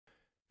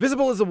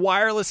Visible is a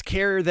wireless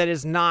carrier that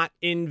is not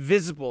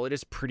invisible. It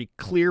is pretty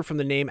clear from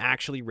the name.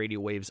 Actually, radio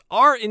waves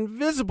are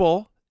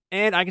invisible,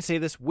 and I can say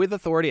this with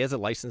authority as a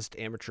licensed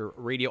amateur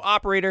radio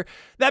operator.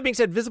 That being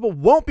said, Visible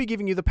won't be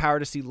giving you the power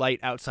to see light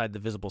outside the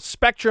visible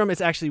spectrum.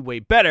 It's actually way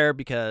better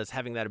because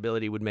having that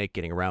ability would make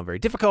getting around very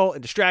difficult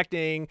and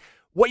distracting.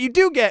 What you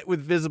do get with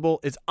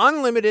Visible is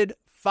unlimited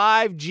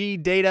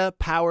 5G data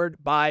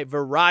powered by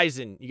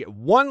Verizon. You get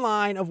one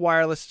line of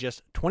wireless,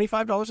 just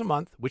 $25 a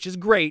month, which is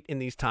great in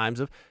these times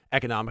of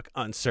economic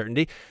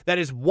uncertainty. That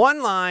is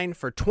one line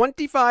for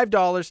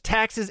 $25,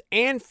 taxes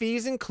and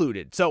fees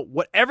included. So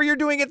whatever you're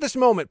doing at this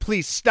moment,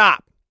 please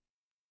stop.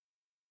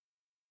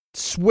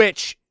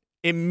 Switch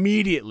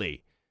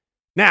immediately.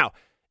 Now,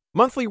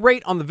 monthly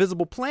rate on the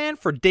Visible plan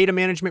for data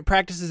management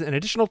practices and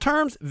additional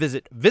terms,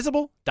 visit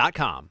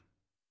visible.com.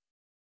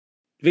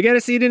 Wir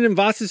gerne sehen in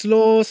was ist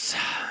los?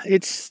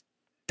 It's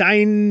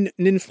deinen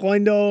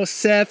Freunde,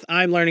 Seth.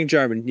 I'm learning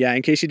German. Yeah,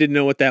 in case you didn't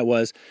know what that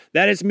was.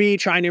 That is me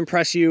trying to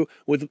impress you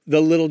with the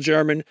little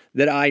German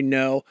that I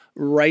know.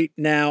 Right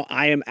now,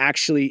 I am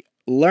actually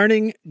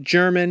learning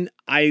German.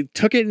 I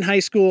took it in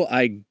high school.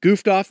 I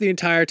goofed off the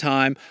entire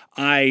time.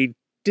 I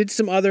did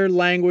some other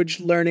language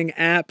learning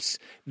apps.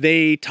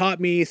 They taught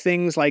me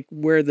things like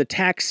where the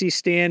taxi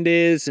stand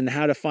is and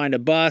how to find a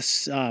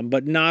bus,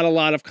 but not a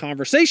lot of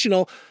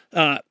conversational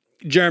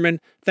German.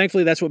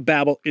 Thankfully, that's what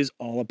Babbel is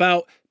all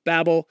about.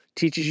 Babbel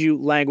teaches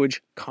you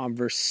language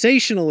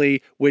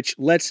conversationally, which,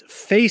 let's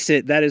face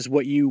it, that is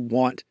what you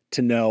want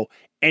to know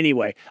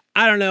anyway.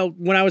 I don't know.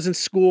 When I was in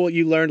school,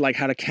 you learned like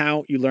how to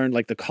count. You learned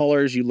like the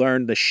colors. You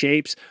learned the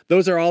shapes.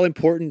 Those are all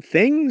important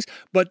things,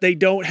 but they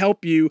don't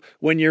help you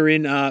when you're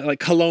in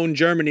like Cologne,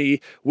 Germany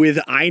with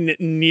Ein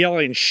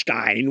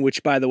Nierenstein,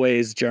 which, by the way,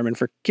 is German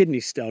for kidney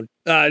stone.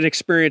 An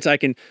experience I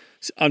can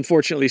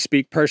unfortunately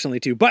speak personally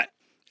to, but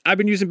I've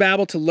been using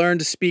Babbel to learn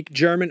to speak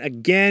German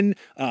again,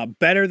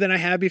 better than I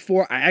have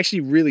before. I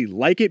actually really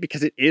like it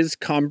because it is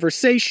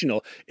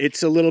conversational.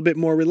 It's a little bit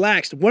more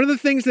relaxed. One of the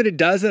things that it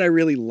does that I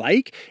really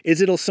like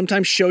is it'll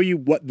sometimes show you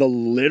what the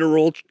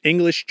literal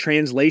English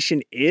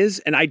translation is.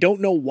 And I don't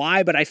know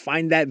why, but I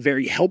find that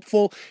very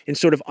helpful in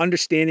sort of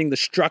understanding the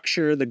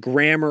structure, the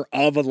grammar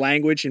of a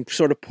language and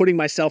sort of putting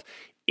myself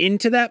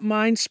into that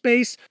mind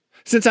space.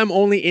 Since I'm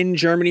only in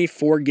Germany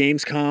for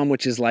Gamescom,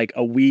 which is like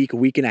a week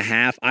and a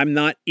half, I'm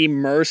not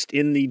immersed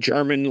in the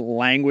German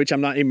language.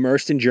 I'm not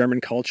immersed in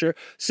German culture.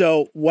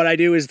 So what I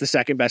do is the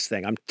second best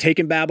thing. I'm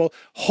taking Babbel.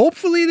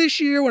 Hopefully this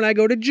year when I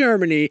go to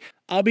Germany,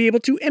 I'll be able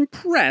to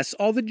impress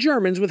all the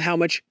Germans with how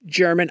much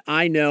German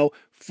I know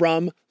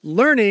from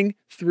learning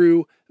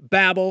through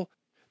Babbel.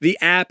 The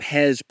app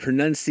has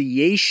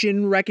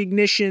pronunciation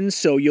recognition,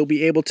 so you'll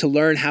be able to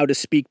learn how to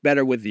speak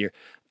better with your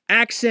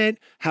accent,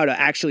 how to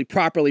actually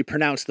properly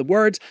pronounce the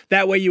words.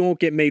 That way you won't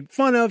get made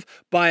fun of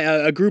by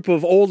a group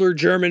of older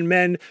German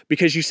men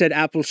because you said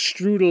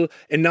Apfelstrudel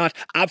and not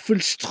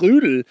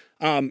Apfelstrudel.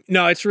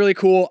 No, it's really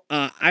cool.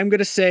 I'm going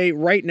to say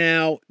right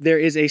now there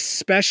is a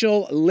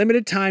special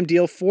limited time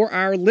deal for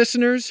our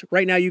listeners.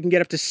 Right now you can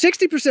get up to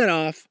 60%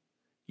 off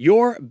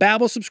your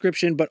Babbel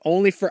subscription, but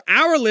only for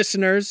our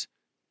listeners,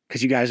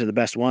 because you guys are the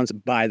best ones,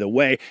 by the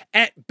way,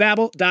 at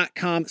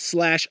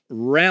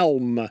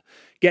babbel.com/realm.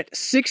 Get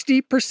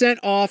 60%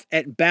 off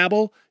at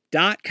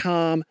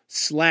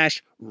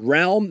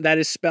babbel.com/realm. That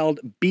is spelled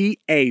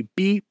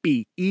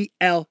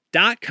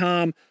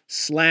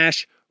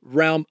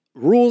BABBEL.com/realm.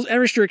 Rules and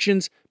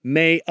restrictions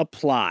may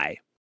apply.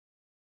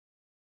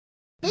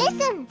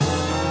 Listen.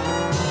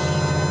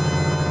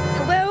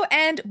 Hello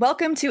and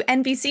welcome to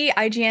NVC,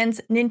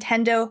 IGN's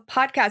Nintendo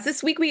podcast.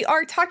 This week we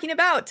are talking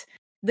about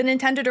the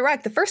Nintendo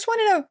Direct, the first one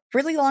in a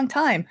really long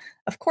time,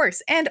 of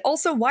course, and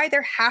also why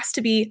there has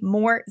to be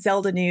more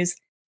Zelda news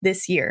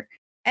this year.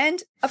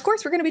 And of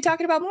course, we're going to be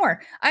talking about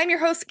more. I'm your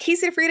host,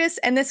 Casey DeFreitas,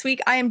 and this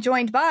week I am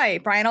joined by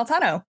Brian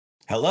Altano.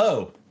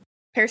 Hello.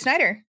 Per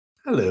Snyder.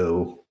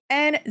 Hello.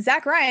 And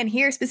Zach Ryan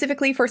here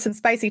specifically for some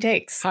spicy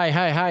takes. Hi.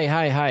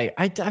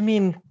 I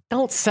mean,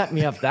 don't set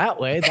me up that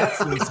way. That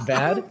seems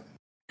bad.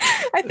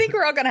 I think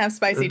we're all going to have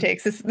spicy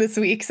takes this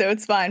week, so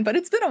it's fine. But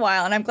it's been a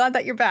while, and I'm glad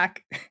that you're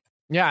back.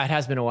 Yeah, it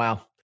has been a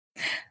while.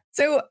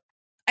 So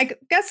I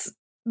guess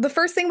the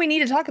first thing we need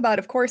to talk about,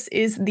 of course,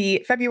 is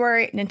the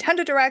February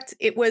Nintendo Direct.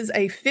 It was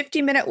a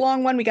 50-minute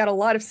long one. We got a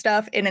lot of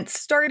stuff, and it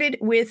started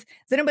with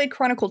Xenoblade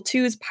Chronicle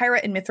 2's Pyra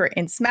and Mythra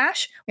in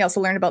Smash. We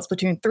also learned about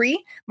Splatoon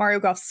 3,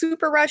 Mario Golf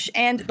Super Rush,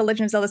 and The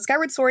Legend of Zelda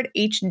Skyward Sword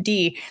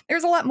HD.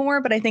 There's a lot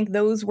more, but I think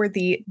those were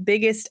the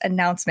biggest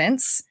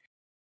announcements.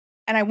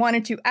 And I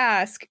wanted to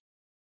ask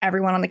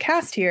everyone on the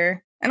cast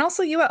here, and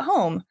also you at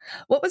home,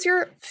 what was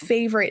your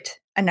favorite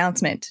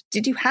announcement?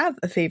 Did you have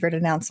a favorite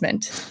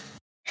announcement?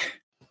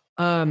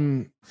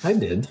 I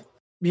did.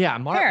 Yeah,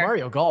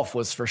 Mario Golf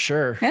was for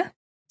sure. Yeah.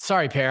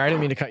 Sorry, Pear, I didn't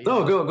mean to cut you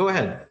No, off. go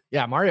ahead.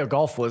 Yeah, Mario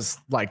Golf was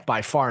like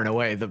by far and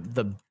away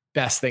the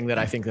best thing that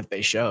I think that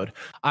they showed.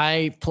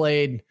 I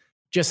played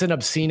just an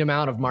obscene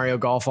amount of Mario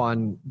Golf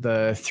on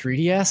the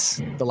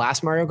 3DS, the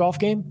last Mario Golf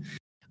game.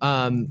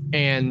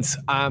 And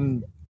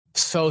I'm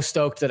so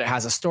stoked that it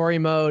has a story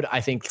mode.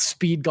 I think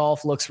speed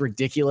golf looks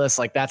ridiculous.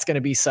 Like that's going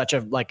to be such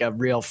a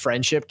real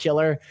friendship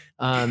killer.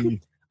 I'm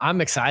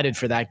excited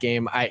for that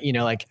game. I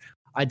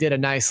did a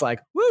nice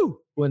woo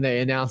when they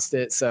announced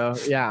it. So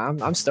yeah,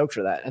 I'm stoked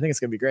for that. I think it's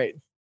going to be great.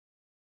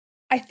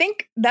 I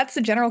think that's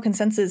the general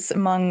consensus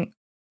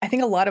I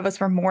think a lot of us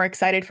were more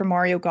excited for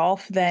Mario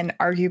Golf than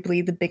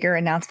arguably the bigger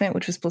announcement,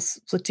 which was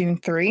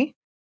Splatoon 3.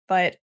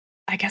 But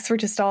I guess we're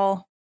just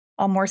all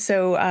more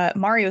so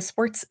Mario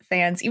sports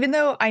fans, even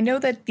though I know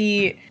that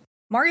the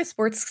Mario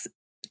sports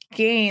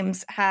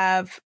games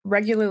have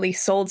regularly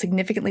sold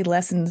significantly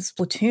less than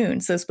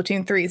Splatoon. So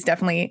Splatoon 3 is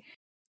definitely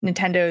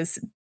Nintendo's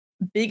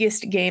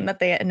biggest game that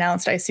they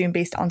announced, I assume,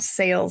 based on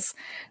sales.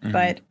 Mm-hmm.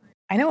 But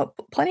I know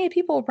plenty of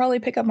people will probably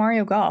pick up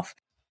Mario Golf.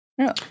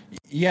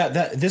 Yeah,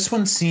 this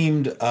one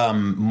seemed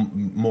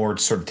more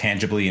sort of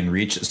tangibly in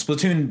reach.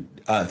 Splatoon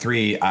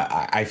 3,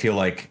 I feel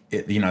like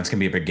it's going to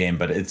be a big game,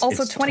 but it's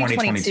also it's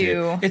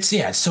 2022.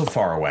 It's so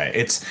far away.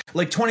 It's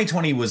like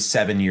 2020 was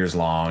 7 years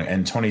long,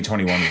 and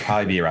 2021 would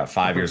probably be about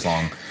 5 years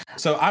long.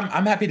 So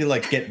I'm happy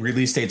to get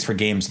release dates for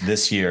games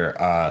this year,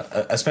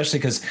 especially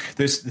because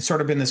there's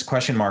sort of been this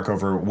question mark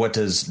over what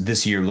does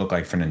this year look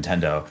like for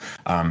Nintendo.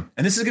 And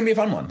this is going to be a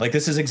fun one. Like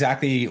this is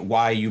exactly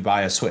why you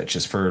buy a Switch,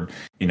 is for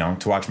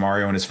to watch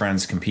Mario and his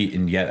friends compete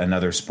in yet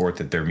another sport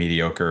that they're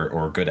mediocre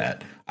or good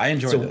at. I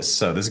enjoyed this.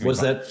 So this is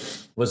gonna be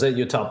fun. Was that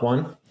your top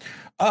one?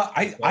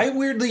 I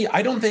weirdly,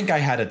 I don't think I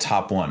had a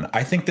top one.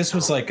 I think this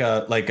was like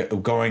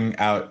going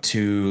out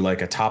to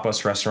a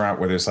tapas restaurant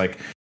where there's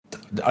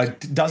a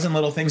dozen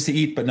little things to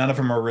eat, but none of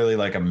them are really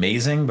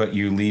amazing, but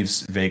you leave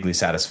vaguely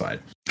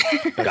satisfied.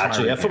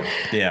 Gotcha.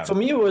 Yeah. For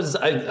me, it was,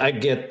 I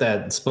get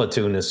that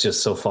Splatoon is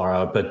just so far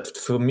out, but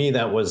for me,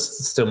 that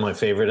was still my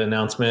favorite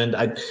announcement.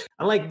 I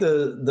like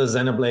the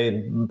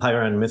Xenoblade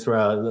Pyra and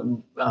Mithra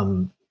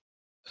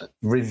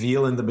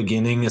reveal in the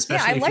beginning,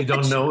 especially if you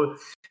don't know.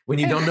 When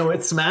you don't know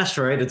it's Smash,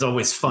 right? It's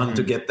always fun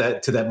to get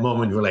to that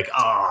moment. You're like,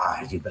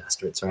 you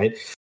bastards, right?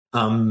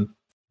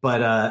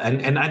 But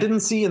I didn't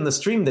see in the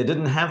stream, they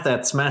didn't have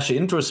that Smash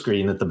intro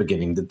screen at the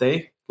beginning, did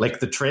they?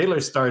 The trailer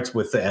starts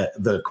with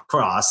the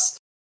cross,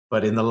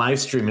 but in the live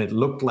stream, it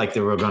looked like they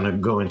were going to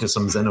go into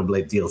some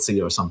Xenoblade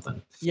DLC or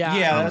something.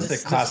 Yeah, that's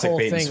the classic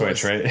bait and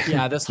switch, right?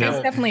 Yeah, this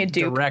whole definitely a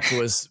dupe. Direct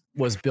was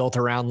built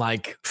around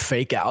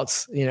fake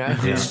outs.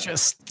 It's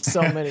just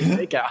so many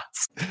fake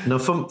outs. No,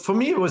 for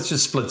me, it was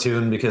just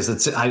Splatoon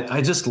because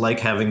I just like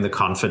having the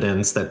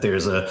confidence that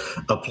there's a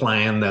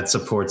plan that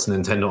supports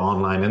Nintendo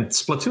Online, and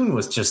Splatoon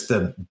was just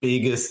the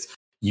biggest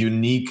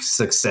unique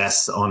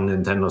success on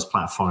Nintendo's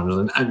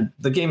platforms, and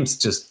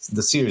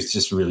the series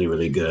just really,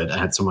 really good. I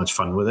had so much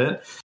fun with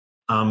it,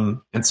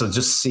 and so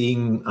just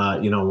seeing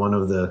one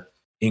of the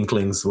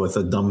inklings with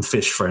a dumb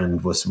fish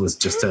friend was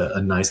just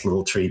a nice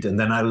little treat. And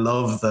then I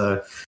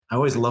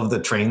always love the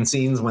train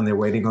scenes when they're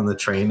waiting on the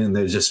train and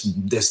there's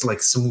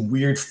some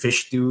weird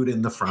fish dude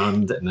in the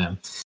front, and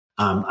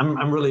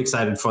I'm really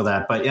excited for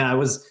that. But yeah,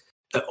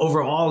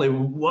 overall, it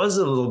was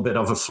a little bit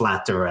of a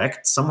flat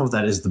direct. Some of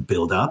that is the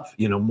build up.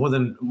 More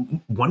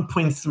than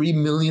 1.3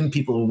 million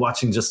people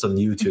watching just on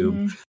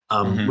YouTube,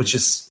 which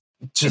is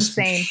just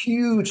insane.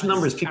 Huge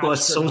numbers. People are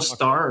so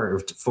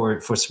starved for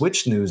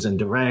Switch news and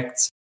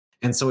directs.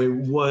 And so it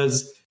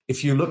was,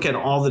 if you look at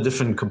all the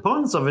different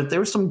components of it,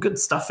 there was some good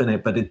stuff in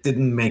it, but it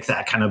didn't make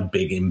that kind of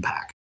big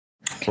impact.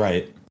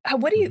 Right.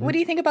 What do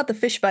you think about the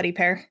fish buddy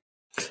pair?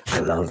 I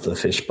love the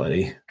fish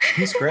buddy.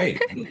 He's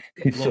great.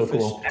 He's so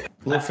cool.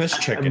 Little fish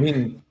chicken. I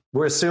mean,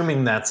 we're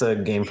assuming that's a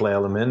gameplay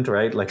element,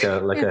 right? Like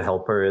a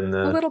helper in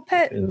the a little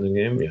pet in the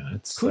game. Yeah.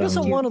 Who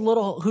doesn't want a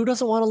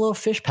little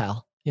fish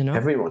pal?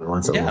 Everyone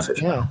wants a little fish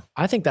pal.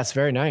 I think that's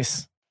very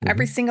nice.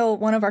 Every single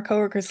one of our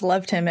coworkers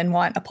loved him and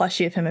want a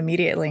plushie of him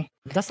immediately.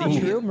 That's not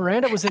true.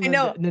 Miranda was in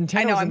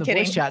the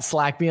voice chat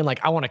Slack being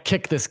like, I want to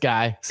kick this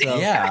guy. So.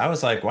 Yeah, I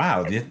was like,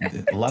 wow,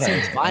 a lot of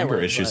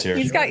anger issues here.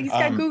 He's got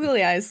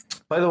googly eyes.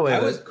 By the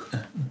way,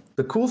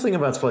 the cool thing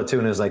about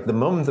Splatoon is the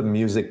moment the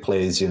music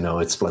plays,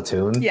 it's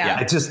Splatoon.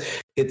 Yeah.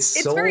 It's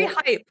so very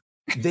hype.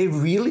 They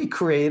really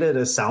created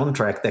a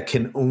soundtrack that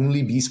can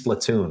only be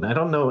Splatoon. I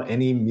don't know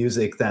any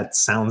music that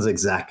sounds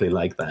exactly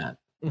like that.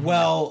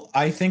 Well,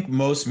 I think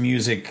most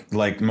music,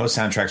 most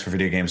soundtracks for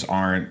video games,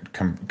 aren't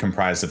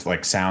comprised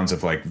of sounds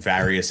of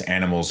various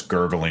animals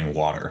gurgling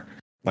water.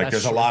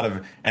 There's a lot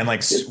of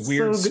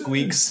weird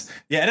squeaks.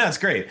 Yeah, no, it's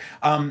great.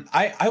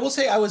 I will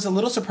say I was a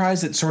little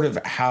surprised at sort of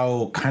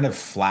how kind of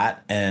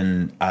flat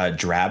and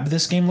drab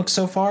this game looks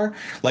so far.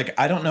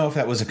 I don't know if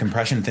that was a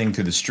compression thing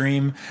through the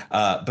stream,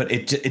 but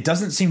it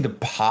doesn't seem to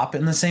pop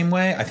in the same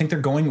way. I think they're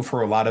going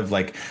for a lot of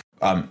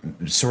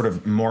sort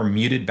of more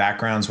muted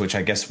backgrounds, which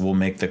I guess will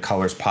make the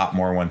colors pop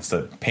more once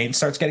the paint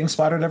starts getting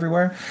splattered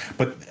everywhere.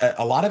 But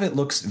a lot of it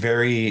looks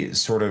very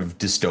sort of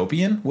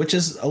dystopian, which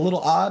is a little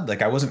odd.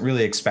 I wasn't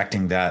really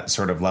expecting that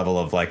sort of level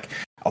of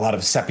a lot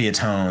of sepia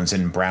tones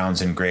and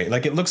browns and gray.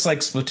 Like it looks like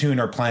Splatoon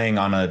are playing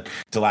on a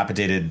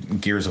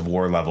dilapidated Gears of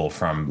War level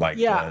from like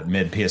the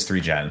mid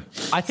PS3 gen.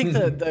 I think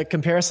the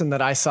comparison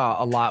that I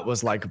saw a lot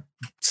was like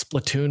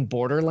Splatoon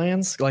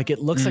Borderlands. Like it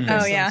looks like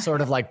there's some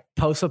sort of like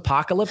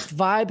post-apocalypse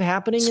vibe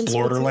happening in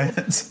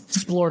Splorderlands.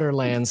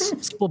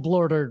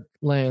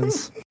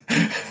 Splorderlands.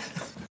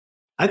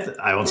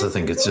 I also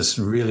think it's just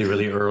really,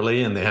 really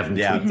early, and they haven't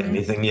tweaked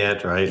anything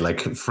yet, right?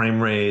 Like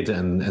frame rate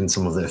and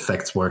some of the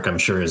effects work, I'm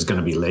sure, is going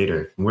to be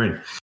later.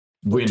 We're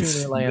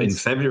in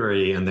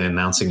February, and they're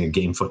announcing a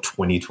game for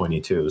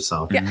 2022.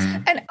 So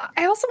and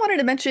I also wanted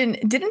to mention,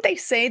 didn't they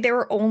say they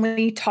were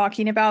only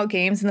talking about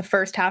games in the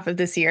first half of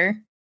this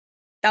year?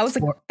 That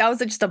was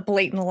just a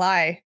blatant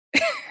lie.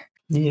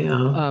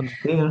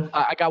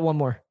 I got one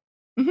more.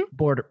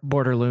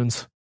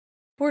 Borderloons.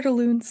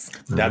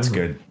 That's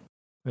good.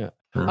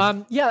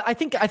 I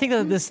think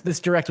that this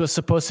direct was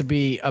supposed to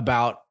be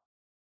about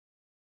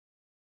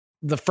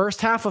the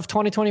first half of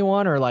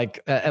 2021, or like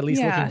at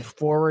least looking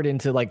forward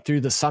into like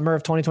through the summer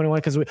of 2021,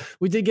 because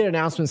we did get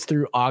announcements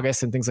through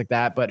August and things like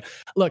that. But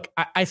look,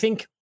 I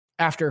think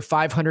after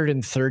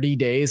 530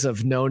 days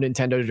of no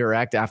Nintendo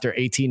Direct, after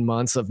 18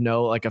 months of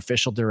no like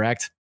official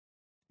Direct,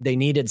 they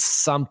needed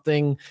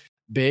something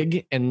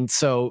big. And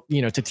so,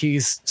 to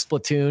tease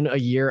Splatoon a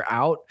year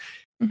out,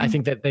 I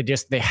think that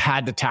they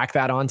had to tack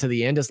that on to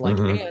the end as like,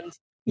 and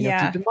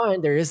keep in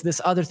mind, there is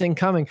this other thing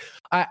coming.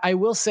 I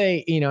will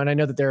say, and I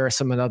know that there are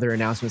some other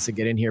announcements that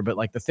get in here, but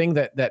like the thing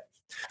that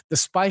the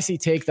spicy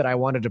take that I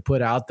wanted to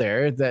put out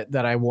there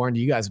that I warned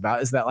you guys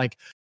about is that like,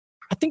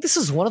 I think this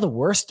is one of the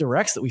worst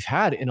directs that we've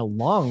had in a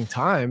long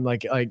time.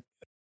 Like,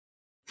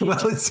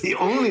 well, it's the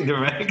only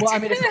direct. Well, I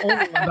mean, it's the only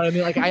one, but I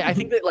mean, like, I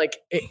think that like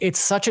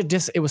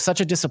it was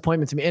such a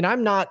disappointment to me. And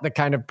I'm not the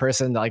kind of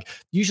person that, like,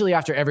 usually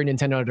after every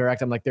Nintendo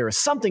Direct, I'm like, there was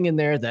something in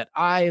there that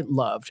I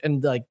loved.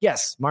 And like,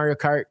 yes, Mario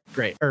Kart,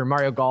 great, or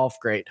Mario Golf,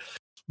 great.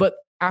 But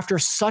after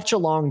such a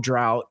long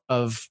drought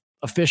of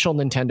official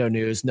Nintendo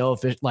news, no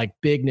like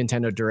big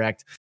Nintendo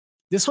Direct,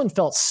 this one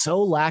felt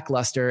so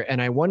lackluster.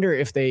 And I wonder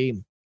if they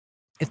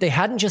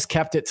hadn't just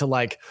kept it to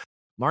like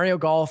Mario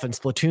Golf and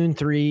Splatoon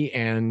 3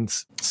 and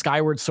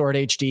Skyward Sword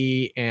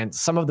HD and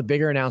some of the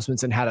bigger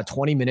announcements and had a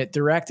 20-minute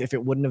direct, if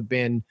it wouldn't have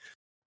been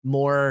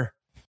more,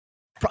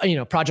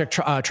 Project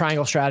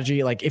Triangle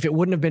Strategy, like if it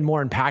wouldn't have been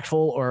more impactful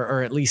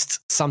or at least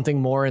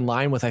something more in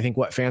line with, I think,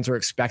 what fans were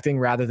expecting,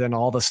 rather than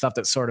all the stuff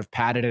that sort of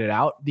padded it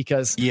out.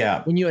 Because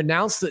when you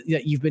announce that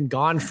you've been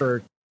gone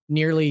for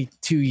nearly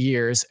 2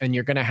 years and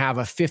you're going to have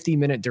a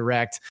 50-minute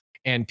direct,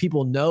 and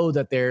people know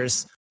that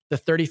there's the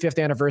 35th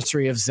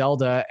anniversary of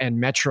Zelda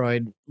and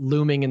Metroid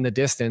looming in the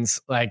distance,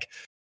 like,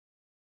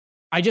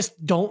 I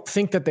just don't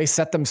think that they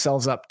set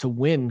themselves up to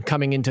win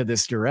coming into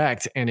this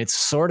direct. And it's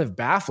sort of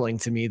baffling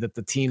to me that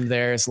the team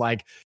there is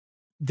like,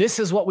 this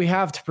is what we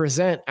have to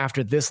present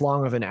after this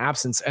long of an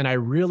absence. And I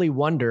really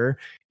wonder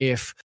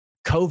if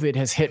COVID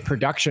has hit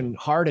production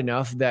hard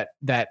enough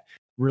that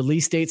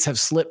release dates have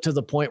slipped to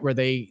the point where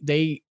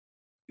they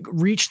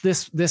reach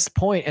this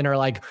point and are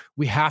like,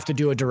 we have to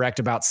do a direct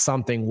about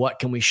something. What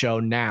can we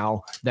show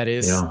now that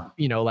is,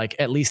 like,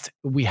 at least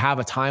we have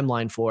a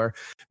timeline for?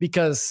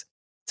 Because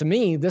to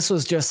me, this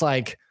was just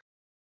like,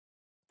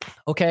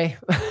 okay.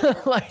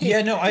 Like,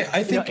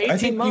 I think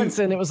 18 months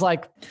and it was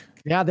like,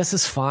 yeah, this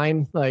is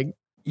fine. Like,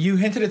 you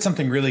hinted at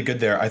something really good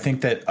there. I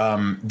think that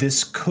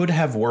this could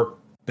have worked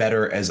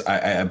better as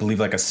I believe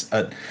like a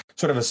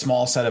sort of a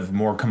small set of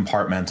more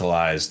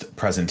compartmentalized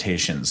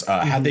presentations.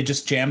 Had they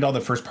just jammed all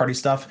the first party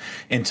stuff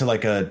into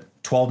like a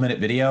 12-minute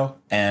video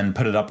and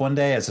put it up one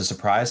day as a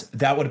surprise,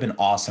 that would have been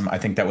awesome. I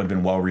think that would have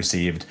been well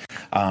received.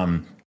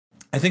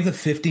 I think the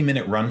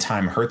 50-minute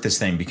runtime hurt this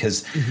thing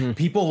because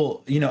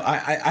people,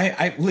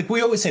 I like,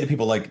 we always say to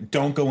people, like,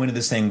 don't go into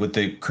this thing with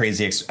the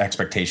crazy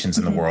expectations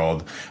in the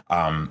world.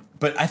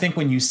 But I think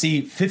when you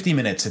see 50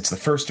 minutes, it's the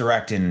first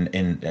direct in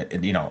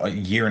a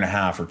year and a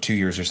half or 2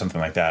 years or something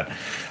like that.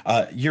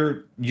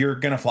 You're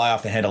going to fly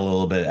off the handle a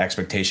little bit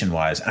expectation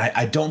wise. And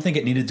I don't think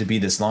it needed to be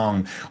this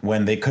long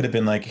when they could have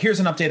been like, here's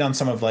an update on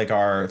some of like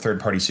our third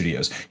party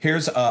studios.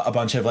 Here's a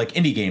bunch of like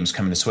indie games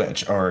coming to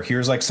Switch, or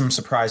here's like some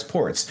surprise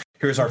ports.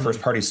 Here's our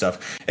first party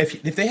stuff.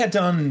 If they had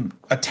done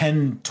a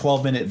 10,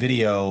 12-minute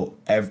video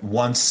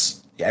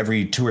once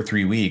every 2 or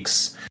 3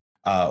 weeks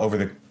over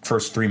the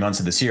first 3 months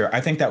of this year,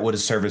 I think that would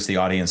have serviced the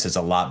audiences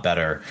a lot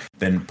better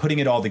than putting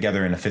it all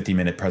together in a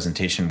 50-minute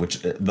presentation,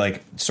 which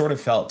like sort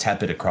of felt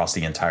tepid across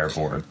the entire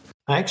board.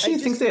 I actually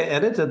think they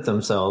edited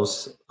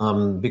themselves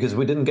because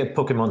we didn't get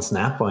Pokemon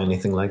Snap or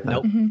anything like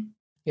that. Nope.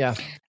 Yeah.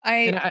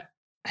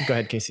 Go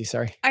ahead, Casey.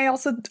 Sorry. I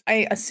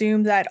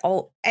assume that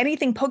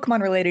anything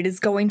Pokemon related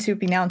is going to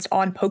be announced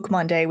on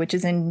Pokemon Day, which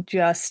is in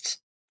just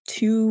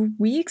 2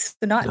 weeks.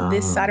 So not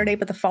this Saturday,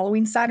 but the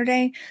following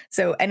Saturday.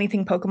 So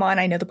anything Pokemon,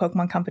 I know the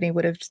Pokemon Company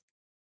would have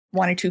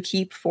wanted to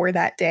keep for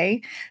that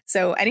day.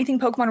 So anything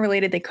Pokemon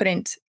related, they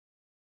couldn't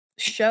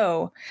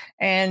show.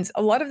 And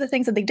a lot of the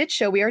things that they did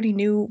show, we already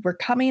knew were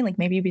coming. Like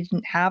maybe we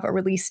didn't have a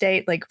release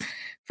date. Like,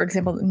 for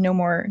example, No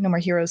More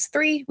Heroes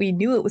 3. We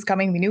knew it was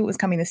coming. We knew it was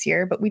coming this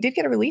year, but we did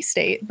get a release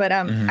date. But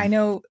I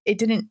know it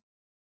didn't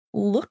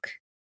look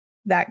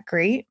that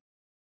great.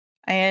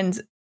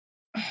 And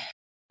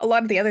a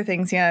lot of the other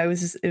things, it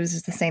was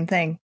just the same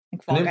thing.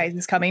 Like Fall Guys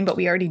is coming, but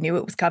we already knew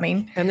it was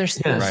coming. And there's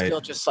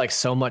still just like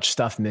so much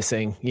stuff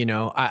missing.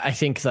 I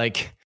think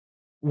like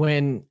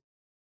when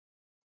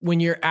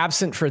you're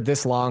absent for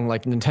this long,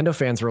 like Nintendo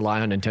fans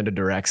rely on Nintendo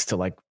Directs to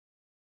like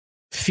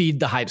feed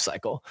the hype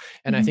cycle.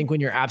 And I think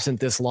when you're absent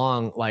this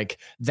long, like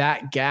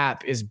that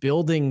gap is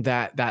building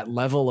that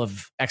level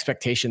of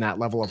expectation, that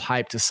level of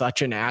hype to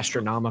such an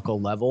astronomical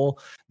level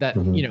that,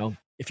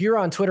 if you're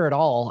on Twitter at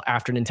all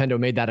after Nintendo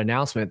made that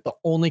announcement, the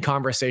only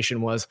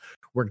conversation was,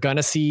 we're going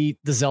to see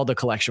the Zelda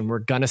collection. We're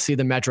going to see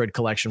the Metroid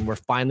collection. We're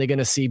finally going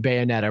to see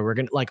Bayonetta. We're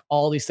going to like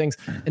all these things.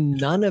 And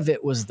none of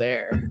it was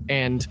there.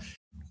 And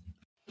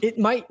it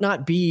might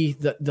not be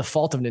the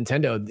fault of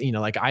Nintendo.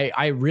 Like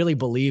I really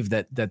believe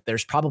that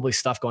there's probably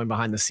stuff going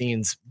behind the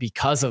scenes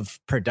because of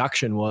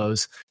production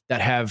woes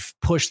that have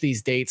pushed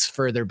these dates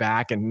further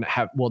back and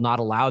will not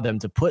allow them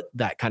to put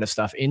that kind of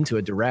stuff into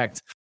a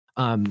direct.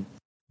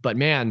 But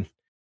man,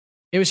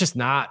 it was just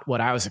not what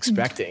I was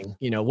expecting.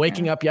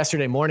 Waking up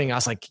yesterday morning, I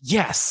was like,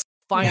 yes,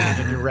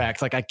 finally the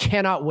direct. Like I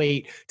cannot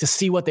wait to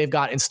see what they've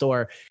got in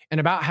store. And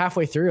about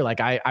halfway through, like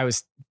I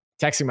was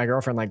texting my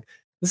girlfriend, like,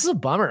 this is a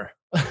bummer.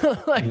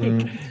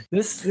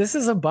 This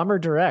is a bummer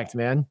direct,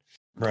 man.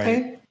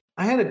 Right.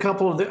 I had a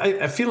couple of,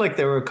 I feel like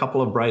there were a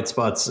couple of bright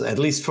spots, at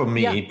least for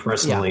me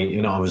personally.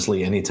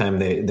 Obviously anytime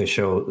they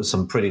show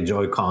some pretty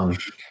Joy-Con,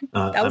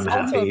 that was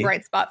I'm also happy. a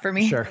bright spot for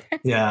me. Sure.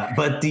 Yeah,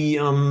 but the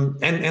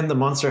and the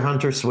Monster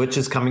Hunter Switch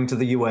is coming to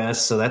the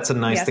US, so that's a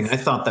nice thing. I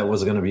thought that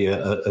was going to be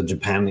a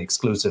Japan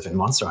exclusive, and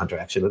Monster Hunter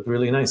actually looked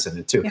really nice in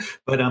it too. Yeah.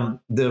 But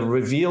the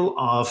reveal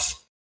of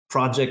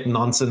Project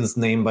Nonsense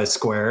named by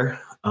Square,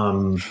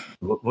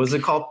 what was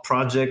it called?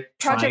 Project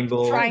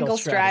Triangle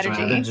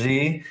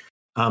Strategy.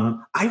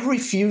 I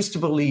refuse to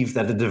believe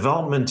that a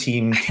development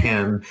team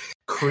can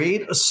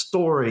create a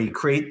story,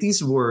 create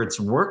these words,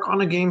 work on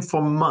a game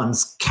for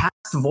months, cast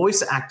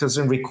voice actors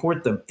and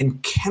record them,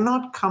 and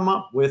cannot come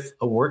up with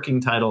a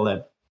working title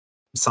that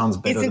sounds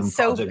better than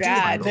so Project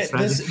bad.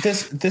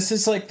 This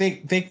is like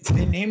they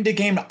named a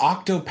game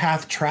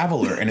Octopath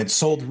Traveler and it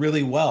sold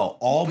really well.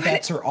 All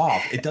bets are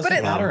off. It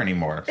doesn't matter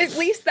anymore. At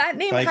least that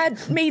name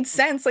had made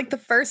sense. Like the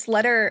first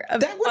letter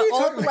of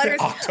all of the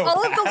letters,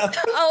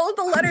 all of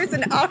the letters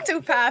in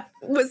Octopath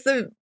was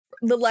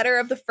the letter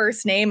of the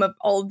first name of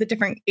all of the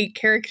different 8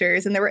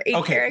 characters, and there were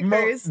 8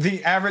 characters.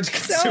 The average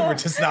consumer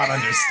does not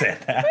understand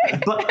that.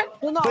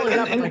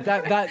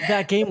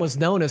 That game was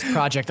known as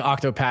Project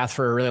Octopath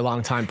for a really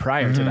long time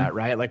prior to that,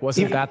 right? Like,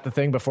 wasn't that the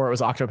thing before it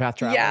was Octopath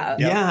Traveler?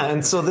 Yeah,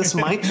 and so this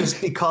might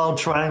just be called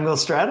Triangle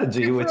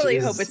Strategy, I really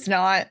hope it's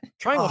not.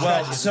 Triangle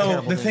Strategy. So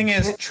the thing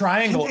is,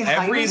 triangle.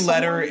 Every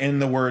letter in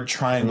the word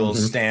triangle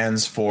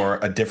stands for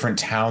a different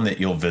town that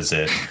you'll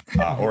visit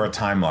or a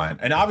timeline,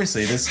 and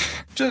obviously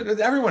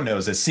everyone knows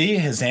it. See,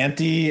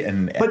 Hizanti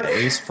and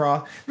Ace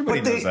Frost.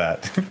 Everybody knows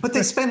that. But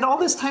they spend all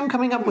this time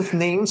coming up with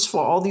names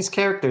for all these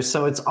characters,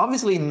 so it's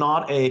obviously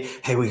not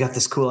hey, we got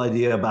this cool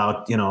idea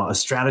about a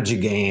strategy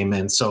game,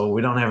 and so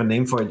we don't have a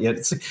name for it yet.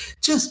 It's like,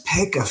 just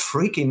pick a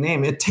freaking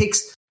name. It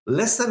takes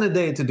less than a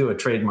day to do a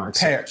trademark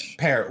search.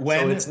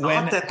 When it's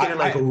not that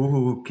they're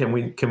ooh, can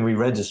we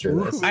register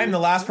this? I'm the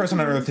last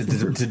person on earth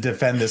to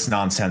defend this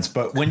nonsense,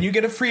 but when you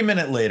get a free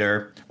minute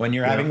later, when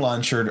you're having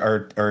lunch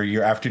or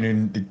your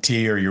afternoon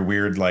tea or your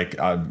weird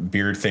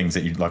beer things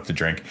that you'd love to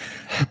drink,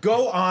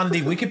 go on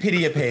the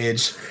Wikipedia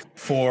page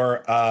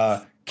for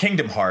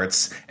Kingdom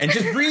Hearts and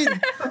just read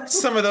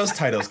some of those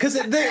titles, because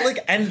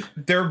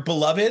they're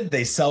beloved,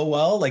 they sell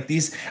well. Like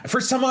these,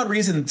 for some odd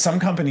reason, some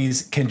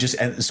companies can just,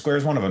 and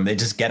Square's one of them, they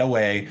just get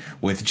away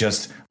with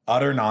just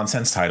utter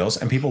nonsense titles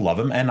and people love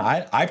them, and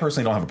I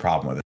personally don't have a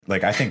problem with it.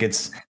 Like I think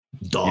it's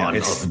Dawn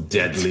of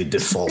Deadly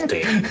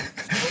Defaulting.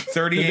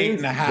 38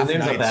 and a half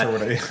nights or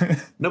whatever.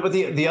 No, but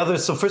the other,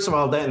 so first of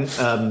all, then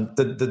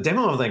the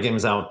demo of that game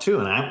is out too,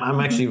 and I'm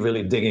actually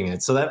really digging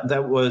it. So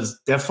that was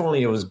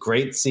definitely, it was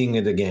great seeing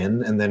it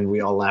again, and then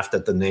we all laughed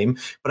at the name.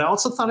 But I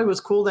also thought it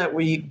was cool that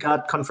we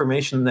got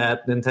confirmation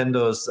that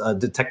Nintendo's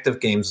detective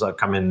games are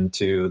coming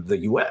to the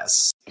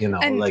US.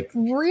 And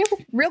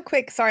real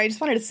quick, sorry, I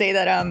just wanted to say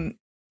that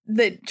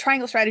the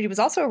Triangle Strategy was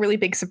also a really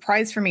big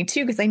surprise for me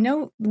too, because I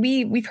know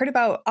we've heard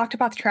about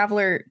Octopath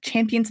Traveler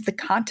Champions of the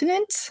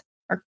Continent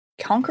or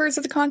Conquerors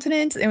of the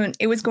Continent, and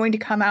it was going to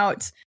come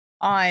out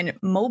on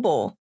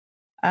mobile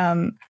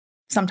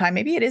sometime.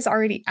 Maybe it is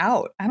already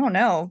out. I don't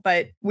know,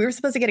 but we were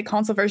supposed to get a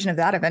console version of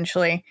that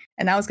eventually,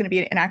 and that was going to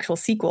be an actual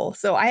sequel.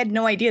 So I had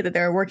no idea that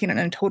they were working on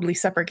a totally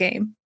separate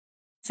game.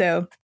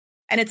 So,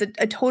 and it's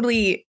a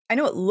totally, I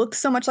know it looks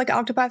so much like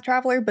Octopath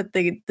Traveler, but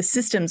the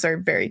systems are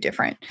very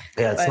different.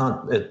 Yeah,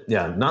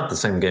 not the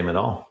same game at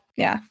all.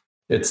 Yeah.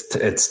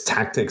 It's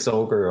Tactics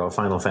Ogre or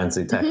Final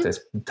Fantasy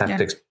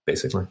Tactics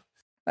basically.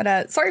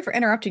 But sorry for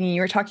interrupting you.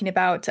 You were talking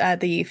about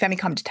the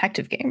Famicom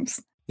detective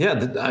games.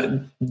 Yeah,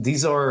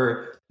 these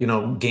are,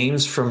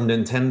 games from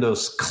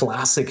Nintendo's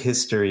classic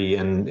history.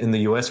 And in the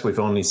US, we've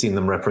only seen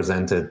them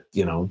represented,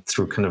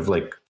 through kind of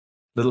like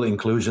little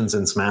inclusions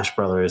in Smash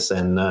Brothers.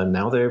 And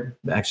now they're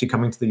actually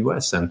coming to the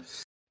US. And,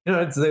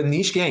 they're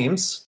niche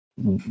games.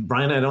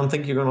 Brian, I don't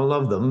think you're going to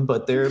love them,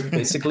 but they're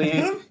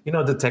basically,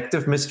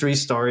 detective mystery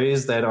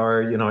stories that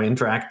are,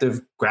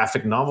 interactive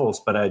graphic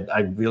novels. But I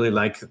really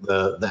like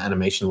the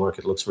animation work.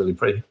 It looks really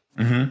pretty.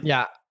 Mm-hmm.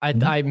 Yeah.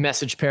 I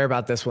messaged Pear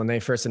about this when they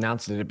first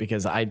announced it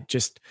because I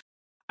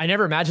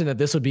never imagined that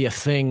this would be a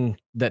thing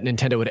that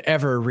Nintendo would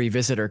ever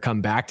revisit or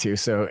come back to.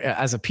 So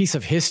as a piece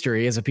of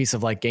history, as a piece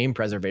of like game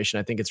preservation,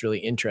 I think it's really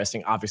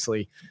interesting.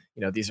 Obviously,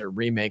 these are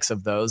remakes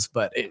of those,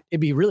 but it'd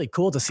be really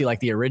cool to see like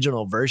the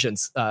original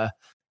versions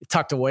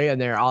tucked away in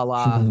there, a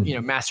la,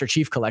 Master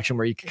Chief Collection,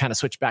 where you can kind of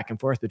switch back and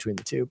forth between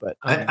the two. But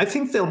I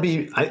think they'll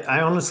be,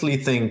 I honestly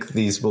think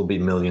these will be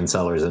million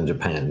sellers in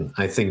Japan.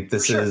 I think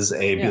this is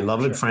a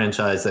beloved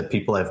franchise that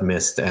people have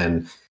missed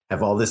and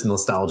have all this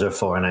nostalgia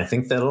for. And I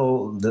think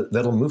that'll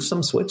move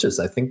some switches.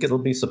 I think it'll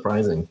be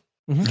surprising.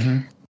 Mm-hmm.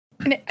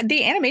 And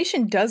the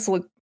animation does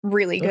look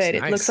really good.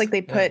 Nice. It looks like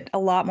they put a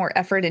lot more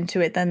effort into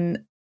it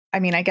than, I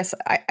guess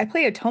I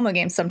play Otoma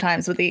games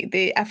sometimes, but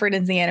the effort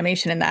in the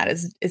animation in that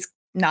is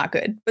not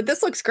good, but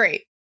this looks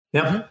great.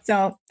 Yep.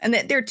 So, and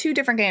they're two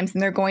different games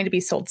and they're going to be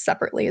sold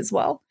separately as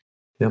well.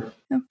 Yep.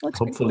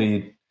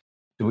 Hopefully, cool.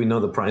 Do we know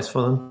the price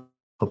for them?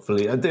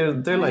 Hopefully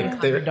they're like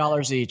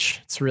 $100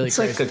 each. It's really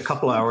like a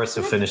couple hours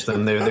to finish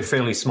them. They're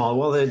fairly small.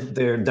 Well,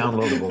 they're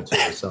downloadable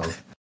too. So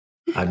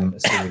I'm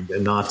assuming they're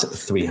not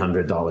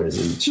 $300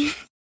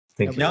 each.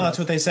 No, that's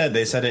what they said.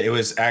 They said it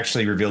was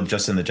actually revealed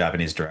just in the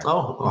Japanese direct.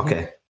 Oh,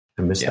 okay.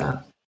 I missed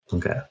that.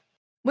 Okay.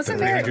 Wasn't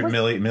there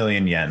 300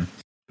 million yen?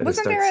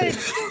 Wasn't there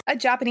a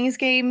Japanese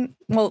game?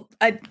 Well,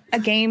 a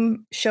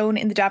game shown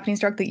in the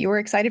Japanese direct that you were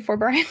excited for,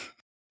 Brian?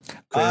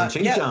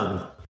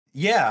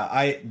 Yeah,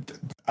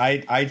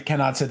 I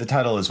cannot say the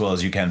title as well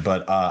as you can,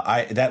 but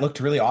that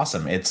looked really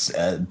awesome. It's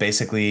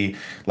basically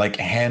like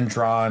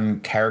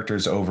hand-drawn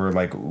characters over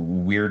like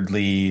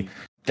weirdly.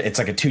 It's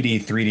like a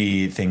 2D,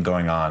 3D thing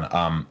going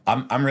on.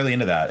 I'm really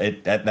into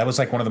that. That was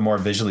like one of the more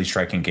visually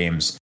striking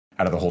games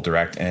out of the whole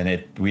direct,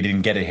 and we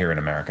didn't get it here in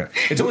America.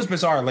 It's always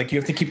bizarre. Like you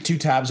have to keep two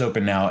tabs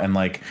open now and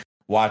like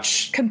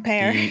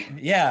compare.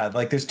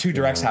 Like there's two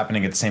directs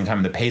happening at the same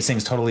time. The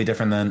pacing's totally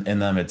different than in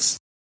them. It's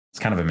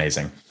kind of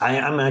amazing.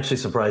 I'm actually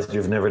surprised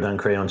you've never done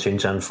Crayon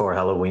Shin-chan for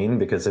Halloween,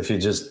 because if you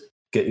just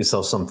get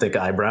yourself some thick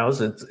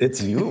eyebrows,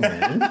 it's you,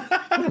 man.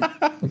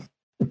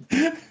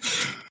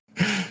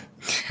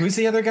 Who's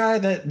the other guy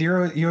that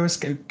you always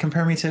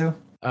compare me to?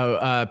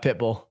 Oh,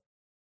 Pitbull.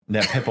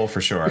 Yeah, Pitbull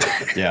for sure.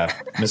 Yeah,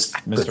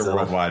 Mr.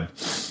 Worldwide.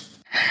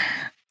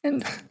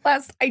 And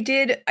last, I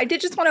did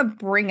just want to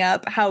bring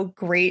up how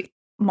great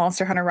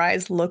Monster Hunter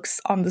Rise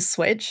looks on the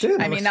Switch. Dude,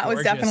 that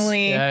was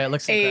definitely it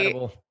looks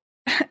incredible.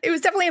 It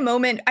was definitely a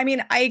moment.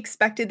 I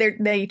expected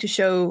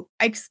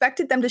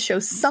them to show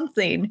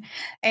something,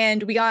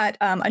 and we got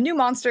a new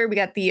monster. We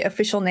got the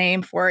official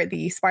name for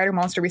the spider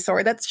monster we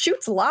saw that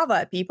shoots lava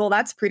at people.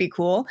 That's pretty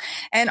cool.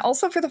 And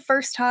also, for the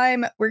first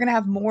time, we're gonna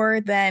have more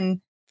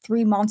than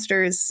 3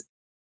 monsters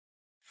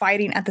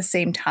fighting at the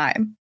same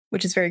time,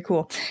 which is very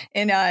cool.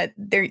 And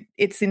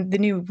it's in the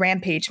new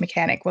rampage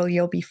mechanic where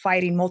you'll be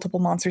fighting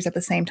multiple monsters at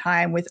the same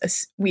time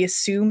we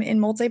assume in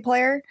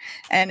multiplayer,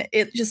 and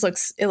it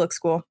looks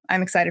cool.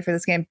 I'm excited for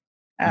this game.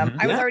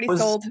 I was already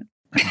sold.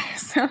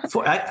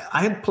 I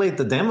had played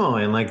the demo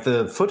and like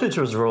the footage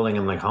was rolling.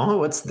 I'm like, oh,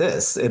 what's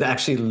this? It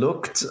actually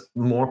looked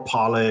more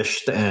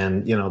polished,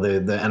 and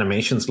the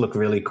animations look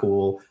really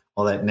cool.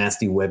 All that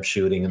nasty web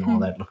shooting and all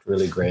that looked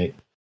really great.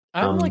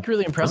 I'm like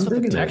really impressed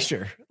with the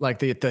texture. Like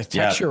the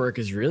texture work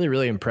is really,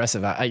 really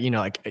impressive.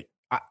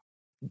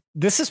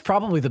 This is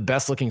probably the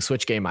best looking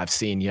Switch game I've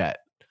seen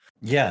yet.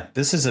 Yeah,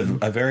 this is a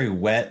very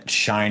wet,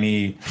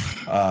 shiny,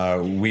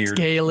 weird,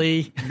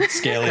 scaly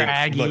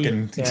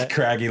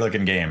craggy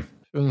looking game.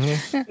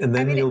 Mm-hmm. And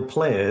then you'll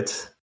play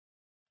it,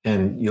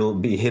 and you'll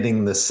be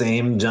hitting the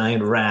same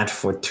giant rat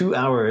for 2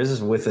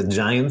 hours with a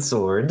giant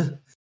sword,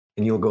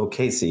 and you'll go,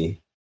 Casey,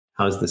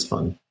 how's this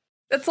fun?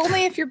 That's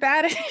only if you're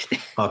bad at it.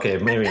 Okay,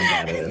 maybe I'm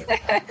bad at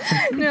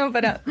it. No,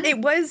 but it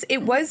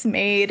was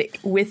made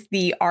with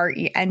the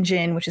RE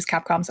engine, which is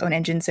Capcom's own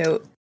engine,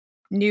 so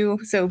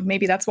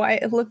maybe that's why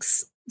it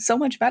looks so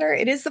much better.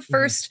 It is the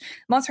first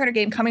Monster Hunter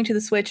game coming to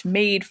the Switch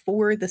made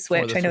for the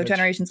Switch. I know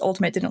Generations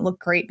Ultimate didn't look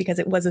great because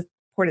it was a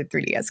ported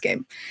 3DS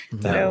game.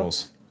 That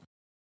rules.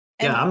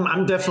 Yeah,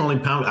 I'm definitely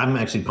pumped. I'm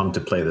actually pumped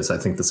to play this. I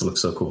think this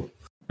looks so cool.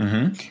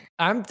 Mm-hmm.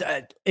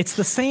 It's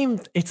the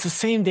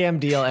same damn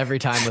deal every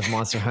time with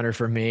Monster Hunter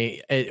for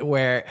me,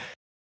 where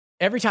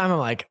every time I'm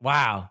like,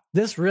 wow,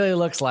 this really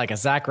looks like a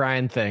Zach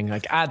Ryan thing.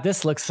 Like,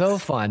 this looks so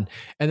fun.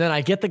 And then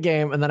I get the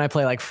game and then I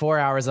play like 4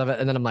 hours of it.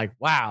 And then I'm like,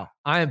 wow,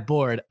 I'm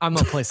bored. I'm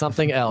going to play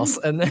something else.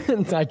 And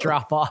then I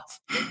drop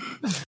off.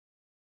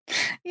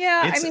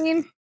 Yeah,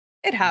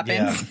 it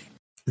happens. Yeah.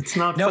 It's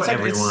not for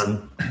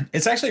everyone.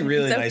 It's actually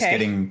really nice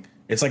getting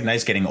it's like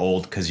nice getting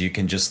old because you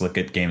can just look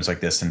at games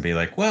like this and be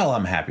like, well,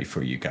 I'm happy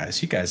for you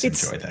guys. You guys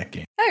enjoy that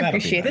game. I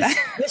appreciate that.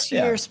 This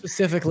year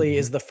specifically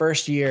is the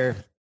first year,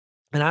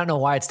 and I don't know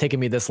why it's taken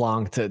me this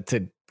long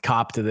to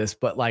cop to this,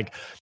 but like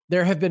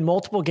there have been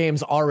multiple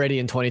games already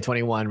in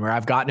 2021 where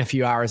I've gotten a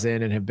few hours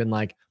in and have been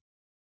like,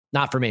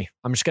 not for me.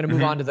 I'm just going to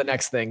move on to the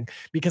next thing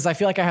because I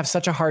feel like I have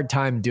such a hard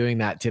time doing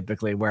that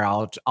typically where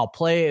I'll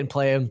play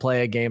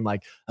a game.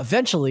 Like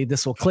eventually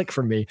this will click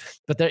for me.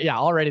 But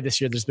already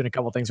this year, there's been a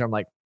couple things where I'm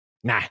like,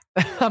 nah,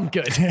 I'm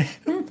good.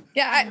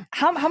 Yeah.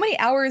 How many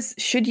hours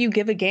should you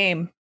give a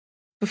game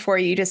before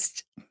you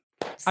just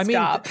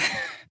stop?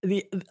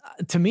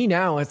 To me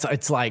now,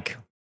 it's like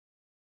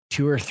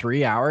 2 or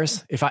 3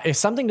 hours. If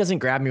something doesn't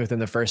grab me within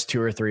the first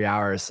 2 or 3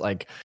 hours,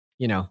 like,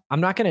 you know, I'm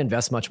not going to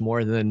invest much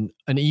more than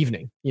an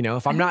evening. You know,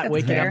 if I'm not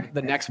waking up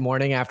the next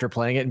morning after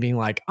playing it and being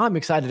like, I'm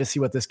excited to see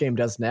what this game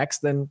does next,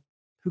 then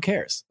who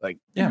cares? Like,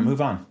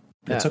 move on.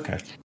 It's okay.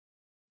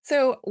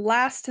 So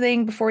last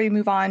thing before we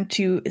move on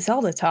to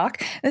Zelda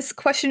talk, this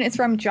question is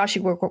from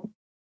Joshi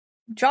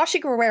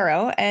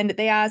Guerrero, and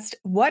they asked,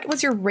 what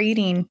was your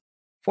rating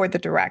for the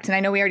Direct? And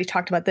I know we already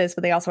talked about this,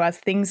 but they also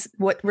asked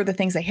what were the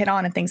things they hit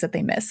on and things that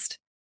they missed?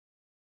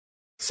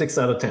 6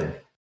 out of 10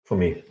 for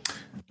me.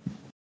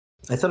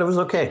 I thought it was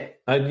okay.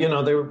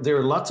 There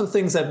were lots of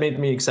things that made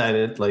me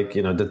excited. Like,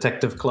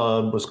 Detective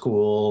Club was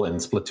cool and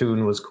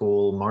Splatoon was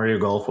cool. Mario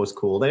Golf was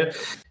cool.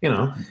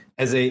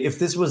 If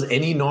this was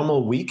any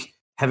normal week,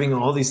 having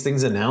all these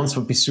things announced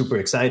would be super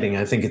exciting.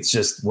 I think it's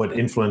just what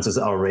influences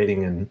our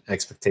rating and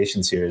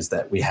expectations here is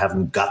that we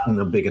haven't gotten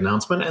a big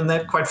announcement. And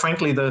that, quite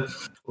frankly, the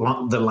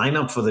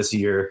lineup for this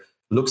year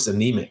looks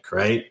anemic,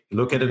 right? You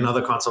look at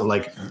another console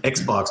like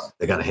Xbox,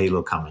 they got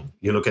Halo coming.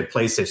 You look at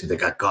PlayStation, they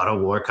got God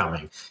of War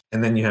coming.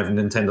 And then you have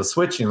Nintendo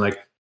Switch, and you're like,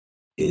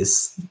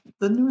 is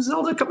the new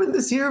Zelda coming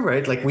this year,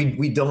 right? Like,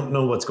 we don't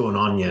know what's going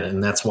on yet,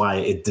 and that's why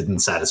it didn't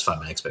satisfy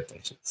my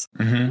expectations.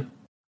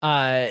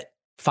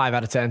 5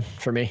 out of 10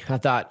 for me. I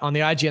thought on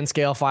the IGN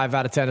scale, 5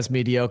 out of 10 is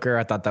mediocre.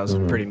 I thought that was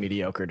a pretty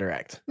mediocre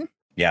Direct.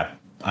 Yeah,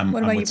 I'm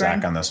with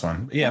Zach on this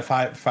one. Yeah,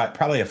 five,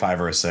 probably a 5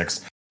 or a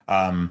 6.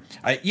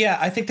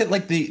 I think that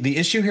like the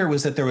issue here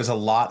was that there was a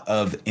lot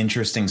of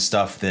interesting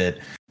stuff that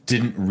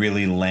didn't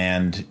really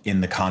land in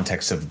the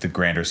context of the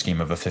grander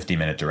scheme of a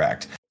 50-minute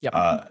Direct. Yep.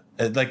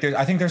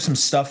 I think there's some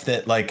stuff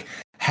that like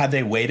had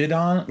they waited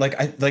on,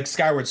 like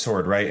Skyward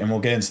Sword, right? And we'll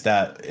get into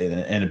that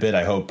in a bit,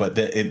 I hope. But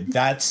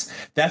that's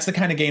the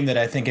kind of game that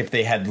I think if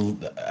they had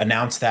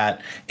announced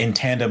that in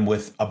tandem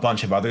with a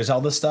bunch of other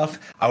Zelda stuff,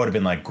 I would have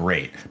been like,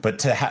 great. But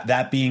to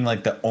that being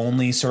like the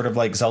only sort of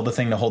like Zelda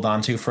thing to hold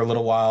on to for a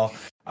little while,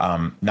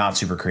 not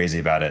super crazy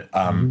about it.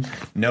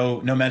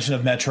 No mention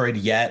of Metroid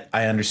yet.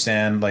 I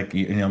understand, like,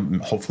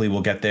 hopefully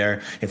we'll get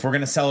there. If we're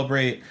going to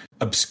celebrate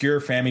obscure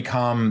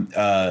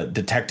Famicom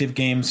detective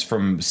games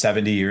from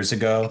 70 years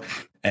ago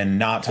and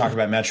not talk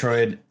about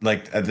Metroid,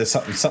 like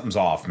something's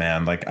off,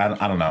 man. Like,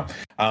 I don't know.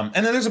 And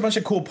then there's a bunch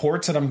of cool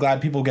ports that I'm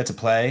glad people get to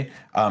play.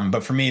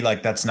 But for me,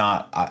 like, that's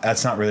not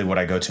really what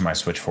I go to my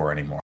Switch for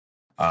anymore.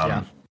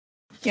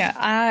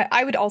 Yeah,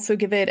 I would also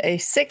give it a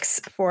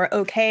 6 for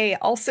okay.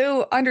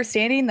 Also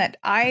understanding that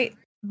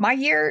my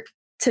year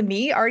to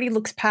me already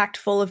looks packed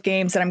full of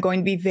games that I'm going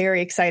to be very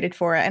excited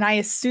for. And I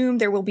assume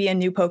there will be a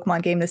new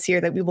Pokemon game this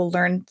year that we will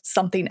learn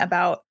something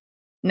about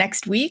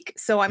next week.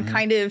 So I'm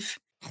kind of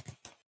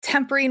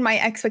tempering my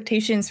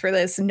expectations for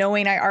this,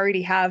 knowing I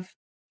already have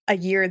a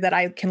year that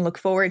I can look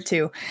forward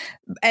to.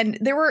 And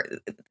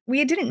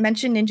we didn't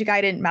mention Ninja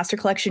Gaiden Master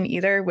Collection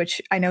either,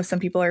 which I know some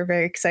people are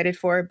very excited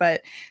for,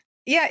 but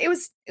yeah, it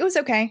was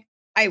okay.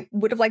 I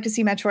would have liked to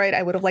see Metroid.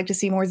 I would have liked to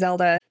see more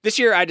Zelda. This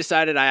year, I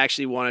decided I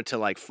actually wanted to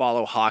like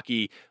follow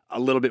hockey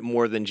a little bit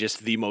more than just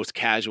the most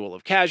casual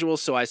of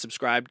casuals. So I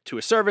subscribed to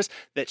a service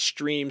that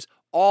streams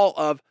all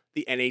of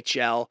the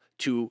NHL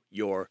to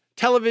your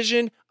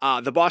television.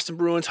 The Boston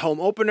Bruins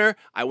home opener,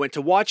 I went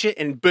to watch it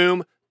and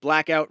boom,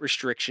 blackout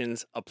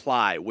restrictions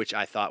apply, which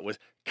I thought was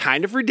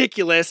kind of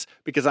ridiculous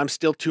because I'm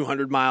still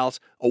 200 miles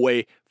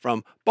away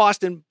from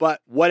Boston,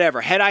 but whatever.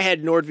 Had I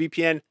had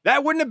NordVPN,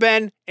 that wouldn't have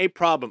been a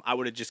problem. I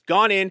would have just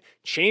gone in,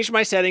 changed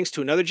my settings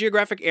to another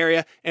geographic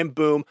area, and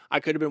boom,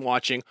 I could have been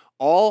watching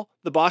all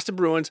the Boston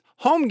Bruins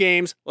home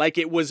games like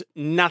it was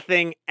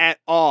nothing at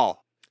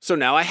all. So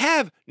now I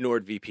have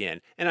NordVPN,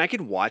 and I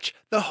can watch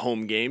the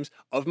home games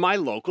of my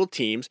local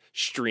teams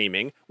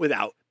streaming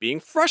without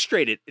being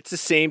frustrated. It's the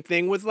same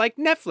thing with like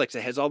Netflix.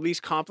 It has all these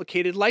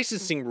complicated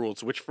licensing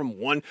rules, which from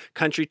one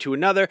country to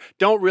another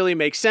don't really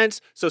make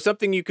sense. So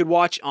something you could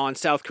watch on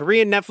South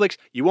Korean Netflix,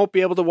 you won't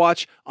be able to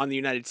watch on the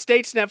United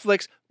States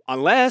Netflix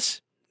unless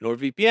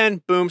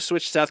NordVPN, boom,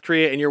 switch to South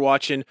Korea, and you're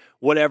watching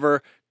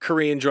whatever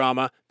Korean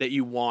drama that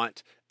you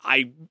want.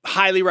 I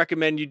highly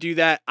recommend you do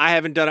that. I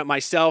haven't done it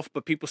myself,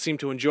 but people seem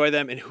to enjoy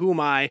them. And who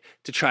am I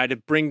to try to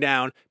bring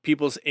down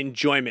people's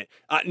enjoyment?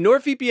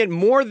 NordVPN,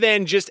 more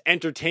than just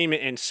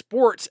entertainment and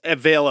sports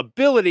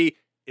availability,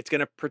 it's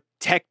going to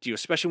protect you,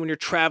 especially when you're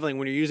traveling,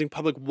 when you're using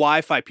public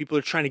Wi-Fi. People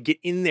are trying to get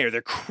in there.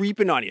 They're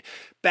creeping on you.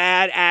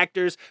 Bad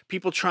actors,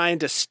 people trying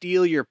to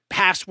steal your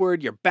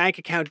password, your bank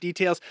account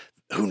details.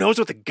 who knows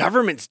what the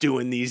government's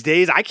doing these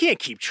days? I can't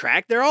keep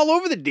track. They're all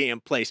over the damn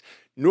place.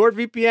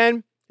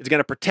 NordVPN is going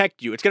to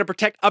protect you. It's going to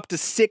protect up to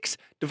 6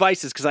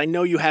 devices because I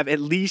know you have at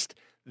least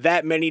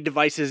that many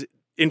devices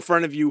in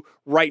front of you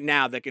right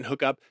now that can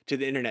hook up to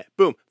the internet.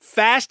 Boom.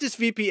 Fastest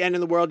VPN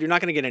in the world. You're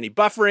not going to get any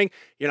buffering.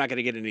 You're not going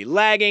to get any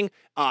lagging.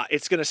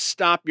 It's going to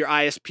stop your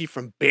ISP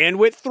from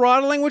bandwidth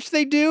throttling, which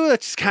they do.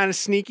 That's kind of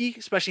sneaky,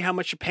 especially how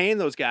much you're paying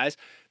those guys.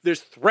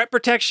 There's threat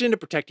protection to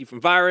protect you from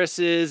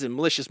viruses and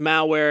malicious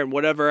malware and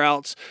whatever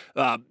else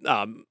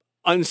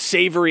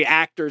unsavory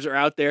actors are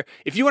out there.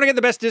 If you want to get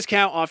the best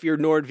discount off your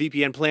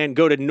NordVPN plan,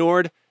 go to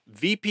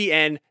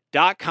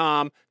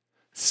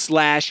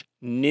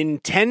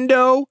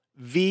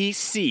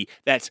nordvpn.com/NintendoVC.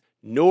 That's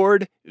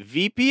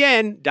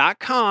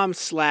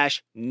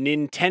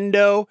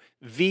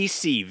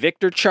nordvpn.com/NintendoVC.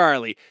 Victor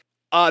Charlie.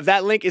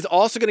 That link is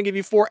also going to give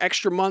you 4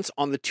 extra months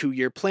on the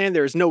 2-year plan.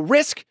 There is no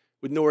risk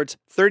with Nord's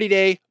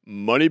 30-day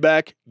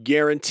money-back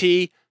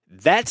guarantee.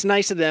 That's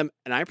nice of them,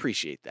 and I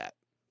appreciate that.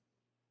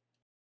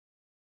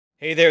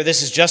 Hey there,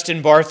 this is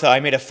Justin Bartha.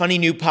 I made a funny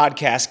new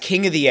podcast,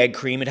 King of the Egg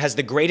Cream. It has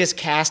the greatest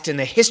cast in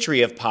the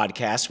history of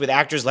podcasts with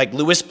actors like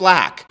Louis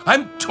Black.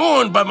 I'm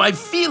torn by my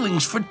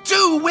feelings for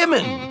 2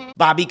 women.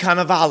 Bobby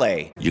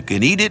Cannavale. You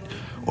can eat it,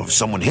 or if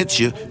someone hits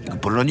you, you can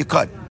put it on your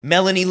cut.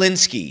 Melanie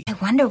Linsky. I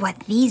wonder what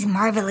these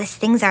marvelous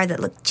things are that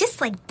look just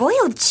like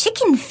boiled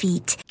chicken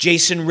feet.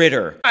 Jason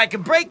Ritter. I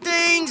can break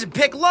things and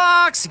pick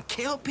locks and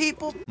kill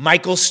people.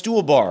 Michael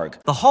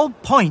Stuhlbarg. The whole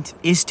point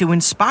is to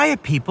inspire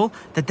people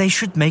that they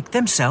should make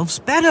themselves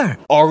better.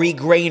 Ari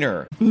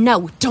Grainer.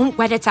 No, don't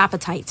whet its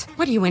appetite.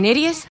 What are you, an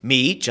idiot?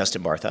 Me,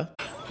 Justin Bartha.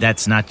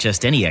 That's not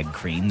just any egg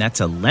cream,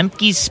 that's a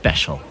Lemke's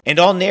special. And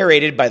all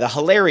narrated by the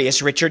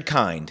hilarious Richard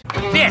Kind.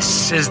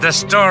 This is the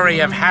story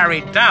of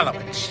Harry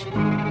Dalowitz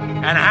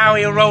and how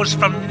he rose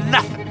from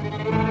nothing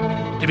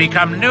to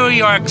become New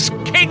York's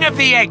King of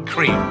the Egg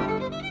Cream.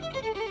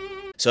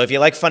 So if you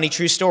like funny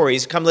true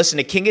stories, come listen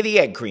to King of the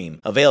Egg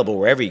Cream, available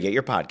wherever you get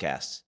your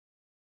podcasts.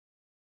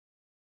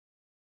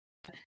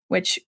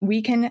 Which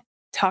we can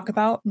talk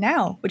about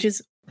now, which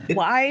is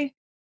why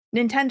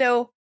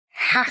Nintendo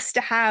has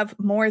to have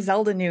more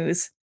Zelda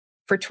news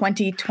for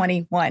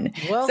 2021.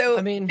 Well, so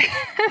I mean,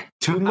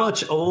 too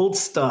much old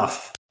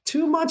stuff.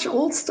 Too much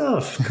old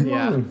stuff. Come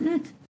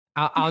on.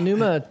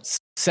 Aonuma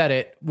said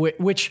it,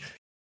 which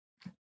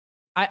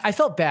I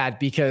felt bad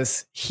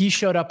because he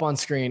showed up on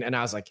screen and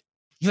I was like,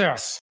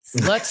 yes,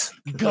 let's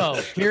go.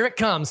 Here it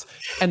comes.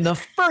 And the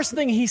first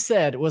thing he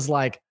said was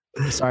like,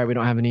 sorry, we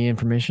don't have any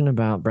information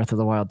about Breath of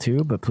the Wild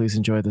 2, but please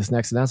enjoy this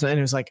next announcement. And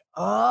it was like,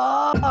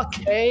 oh,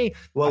 okay.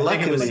 Well,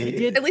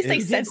 luckily, at least they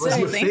said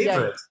something.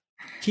 Yeah,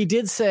 he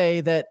did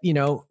say that,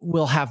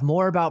 we'll have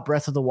more about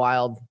Breath of the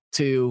Wild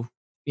 2,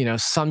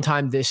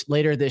 sometime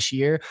later this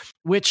year,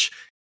 which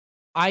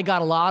I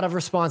got a lot of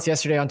response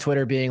yesterday on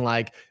Twitter being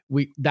like,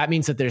 that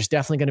means that there's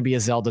definitely going to be a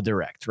Zelda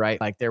Direct, right?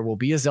 Like there will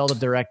be a Zelda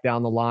Direct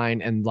down the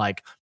line, and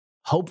like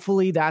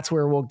hopefully that's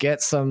where we'll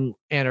get some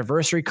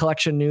anniversary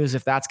collection news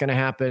if that's going to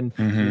happen.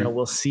 Mm-hmm.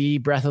 We'll see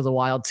Breath of the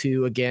Wild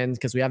 2 again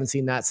because we haven't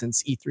seen that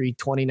since E3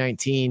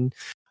 2019.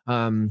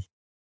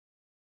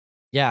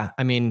 Yeah,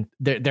 I mean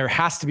there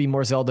has to be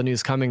more Zelda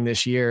news coming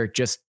this year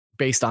just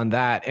based on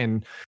that,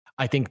 and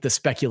I think the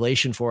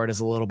speculation for it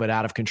is a little bit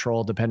out of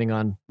control depending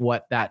on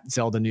what that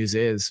Zelda news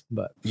is.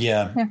 But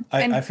yeah,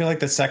 I feel like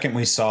the second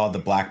we saw the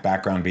black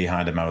background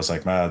behind him, I was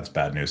like, "Well, that's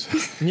bad news."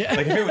 Yeah,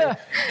 like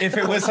if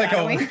it was like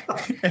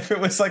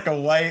a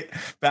white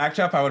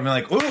backdrop, I would have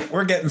been like, "Ooh,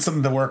 we're getting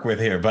something to work with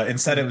here." But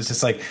instead, it was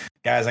just like,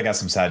 "Guys, I got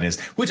some sad news,"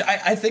 which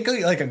I think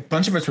like a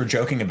bunch of us were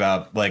joking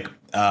about, like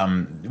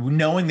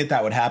knowing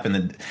that would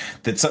happen,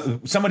 that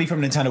somebody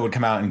from Nintendo would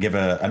come out and give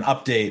an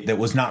update that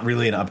was not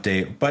really an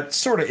update, but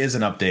sort of is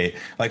an update.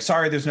 Like,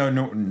 sorry, there's no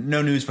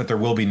news, but there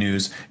will be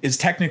news. Is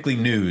technically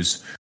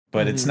news,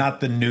 but it's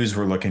not the news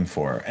we're looking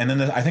for. And then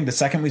I think the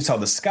second we saw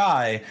the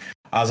sky,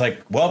 I was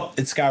like, well,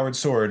 it's Skyward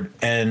Sword.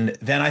 And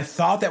then I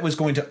thought that was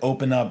going to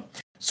open up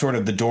sort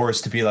of the doors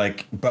to be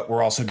like, but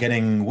we're also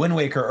getting Wind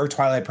Waker or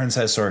Twilight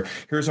Princess, or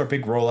here's our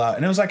big rollout.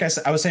 And it was like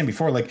I was saying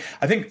before, like,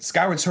 I think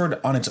Skyward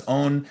Sword on its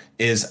own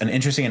is an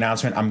interesting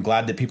announcement. I'm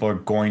glad that people are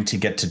going to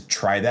get to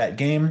try that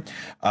game.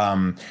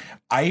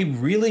 I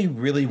really,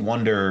 really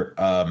wonder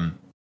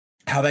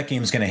how that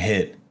game's going to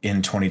hit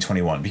in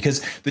 2021,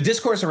 because the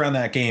discourse around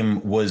that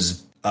game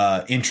was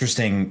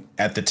interesting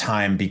at the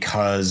time,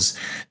 because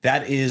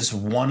that is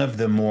one of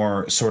the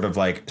more sort of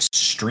like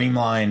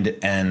streamlined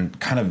and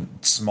kind of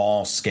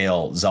small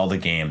scale Zelda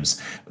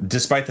games.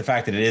 Despite the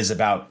fact that it is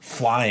about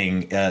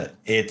flying,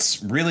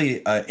 it's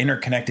really an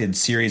interconnected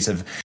series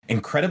of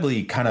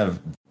incredibly kind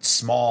of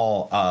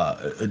small,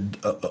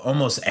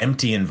 almost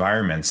empty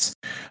environments.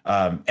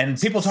 And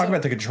people talk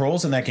about the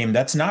controls in that game.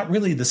 That's not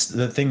really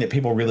the thing that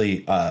people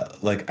really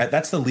like.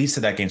 That's the least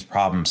of that game's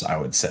problems, I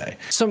would say.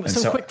 Some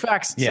quick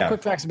facts. Yeah. Some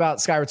quick facts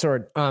about Skyward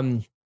Sword.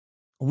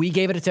 We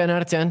gave it a 10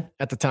 out of 10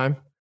 at the time,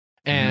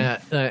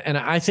 and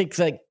I think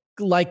that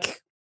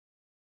like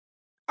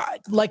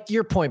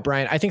your point,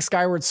 Brian. I think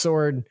Skyward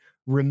Sword,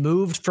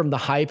 removed from the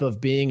hype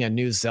of being a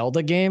new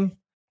Zelda game,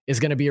 is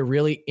going to be a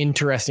really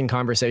interesting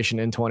conversation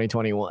in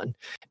 2021.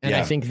 And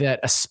I think that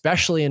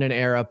especially in an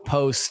era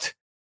post,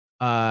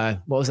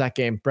 what was that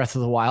game? Breath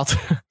of the Wild.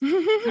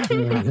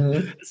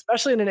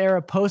 Especially in an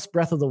era post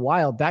Breath of the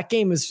Wild, that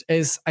game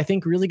is I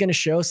think really going to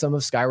show some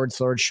of Skyward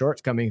Sword's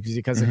shortcomings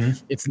because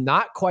it's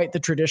not quite the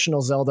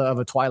traditional Zelda of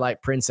a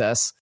Twilight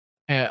Princess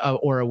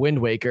or a Wind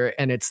Waker,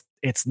 and it's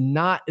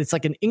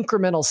like an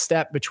incremental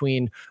step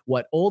between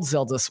what old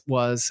Zelda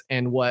was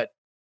and what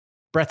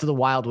Breath of the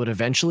Wild would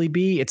eventually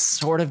be. It's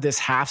sort of this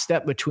half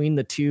step between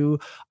the two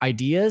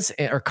ideas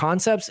or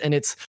concepts, and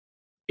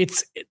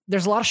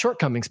there's a lot of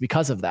shortcomings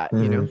because of that,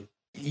 you know?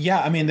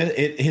 Yeah, I mean,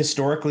 it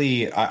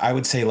historically, I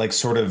would say, like,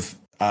 sort of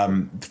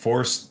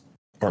forced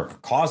or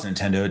caused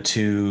Nintendo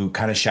to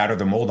kind of shatter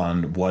the mold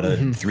on what a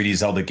 3D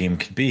Zelda game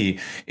could be.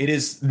 It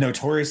is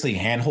notoriously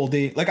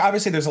handholdy. Like,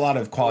 obviously, there's a lot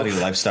of quality of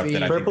life stuff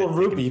that Purple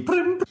Rupee.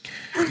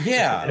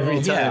 Yeah,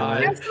 every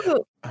time.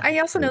 I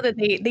also know that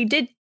they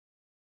did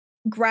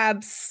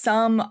grab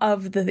some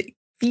of the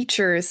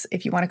features,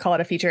 if you want to call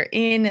it a feature,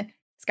 in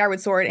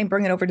Skyward Sword and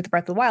bring it over to the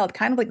Breath of the Wild,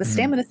 kind of like the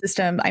stamina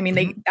system. I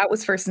mean, that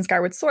was first in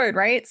Skyward Sword,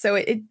 right? So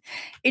it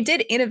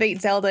did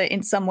innovate Zelda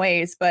in some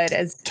ways, but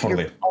as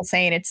you're all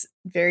saying, it's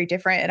very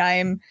different. And I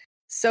am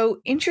so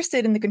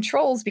interested in the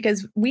controls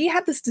because we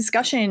had this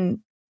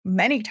discussion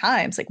many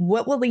times, like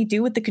what will they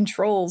do with the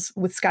controls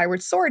with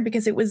Skyward Sword?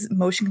 Because it was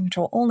motion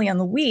control only on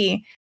the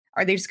Wii.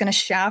 Are they just going to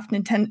shaft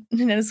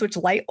Nintendo Switch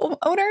Lite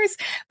owners?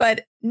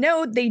 But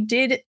no, they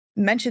did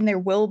mention there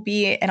will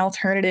be an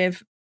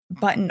alternative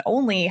button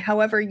only.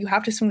 However, you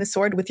have to swing the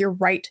sword with your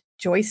right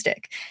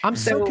joystick. I'm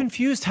so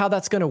confused how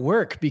that's going to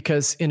work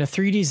because in a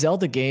 3D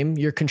Zelda game,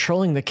 you're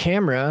controlling the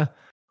camera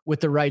with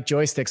the right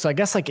joystick. So I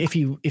guess like if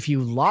you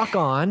lock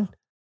on,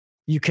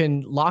 you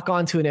can lock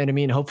on to an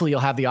enemy and hopefully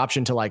you'll have the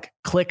option to like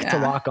click to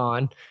lock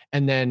on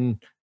and then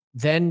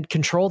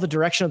control the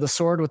direction of the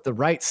sword with the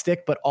right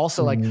stick, but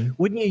also like,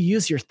 wouldn't you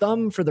use your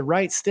thumb for the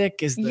right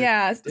stick? Is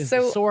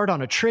the sword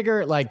on a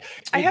trigger? Like,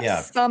 I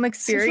have some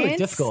experience really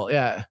difficult,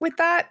 with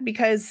that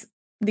because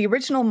the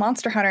original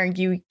Monster Hunter,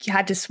 you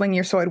had to swing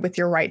your sword with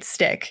your right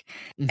stick,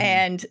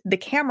 and the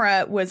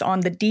camera was on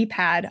the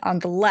D-pad on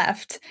the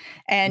left,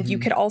 and you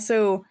could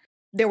also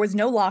there was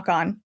no lock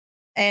on,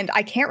 and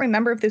I can't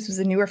remember if this was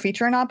a newer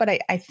feature or not, but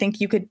I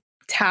think you could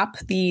tap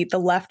the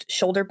left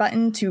shoulder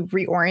button to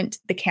reorient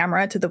the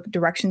camera to the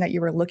direction that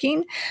you were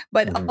looking.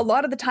 But a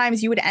lot of the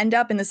times you would end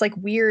up in this like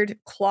weird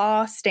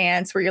claw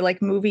stance where you're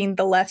like moving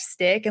the left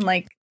stick and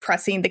like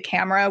pressing the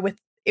camera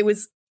it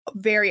was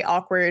very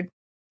awkward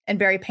and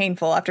very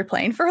painful after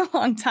playing for a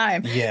long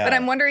time. Yeah. But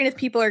I'm wondering if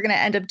people are going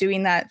to end up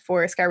doing that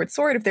for Skyward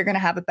Sword, if they're going to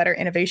have a better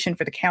innovation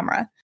for the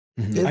camera.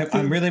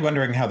 I'm really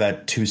wondering how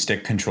that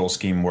two-stick control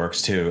scheme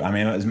works too. I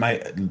mean,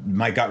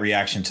 my gut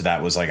reaction to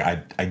that was like,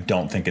 I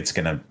don't think it's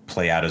going to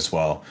play out as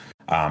well.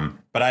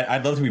 But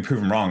I'd love to be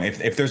proven wrong.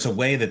 If there's a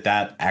way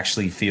that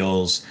actually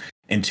feels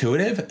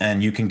intuitive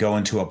and you can go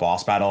into a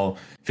boss battle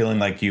feeling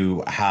like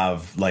you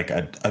have like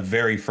a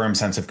very firm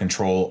sense of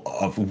control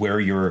of where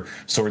your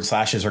sword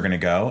slashes are going to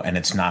go, and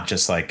it's not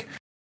just like,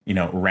 you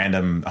know,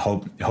 random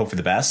hope for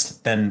the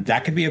best, then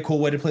that could be a cool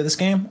way to play this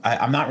game.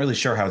 I'm not really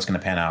sure how it's going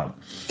to pan out.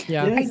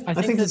 Yeah, I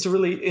think it's a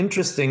really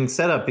interesting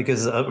setup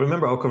because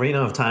remember Ocarina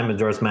of Time and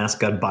Majora's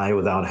Mask got by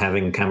without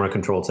having camera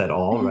controls at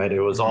all, right?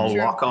 It was all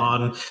lock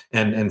on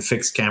and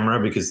fixed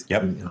camera because you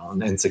know,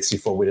 on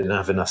N64 we didn't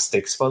have enough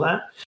sticks for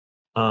that.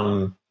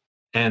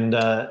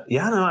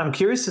 I'm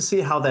curious to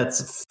see how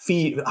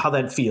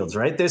that feels,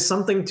 right? There's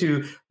something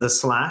to the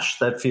slash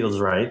that feels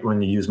right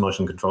when you use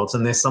motion controls,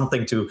 and there's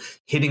something to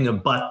hitting a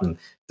button.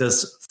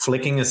 Does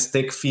flicking a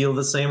stick feel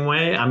the same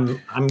way?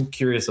 I'm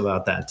curious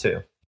about that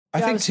too.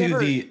 I think too.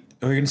 What were you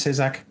going to say,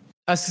 Zach?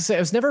 I was going to say, it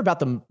was never about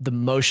the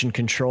motion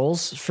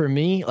controls for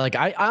me. Like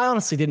I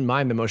honestly didn't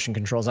mind the motion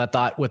controls. I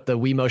thought with the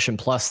Wii Motion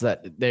Plus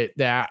that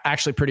they're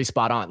actually pretty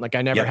spot on. Like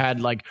I never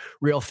had like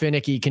real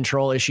finicky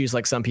control issues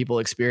like some people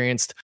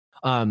experienced.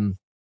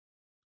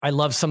 I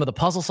love some of the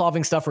puzzle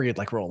solving stuff where you'd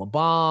like roll a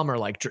bomb or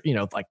like, you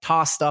know, like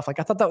toss stuff. Like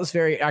I thought that was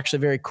actually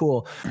very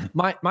cool.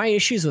 My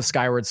issues with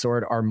Skyward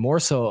Sword are more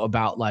so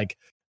about like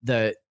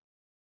the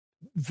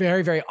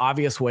very, very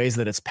obvious ways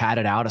that it's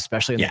padded out,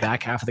 especially in the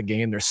back half of the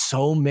game. There's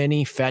so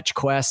many fetch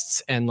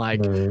quests and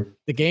like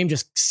the game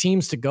just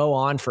seems to go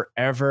on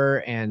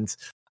forever. And,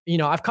 you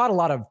know, I've caught a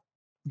lot of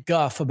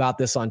guff about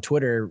this on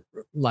Twitter.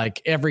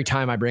 Like every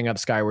time I bring up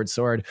Skyward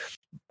Sword,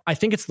 I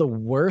think it's the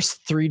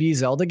worst 3D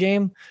Zelda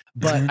game,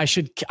 but I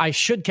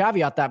should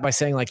caveat that by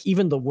saying like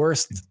even the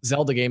worst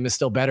Zelda game is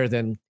still better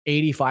than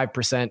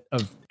 85%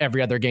 of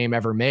every other game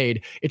ever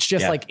made. It's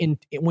just like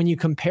when you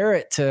compare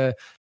it to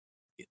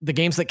the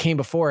games that came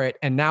before it,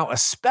 and now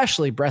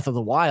especially Breath of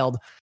the Wild,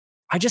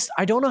 I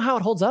don't know how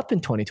it holds up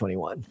in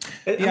 2021.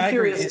 I'm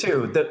curious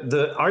too.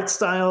 The art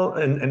style,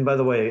 and by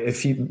the way,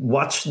 if you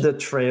watch the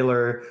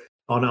trailer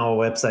on our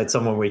website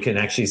somewhere, we can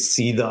actually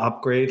see the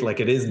upgrade. Like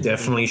it is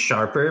definitely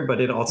sharper,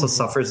 but it also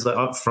suffers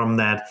from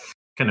that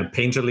kind of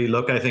painterly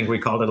look. I think we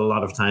called it a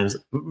lot of times.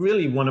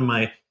 Really, one of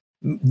my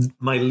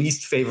my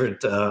least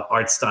favorite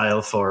art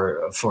style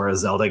for a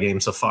Zelda game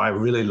so far. I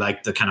really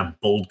like the kind of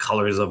bold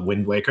colors of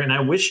Wind Waker, and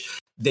I wish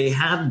they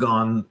had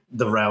gone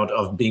the route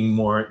of being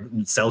more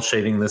cel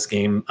shading this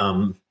game.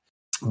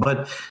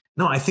 But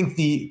no, I think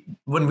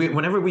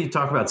whenever we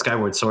talk about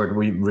Skyward Sword,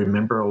 we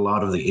remember a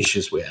lot of the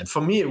issues we had.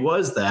 For me, it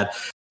was that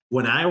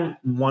when I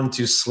want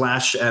to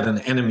slash at an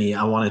enemy,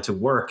 I want it to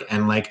work,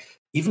 and like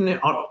even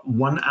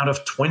 1 out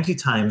of 20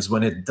 times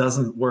when it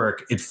doesn't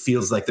work, it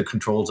feels like the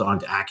controls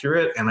aren't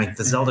accurate. And like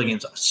the Zelda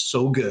games are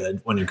so good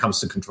when it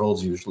comes to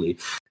controls usually.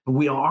 But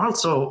we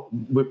also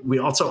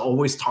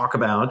always talk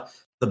about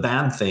the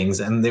bad things,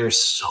 and there's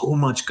so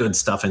much good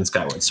stuff in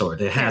Skyward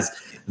Sword. It has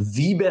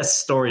the best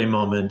story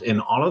moment in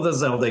all of the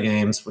Zelda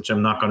games, which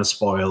I'm not going to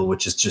spoil,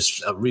 which is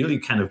just a really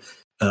kind of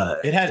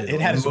it had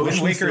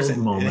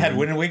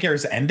Wind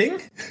Waker's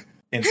ending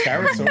in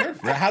Skyward Sword.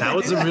 That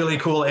was a really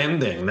cool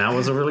ending.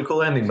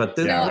 But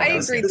I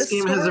agree. This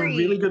game has a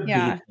really good beat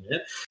in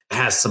it. It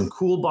has some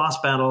cool boss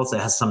battles.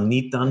 It has some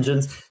neat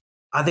dungeons.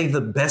 Are they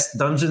the best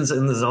dungeons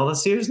in the Zelda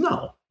series?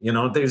 No.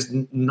 There's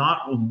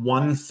not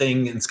one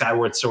thing in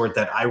Skyward Sword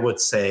that I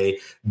would say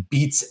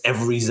beats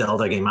every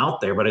Zelda game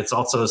out there, but it's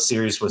also a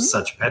series with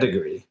such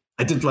pedigree.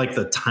 I did like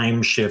the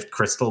time shift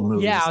crystal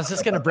moves. Yeah, I was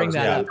just going to bring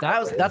that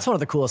up. That's one of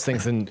the coolest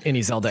things in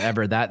any Zelda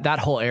ever. That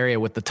whole area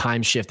with the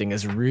time shifting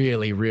is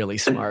really, really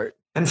smart.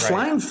 And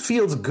flying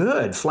feels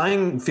good.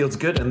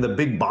 And the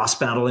big boss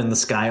battle in the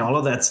sky, all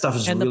of that stuff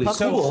is really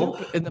cool.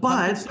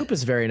 But soup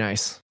is very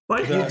nice.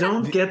 But you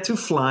don't get to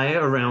fly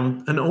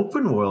around an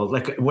open world.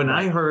 Like when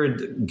I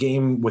heard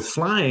game with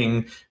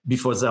flying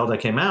before Zelda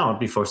came out,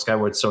 before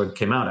Skyward Sword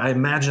came out, I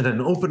imagined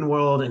an open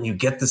world and you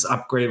get this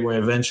upgrade where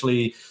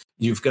eventually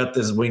you've got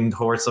this winged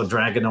horse or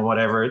dragon or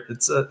whatever.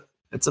 It's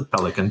a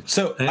pelican.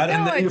 So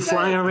and then you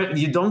fly around.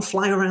 You don't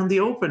fly around the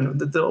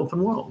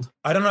open world.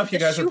 I don't know if you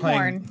guys are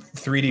playing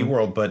 3D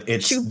World, but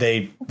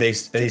they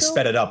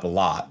sped it up a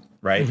lot.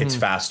 Right, it's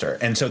faster,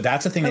 and so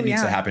that's the thing that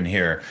needs to happen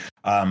here.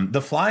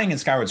 The flying in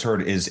Skyward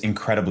Sword is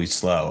incredibly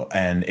slow,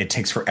 and it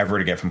takes forever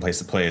to get from place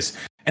to place.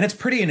 And it's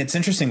pretty and it's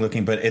interesting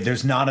looking, but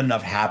there's not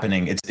enough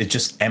happening. It's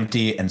just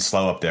empty and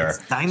slow up there.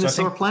 It's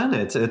Dinosaur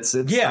Planet. It's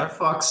Star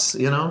Fox,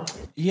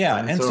 Yeah,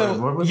 and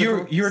so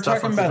you were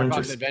talking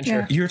about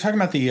adventure. You were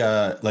talking about the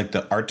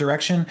the art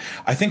direction.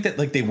 I think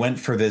that they went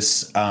for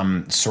this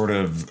sort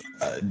of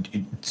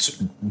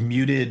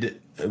muted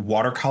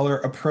watercolor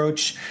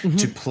approach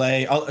to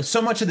play.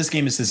 So much of this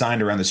game is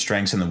designed around the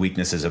strengths and the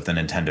weaknesses of the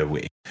Nintendo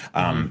Wii.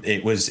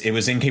 It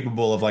was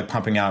incapable of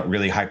pumping out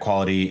really high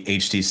quality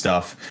HD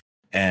stuff.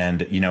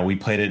 And, we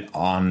played it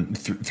on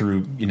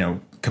through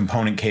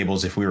component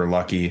cables if we were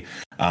lucky.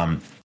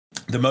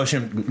 The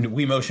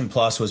Wii Motion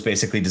Plus was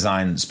basically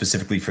designed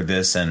specifically for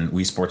this and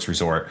Wii Sports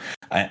Resort.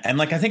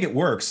 And I think it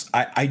works.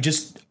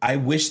 I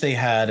wish they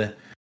had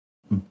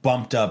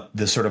bumped up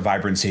the sort of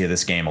vibrancy of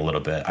this game a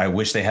little bit. I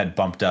wish they had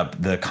bumped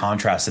up the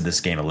contrast of this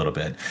game a little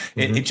bit.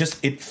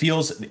 It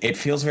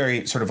feels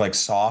very sort of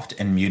soft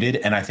and muted,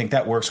 and I think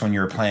that works when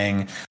you're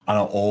playing on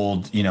an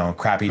old,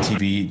 crappy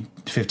TV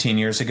 15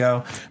 years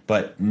ago.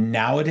 But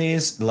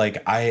nowadays,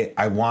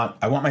 I want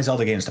my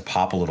Zelda games to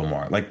pop a little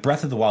more.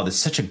 Breath of the Wild is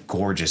such a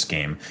gorgeous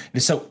game. It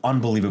is so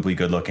unbelievably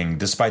good looking,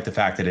 despite the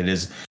fact that it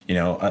is,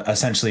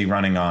 essentially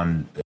running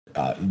on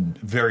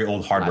very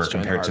old hardware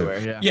compared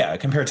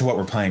to what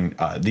we're playing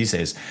these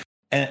days.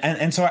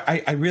 And so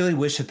I really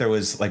wish that there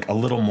was a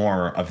little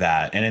more of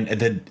that. And we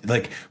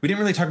didn't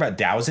really talk about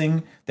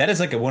dowsing. That is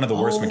one of the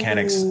worst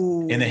mechanics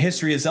in the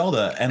history of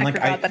Zelda. And I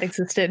forgot that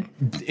existed.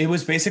 It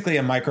was basically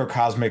a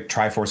microcosmic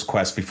Triforce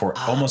quest before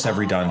almost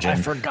every dungeon. I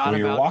forgot where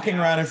you're walking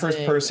around in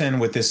first person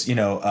with this,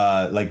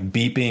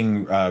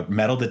 beeping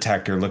metal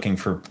detector looking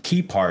for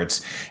key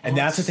parts. And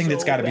that's the thing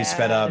that's got to be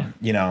sped up,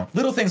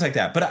 little things like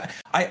that. But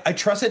I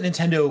trust that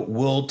Nintendo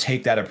will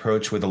take that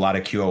approach with a lot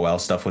of QOL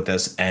stuff with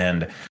this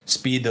and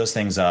speed those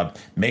things up,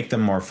 make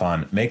them more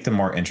fun, make them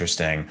more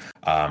interesting.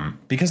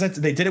 Because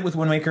they did it with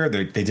Wind Waker,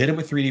 they did it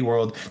with 3D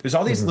World. There's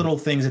all these little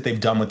things that they've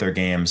done with their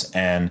games,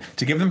 and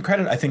to give them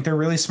credit, I think they're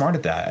really smart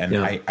at that. And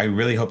I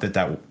really hope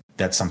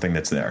that's something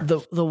that's there.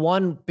 The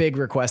one big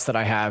request that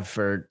I have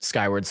for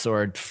Skyward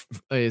Sword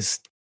is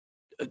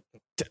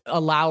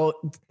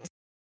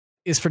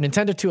for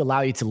Nintendo to allow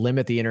you to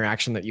limit the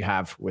interaction that you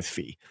have with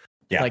Fi.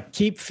 Yeah.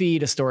 Keep Fi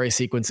to story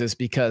sequences,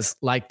 because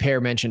like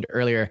Pear mentioned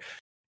earlier,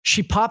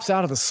 she pops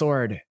out of the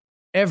sword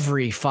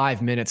every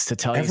 5 minutes to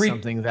tell you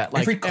something that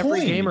every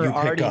gamer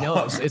already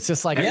knows. It's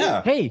just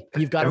hey,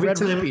 you've got a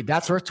red rupee,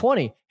 that's worth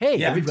 20.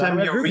 Hey, every time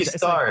you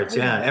restart,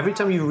 every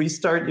time you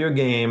restart your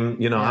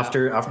game,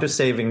 after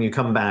saving, you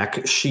come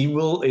back, she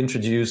will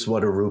introduce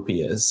what a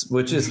rupee is,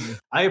 which is,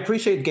 I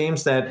appreciate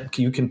games that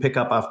you can pick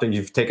up after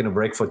you've taken a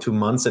break for 2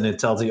 months and it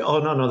tells you, oh,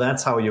 no,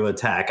 that's how you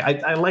attack.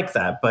 I like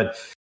that. But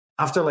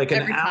after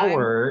an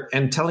hour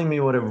and telling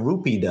me what a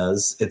rupee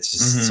does, it's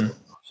just so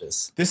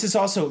this is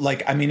also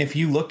if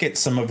you look at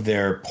some of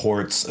their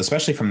ports,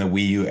 especially from the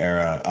Wii U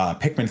era,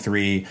 Pikmin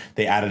 3,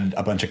 they added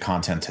a bunch of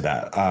content to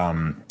that.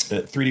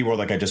 3D World,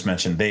 like I just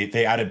mentioned,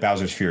 they added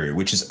Bowser's Fury,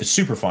 which is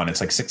super fun. It's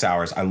 6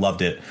 hours. I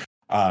loved it.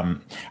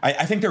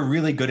 I think they're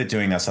really good at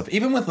doing that stuff.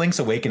 Even with Link's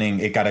Awakening,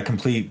 it got a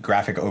complete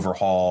graphic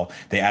overhaul.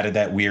 They added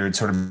that weird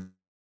sort of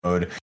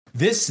mode.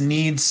 This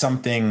needs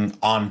something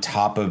on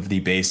top of the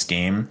base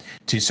game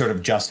to sort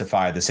of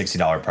justify the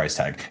 $60 price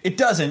tag. It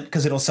doesn't,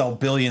 because it'll sell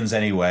billions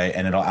anyway,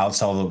 and it'll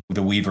outsell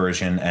the Wii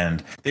version,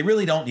 and they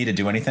really don't need to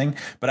do anything.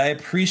 But I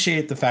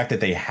appreciate the fact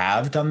that they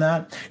have done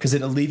that, because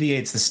it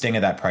alleviates the sting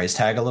of that price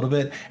tag a little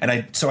bit.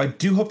 And so I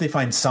do hope they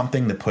find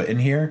something to put in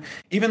here.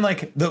 Even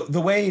like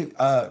the way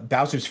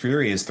Bowser's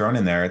Fury is thrown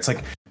in there, it's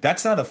like,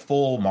 that's not a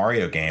full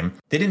Mario game.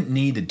 They didn't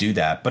need to do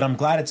that, but I'm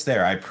glad it's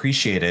there. I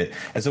appreciate it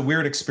as a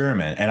weird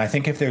experiment. And I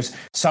think if there's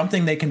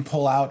something they can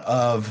pull out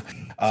of,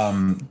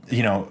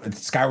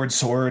 Skyward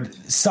Sword,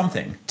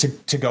 something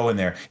to go in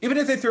there. Even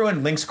if they throw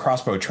in Link's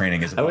crossbow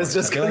training. I was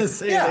just going to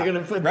say, they're going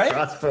to put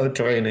crossbow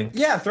training.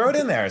 Yeah, throw it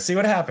in there. See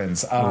what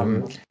happens.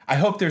 I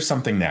hope there's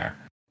something there.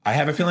 I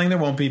have a feeling there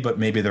won't be, but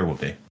maybe there will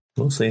be.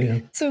 We'll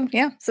see. So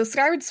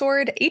Skyward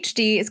Sword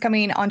HD is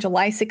coming on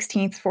July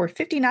 16th for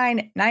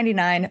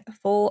 $59.99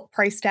 full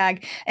price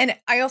tag. And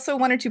I also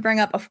wanted to bring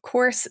up, of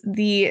course,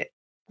 the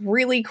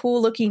really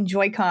cool looking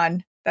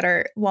Joy-Con that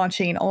are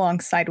launching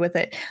alongside with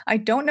it. I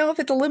don't know if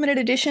it's a limited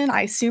edition.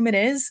 I assume it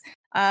is.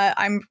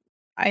 I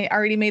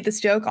already made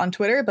this joke on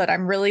Twitter, but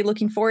I'm really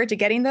looking forward to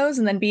getting those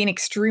and then being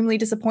extremely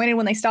disappointed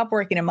when they stop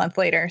working a month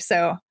later.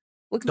 So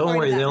don't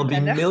worry, there'll be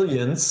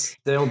millions.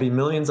 There'll be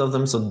millions of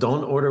them. So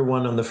don't order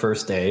one on the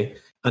first day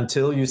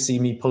until you see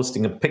me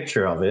posting a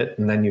picture of it,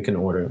 and then you can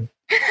order them.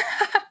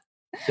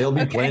 There'll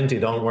be plenty.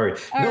 Don't worry.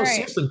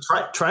 Seriously,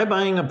 try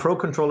buying a Pro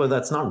controller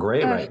that's not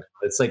gray right now.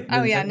 It's like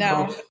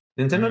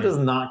Nintendo does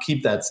not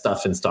keep that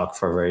stuff in stock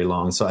for very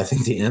long. So I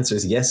think the answer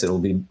is yes, it'll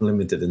be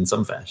limited in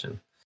some fashion.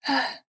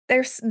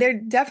 They're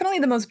definitely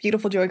the most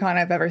beautiful Joy-Con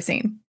I've ever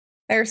seen.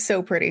 They're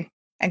so pretty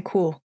and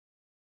cool,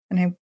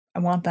 and I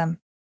want them.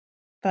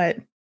 But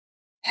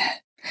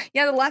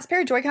yeah, the last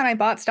pair of Joy-Con I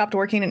bought stopped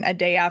working a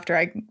day after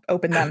I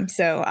opened them.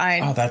 So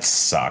that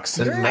sucks.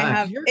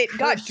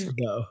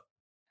 Though.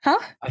 Huh?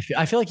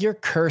 I feel like you're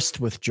cursed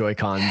with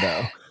Joy-Con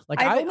though.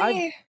 Like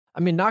I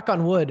mean, knock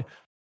on wood,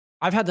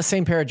 I've had the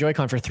same pair of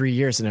Joy-Con for 3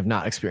 years and have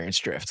not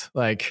experienced drift.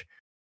 Like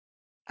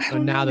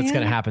now that's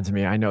going to happen to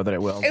me. I know that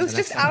it will. It was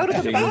just out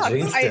of the box.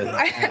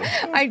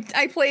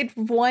 I played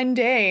one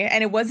day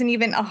and it wasn't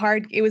even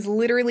it was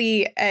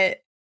literally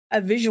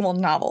a visual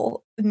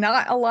novel,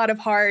 not a lot of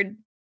hard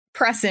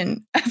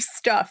pressing of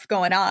stuff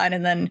going on.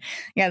 And then,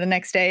 the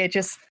next day it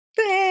just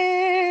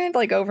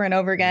like over and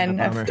over again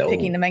of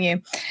picking the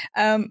menu.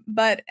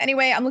 But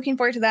anyway, I'm looking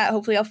forward to that.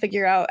 Hopefully I'll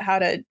figure out how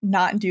to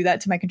not do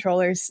that to my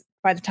controllers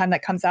by the time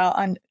that comes out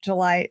on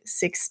July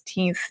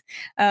 16th.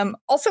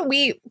 Also,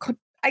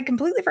 I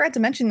completely forgot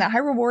to mention that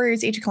Hyrule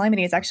Warriors Age of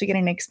Calamity is actually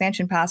getting an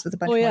expansion pass with a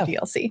bunch more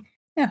DLC.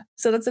 Yeah,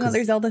 so that's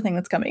another Zelda thing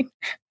that's coming.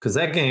 Because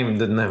that game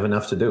didn't have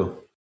enough to do.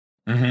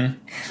 Mm-hmm.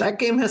 That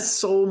game has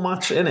so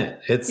much in it.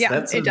 It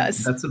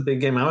does. That's a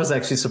big game. I was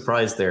actually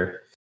surprised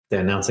they're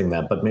announcing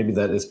that, but maybe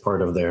that is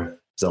part of their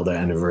Zelda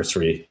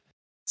anniversary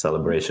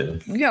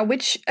celebration. Yeah,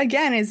 which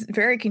again is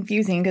very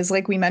confusing because,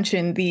 like we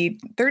mentioned, the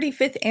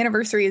 35th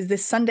anniversary is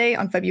this Sunday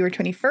on February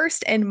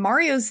 21st, and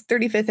Mario's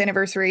 35th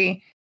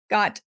anniversary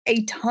got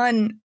a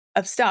ton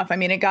of stuff. I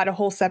mean, it got a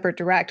whole separate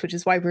direct, which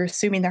is why we're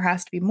assuming there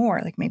has to be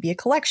more, like maybe a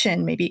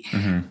collection, maybe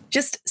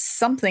just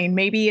something,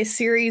 maybe a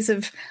series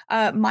of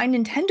My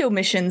Nintendo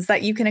missions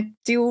that you can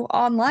do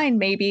online,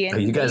 maybe.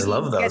 And you guys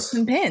love those. Get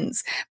some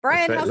pins.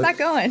 Brian, how's that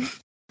going?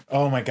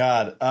 Oh my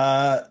God.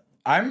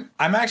 I'm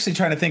actually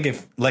trying to think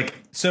if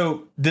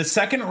the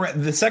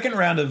second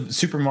round of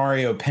Super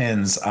Mario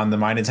pins on the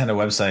My Nintendo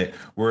website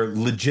were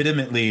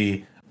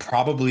legitimately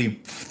probably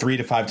 3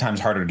 to 5 times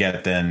harder to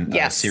get than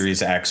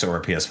Series X or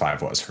a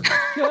PS5 was for me.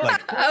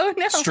 Like, oh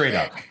no, straight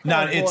up.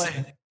 Not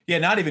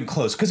even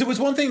close. Because it was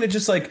one thing to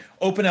just like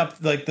open up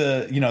like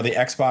the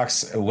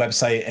Xbox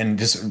website and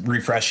just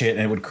refresh it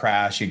and it would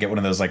crash. You get one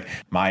of those like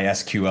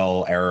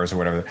MySQL errors or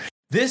whatever.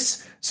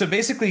 So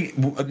basically,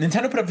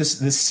 Nintendo put up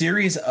this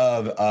series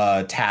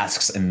of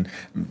tasks and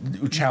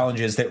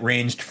challenges that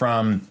ranged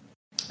from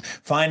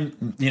find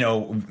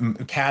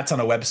cats on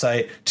a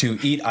website to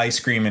eat ice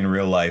cream in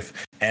real life,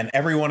 and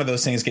every one of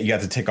those things you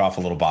have to tick off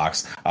a little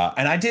box.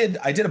 And I did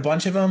a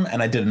bunch of them,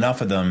 and I did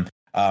enough of them.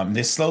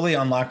 They slowly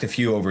unlocked a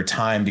few over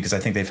time because I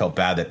think they felt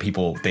bad that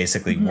people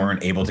basically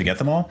weren't able to get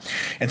them all.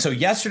 And so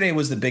yesterday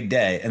was the big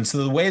day. And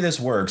so the way this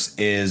works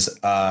is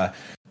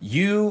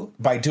you,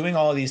 by doing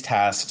all of these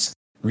tasks,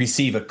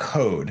 receive a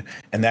code,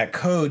 and that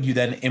code you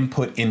then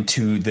input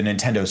into the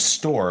Nintendo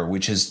store,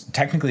 which is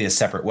technically a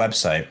separate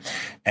website.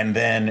 And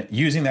then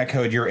using that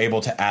code, you're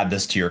able to add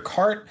this to your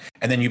cart,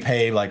 and then you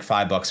pay like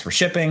 $5 for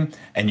shipping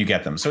and you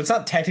get them. So it's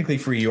not technically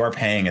free. You are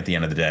paying at the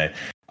end of the day.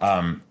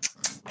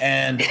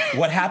 And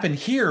what happened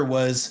here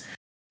was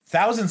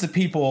thousands of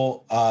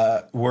people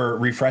were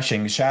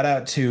refreshing. Shout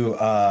out to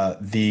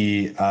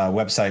the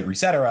website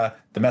Resetera,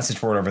 the message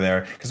board over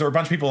there, because there were a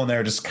bunch of people in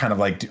there just kind of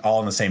like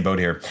all in the same boat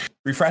here,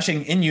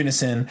 refreshing in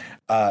unison,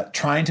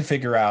 trying to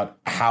figure out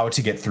how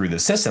to get through the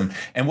system.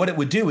 And what it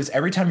would do is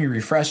every time you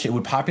refreshed, it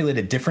would populate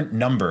a different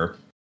number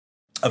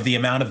of the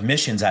amount of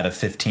missions out of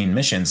 15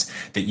 missions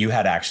that you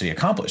had actually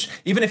accomplished.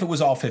 Even if it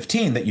was all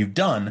 15 that you've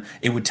done,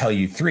 it would tell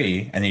you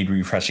 3, and then you'd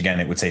refresh again,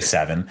 it would say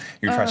 7.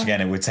 You refresh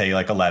again, it would say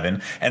like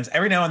 11. And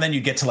every now and then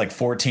you'd get to like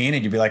 14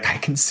 and you'd be like, I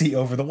can see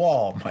over the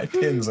wall. My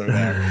pins are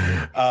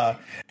there.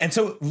 And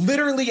so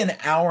literally an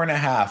hour and a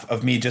half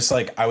of me just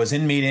like, I was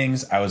in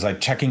meetings, I was like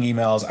checking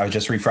emails, I was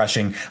just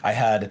refreshing. I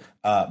had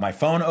my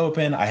phone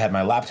open, I had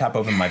my laptop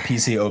open, my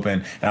PC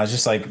open, and I was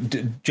just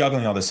like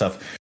juggling all this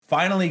stuff.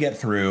 Finally get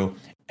through.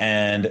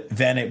 And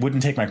then it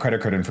wouldn't take my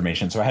credit card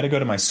information. So I had to go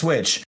to my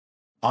Switch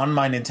on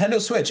my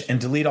Nintendo Switch and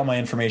delete all my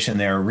information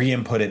there,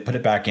 re-input it, put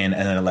it back in,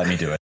 and then it let me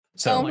do it.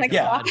 So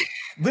God.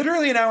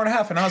 Literally an hour and a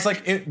half. And I was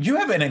like, you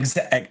have an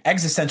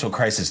existential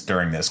crisis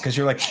during this because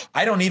you're like,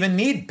 I don't even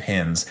need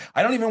pins.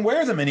 I don't even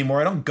wear them anymore.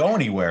 I don't go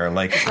anywhere.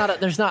 Like,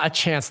 there's not a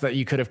chance that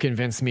you could have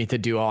convinced me to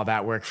do all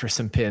that work for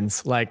some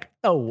pins. Like,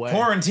 no way.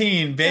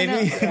 Quarantine,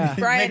 baby.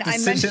 Brian, make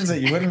decisions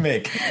that you wouldn't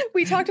make.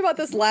 We talked about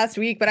this last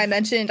week, but I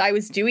mentioned I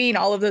was doing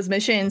all of those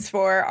missions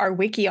for our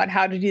wiki on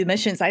how to do the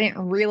missions. I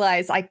didn't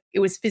realize it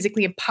was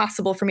physically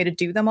impossible for me to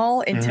do them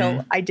all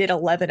until I did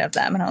 11 of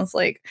them. And I was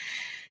like,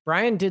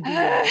 Brian did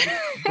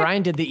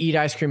the eat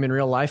ice cream in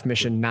real life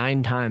mission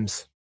 9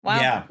 times.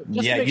 Wow.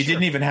 Yeah. You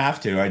didn't even have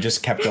to. I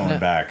just kept going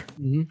back.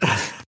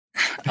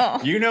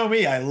 You know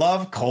me. I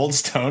love Cold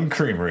Stone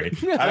Creamery.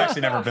 I've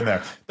actually never been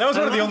there. That was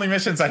one of the only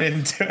missions I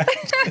didn't do.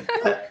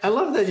 I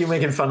love that you're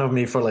making fun of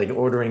me for like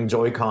ordering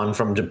Joy-Con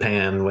from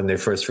Japan when they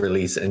first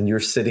released, and you're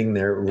sitting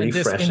there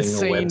refreshing this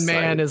insane a website.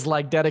 Man is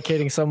like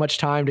dedicating so much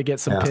time to get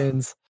some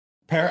pins.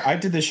 Per, I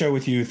did the show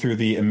with you through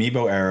the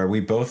Amiibo era. We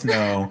both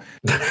know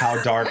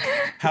how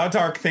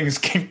dark things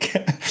can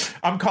get.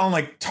 I'm calling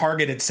like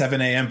Target at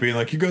 7 a.m. being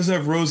like, you guys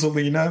have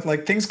Rosalina?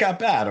 Like things got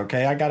bad,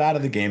 okay? I got out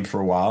of the game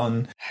for a while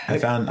and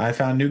I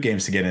found new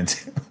games to get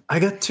into. I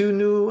got 2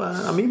 new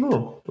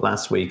Amiibo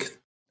last week.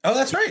 Oh,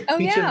 that's right. Oh,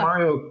 Peach and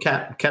Mario,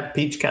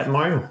 Peach, Cat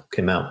Mario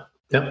came out.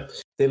 Yep.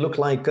 They look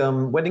like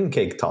wedding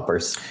cake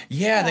toppers.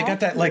 Yeah, they got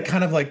that like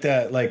kind of like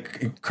that like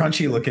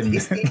crunchy looking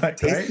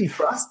tasty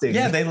frosting.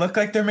 Yeah, they look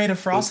like they're made of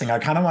frosting. I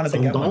kind of wanted to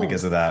get one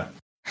because of that.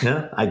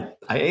 Yeah, I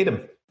ate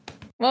them.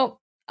 Well,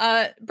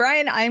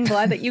 Brian, I'm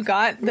glad that you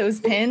got those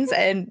pins,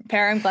 and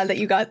Per, I'm glad that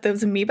you got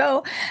those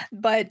Amiibo.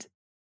 But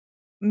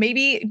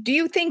maybe, do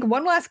you think,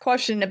 one last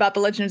question about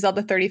the Legend of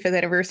Zelda 35th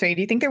anniversary,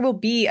 do you think there will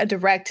be a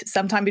direct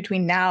sometime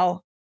between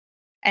now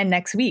and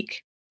next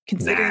week?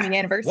 Considering the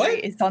anniversary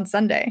is on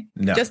Sunday.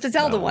 No, just a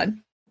Zelda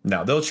one.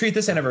 No, they'll treat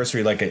this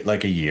anniversary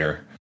like a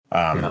year.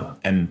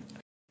 And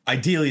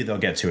ideally they'll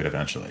get to it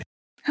eventually.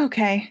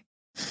 Okay.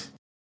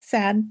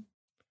 Sad.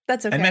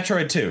 That's okay. And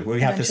Metroid too.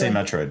 We have to say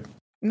Metroid.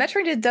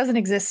 Metroid doesn't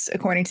exist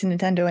according to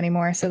Nintendo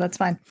anymore, so that's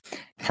fine.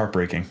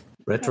 Heartbreaking.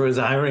 Retro is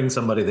hiring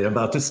somebody. They're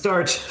about to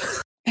start.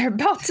 They're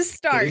about to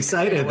start. Get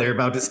excited. They're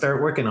about to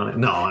start working on it.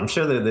 No, I'm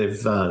sure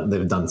that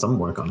they've done some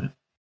work on it.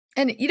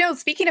 And,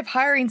 speaking of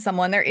hiring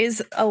someone, there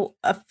is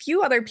a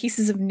few other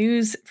pieces of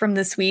news from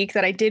this week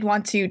that I did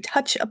want to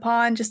touch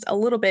upon just a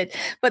little bit.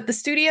 But the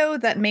studio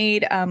that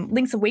made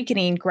Link's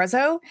Awakening,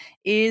 Grezzo,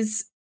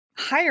 is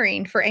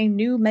hiring for a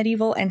new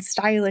medieval and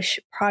stylish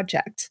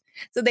project.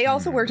 So they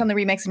also worked on the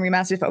remix and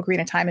remaster of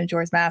Ocarina of Time and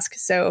Majora's Mask.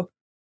 So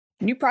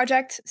new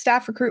project,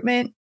 staff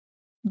recruitment,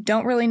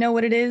 don't really know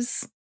what it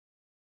is.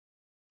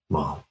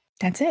 Well,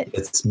 that's it.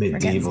 It's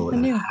medieval.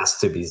 It has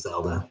to be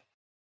Zelda.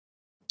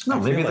 No,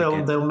 maybe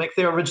they'll make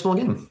their original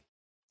game.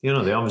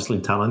 They're obviously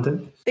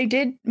talented. They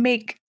did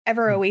make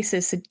Ever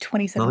Oasis in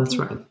 2017. Oh, that's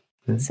right.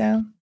 Yeah.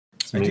 So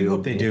I do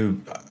hope they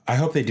do. I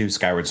hope they do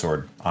Skyward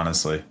Sword,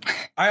 honestly.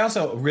 I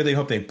also really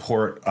hope they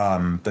port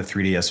the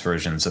 3DS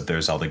versions of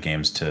their Zelda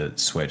games to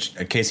Switch.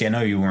 Casey, I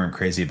know you weren't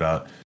crazy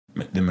about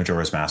the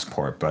Majora's Mask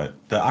port, but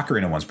the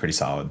Ocarina one's pretty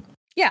solid.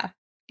 Yeah.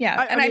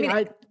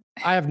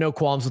 I have no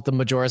qualms with the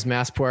Majora's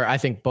Mask port. I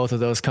think both of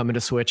those coming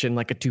to Switch in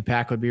like a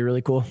 2-pack would be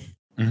really cool.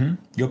 Mm-hmm.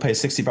 You'll pay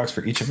 $60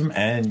 for each of them,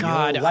 and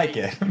you'll like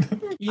it.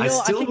 I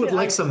still would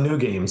like some new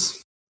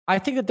games. I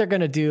think that they're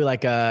going to do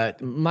like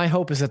my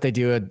hope is that they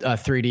do a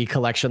 3D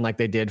collection like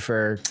they did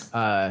for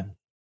that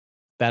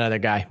other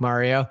guy,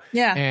 Mario.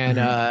 Yeah.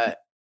 And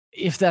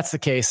if that's the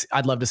case,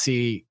 I'd love to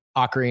see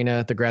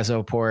Ocarina, the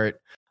Grezzo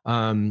port,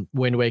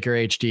 Wind Waker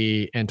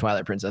HD, and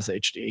Twilight Princess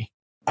HD.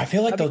 I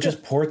feel like they'll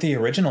just port the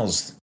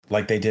originals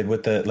like they did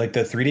with the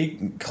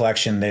 3D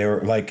collection. They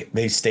were like,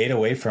 they stayed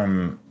away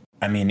from,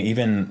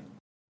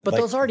 But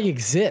those already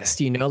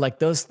exist, like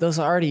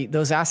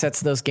those assets,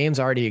 those games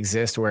already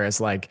exist.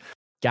 Whereas like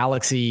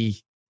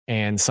Galaxy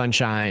and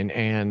Sunshine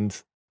and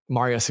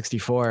Mario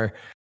 64,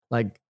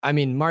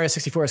 Mario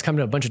 64 has come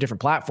to a bunch of different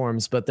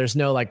platforms, but there's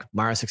no like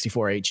Mario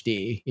 64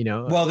 HD,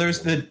 Well, there's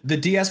the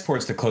DS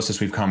port's the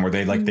closest we've come where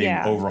they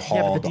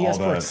overhauled but the DS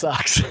all port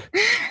sucks.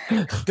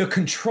 The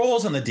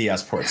controls on the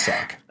DS port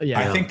suck. Yeah.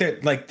 I think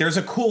that there's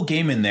a cool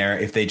game in there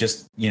if they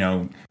just,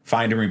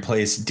 find and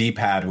replace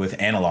D-pad with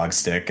analog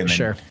stick and then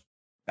sure.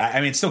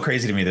 It's still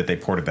crazy to me that they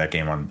ported that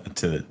game on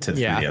to the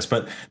 3DS,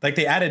 but like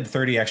they added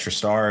 30 extra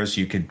stars.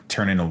 You could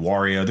turn into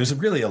Wario. There's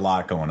really a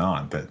lot going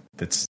on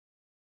that's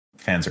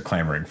fans are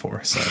clamoring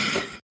for. So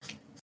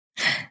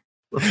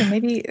So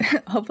maybe,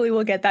 hopefully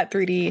we'll get that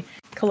 3D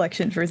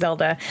collection for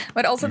Zelda.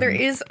 But also there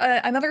is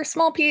another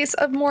small piece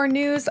of more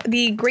news.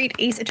 The Great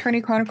Ace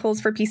Attorney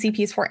Chronicles for PC,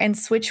 PS4, and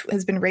Switch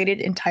has been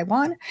rated in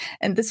Taiwan.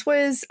 And this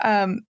was,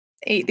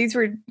 these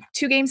were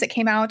 2 games that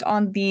came out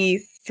on the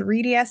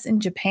 3DS in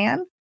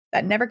Japan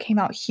that never came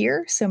out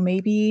here. So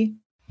maybe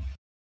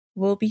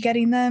we'll be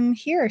getting them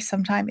here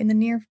sometime in the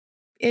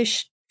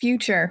near-ish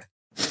future.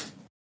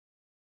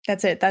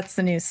 That's it. That's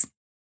the news.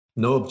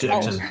 No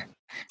objection.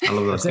 I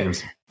love those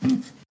games.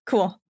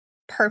 Cool.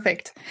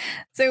 Perfect.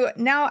 So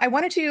now I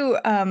wanted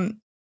to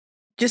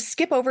just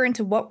skip over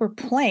into what we're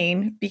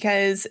playing,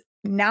 because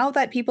now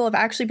that people have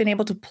actually been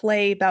able to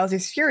play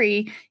Bowser's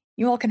Fury,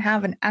 you all can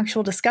have an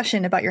actual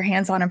discussion about your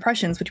hands-on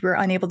impressions, which we were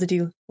unable to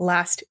do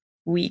last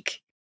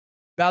week.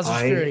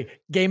 Bowser's Fury,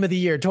 Game of the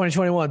Year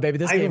 2021, baby.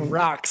 This game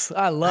rocks.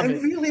 I love it.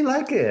 I really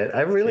like it.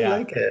 I really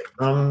like it.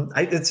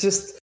 It's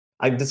just,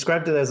 I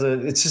described it as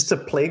it's just a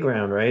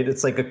playground, right?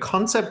 It's like a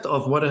concept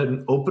of what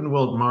an open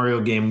world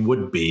Mario game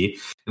would be.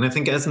 And I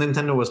think as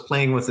Nintendo was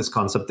playing with this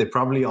concept, they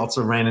probably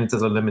also ran into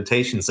the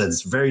limitations that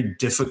it's very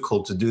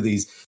difficult to do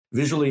these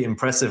visually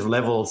impressive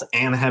levels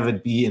and have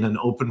it be in an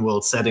open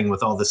world setting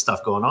with all this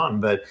stuff going on.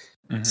 But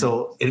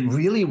so it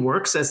really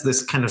works as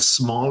this kind of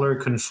smaller,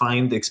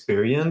 confined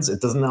experience.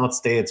 It doesn't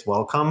outstay its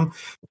welcome.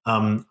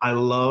 I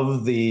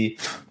love they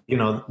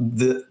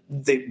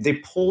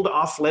pulled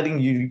off letting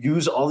you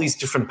use all these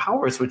different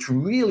powers, which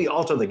really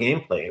alter the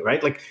gameplay,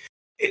 right? Like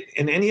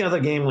in any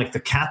other game, like the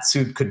cat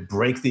suit could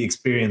break the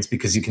experience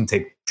because you can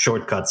take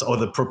shortcuts, or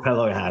the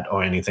propeller hat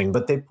or anything,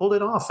 but they pulled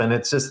it off. And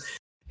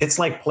it's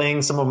like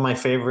playing some of my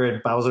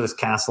favorite Bowser's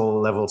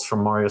Castle levels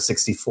from Mario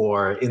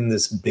 64 in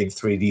this big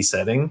 3D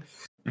setting.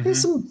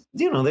 There's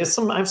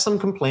I have some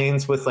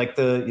complaints with like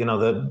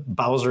the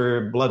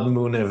Bowser Blood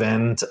Moon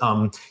event.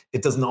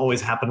 It doesn't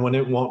always happen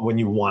when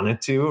you want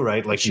it to,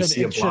 right? Like you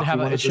see a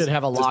block. It should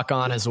have a lock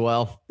on as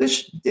well. There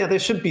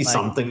should be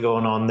something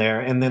going on there.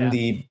 And then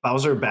the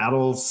Bowser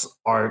battles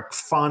are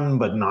fun,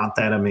 but not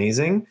that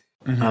amazing.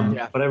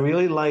 But I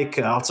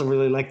also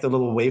really like the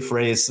little wave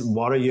race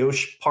Water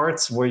Yoshi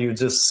parts where you're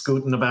just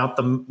scooting about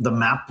the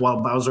map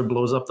while Bowser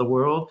blows up the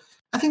world.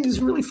 I think it's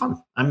really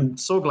fun. I'm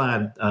so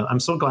glad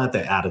they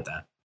added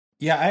that.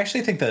 Yeah, I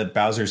actually think the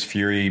Bowser's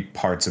Fury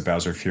parts of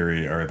Bowser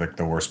Fury are like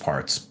the worst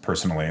parts,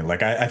 personally.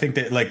 Like I think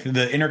that like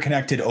the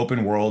interconnected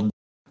open world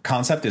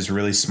concept is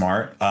really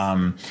smart.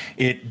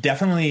 It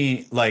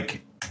definitely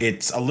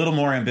it's a little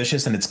more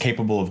ambitious than it's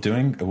capable of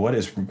doing. What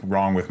is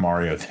wrong with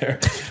Mario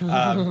there?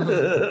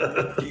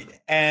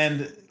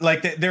 And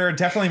like there are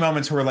definitely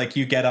moments where like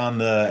you get on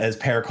as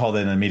Pear called it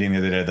in a meeting the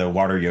other day, the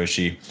Water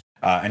Yoshi.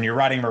 And you're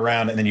riding him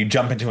around, and then you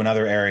jump into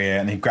another area,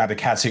 and you grab the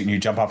cat suit, and you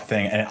jump off a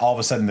thing, and all of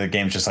a sudden the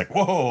game's just like,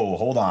 whoa,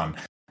 hold on,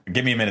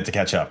 give me a minute to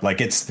catch up. Like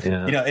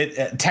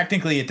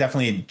technically it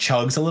definitely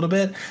chugs a little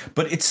bit,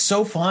 but it's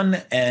so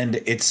fun and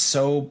it's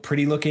so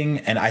pretty looking,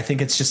 and I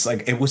think it's just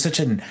like it was such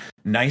a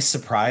nice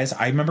surprise.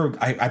 I remember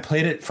I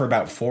played it for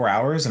about 4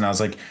 hours, and I was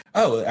like,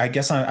 oh, I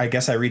guess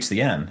I reached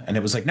the end, and it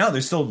was like, no,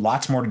 there's still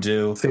lots more to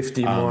do.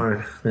 50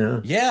 more.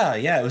 Yeah,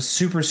 it was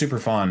super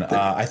fun.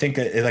 I think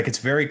it's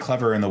very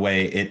clever in the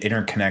way it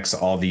interconnects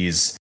all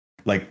these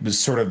like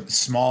sort of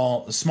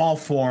small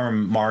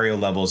form Mario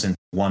levels into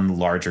one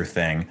larger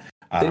thing.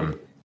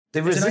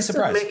 They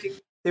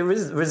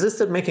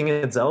resisted making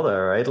it Zelda,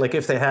 right? Like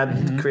if they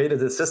had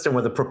created a system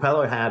where the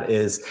propeller hat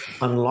is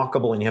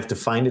unlockable and you have to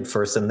find it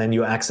first and then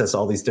you access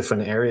all these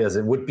different areas,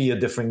 it would be a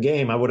different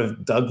game. I would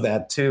have dug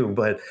that too.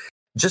 But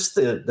just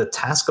the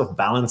task of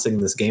balancing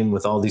this game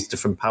with all these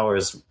different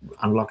powers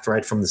unlocked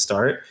right from the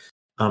start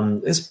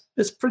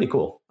is pretty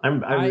cool. I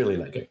really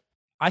like it.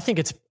 I think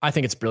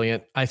it's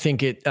brilliant. I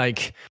think it,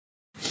 like,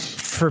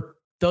 for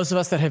those of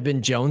us that have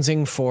been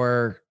jonesing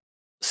for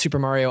Super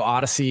Mario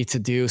Odyssey to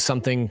do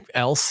something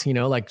else,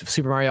 like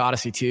Super Mario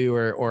Odyssey 2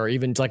 or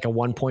even like a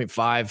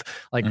 1.5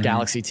 like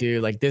Galaxy 2,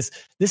 like this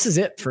is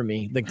it for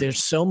me. Like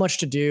there's so much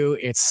to do.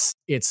 It's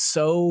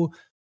so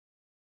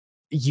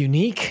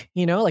unique,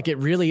 like it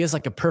really is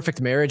like a perfect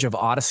marriage of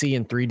Odyssey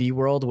and 3D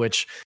World,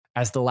 which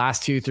as the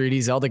last 2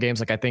 3D Zelda games,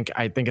 like I think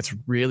it's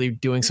really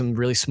doing some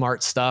really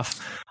smart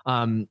stuff.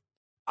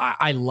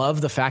 I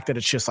love the fact that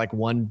it's just like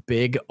one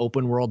big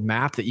open world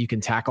map that you can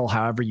tackle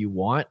however you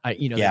want.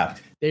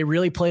 They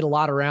really played a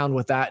lot around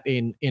with that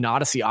in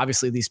Odyssey.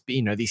 Obviously,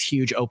 these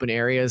huge open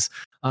areas,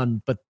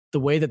 but the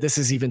way that this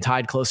is even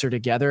tied closer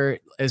together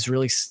is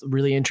really,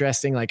 really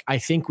interesting. Like I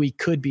think we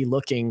could be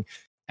looking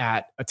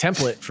at a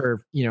template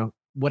for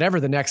whatever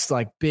the next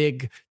like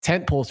big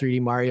tentpole 3D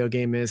Mario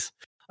game is.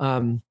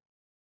 And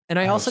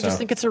I also just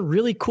think it's a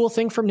really cool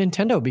thing from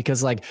Nintendo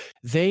because like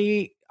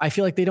I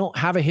feel like they don't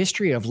have a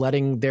history of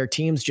letting their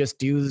teams just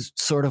do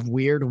sort of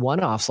weird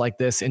one-offs like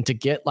this, and to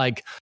get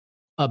like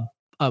a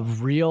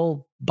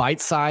real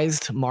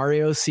bite-sized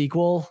Mario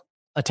sequel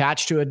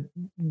attached to a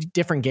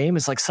different game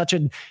is like such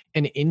an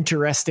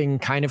interesting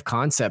kind of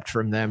concept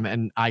from them.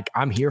 And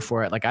I'm here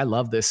for it. Like I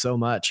love this so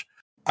much.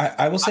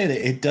 I will say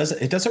that it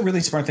does a really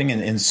smart thing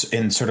in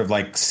sort of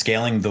like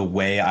scaling the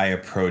way I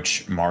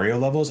approach Mario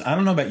levels. I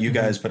don't know about you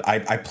guys, but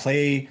I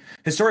play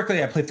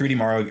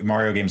 3D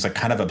Mario games like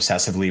kind of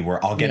obsessively,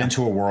 where I'll get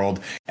into a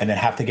world and then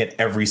have to get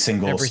every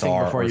single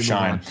star or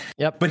shine.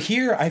 Yep. But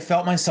here I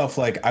felt myself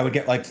like I would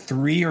get like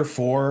 3 or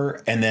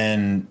 4 and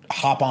then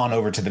hop on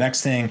over to the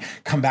next thing,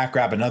 come back,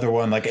 grab another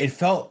one. Like it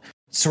felt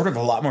sort of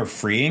a lot more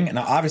freeing. And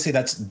obviously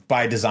that's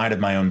by design of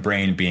my own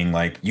brain being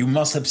like, you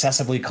must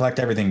obsessively collect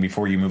everything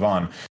before you move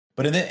on.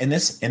 But in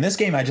this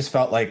game, I just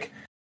felt like,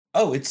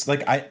 oh, it's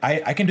like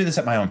I can do this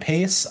at my own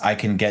pace. I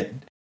can get,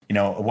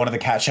 one of the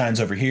cat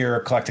shines over here,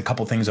 collect a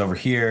couple things over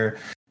here,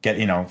 get,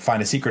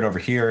 find a secret over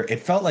here.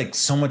 It felt like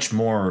so much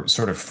more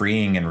sort of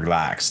freeing and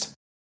relaxed.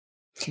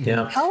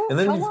 Yeah. How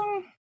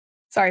long?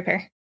 Sorry,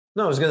 Per.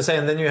 No, I was going to say,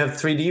 and then you have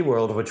 3D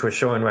World, which we're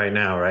showing right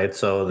now, right?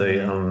 So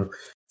the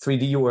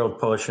 3D World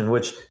portion,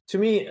 which to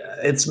me,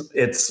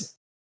 it's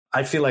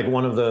I feel like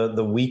one of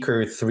the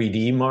weaker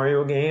 3D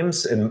Mario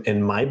games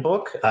in my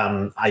book.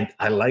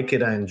 I like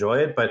it, I enjoy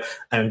it, but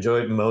I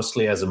enjoy it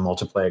mostly as a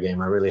multiplayer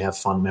game. I really have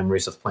fond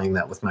memories of playing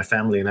that with my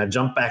family, and I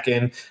jump back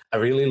in. I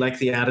really like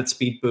the added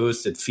speed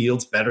boost. It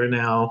feels better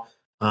now,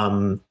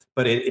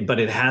 but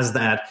it has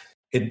that.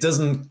 It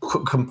doesn't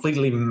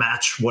completely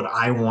match what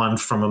I want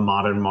from a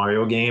modern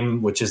Mario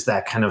game, which is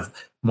that kind of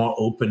more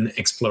open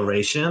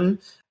exploration.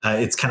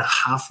 It's kind of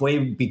halfway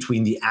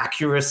between the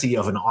accuracy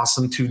of an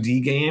awesome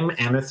 2D game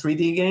and a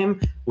 3D game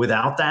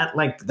without that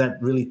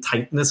really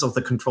tightness of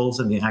the controls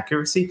and the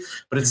accuracy.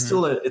 But it's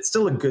still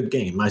a good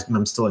game.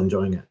 I'm still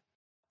enjoying it.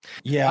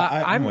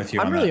 Yeah, I'm with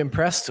you. I'm really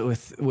impressed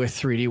with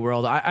 3D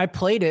World. I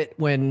played it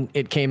when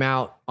it came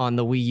out on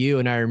the Wii U,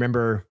 and I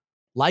remember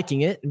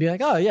liking it and be like,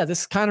 oh yeah,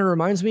 this kind of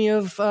reminds me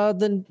of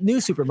the new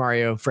Super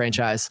Mario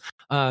franchise.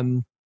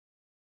 But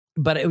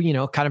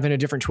kind of in a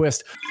different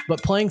twist.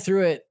 But playing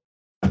through it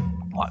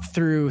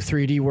through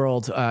 3D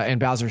World and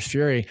Bowser's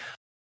Fury,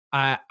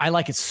 I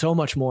like it so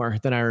much more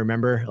than I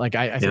remember. Like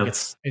I think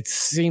it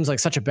seems like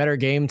such a better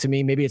game to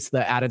me. Maybe it's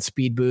the added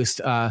speed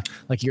boost,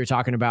 like you were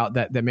talking about,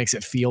 that makes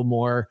it feel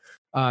more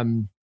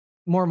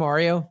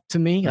Mario to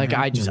me. Like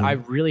I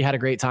really had a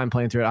great time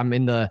playing through it. I'm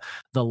in the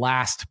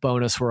last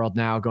bonus world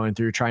now, going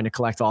through trying to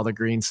collect all the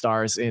green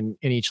stars in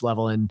each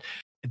level, and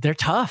they're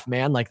tough,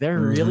 man. Like they're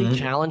really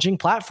challenging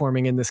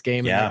platforming in this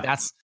game. Yeah. And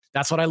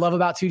that's what I love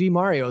about 2D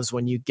Mario's,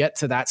 when you get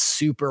to that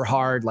super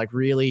hard, like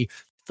really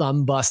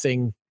thumb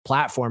busting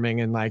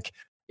platforming. And like,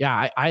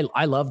 yeah,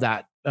 I love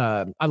that.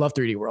 I love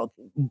 3D World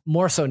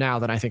more so now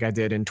than I think I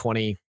did in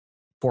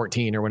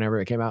 2014 or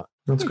whenever it came out.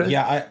 That's great.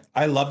 Yeah,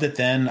 I loved it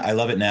then. I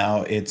love it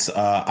now. It's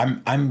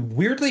I'm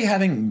weirdly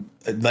having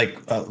like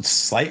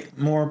slightly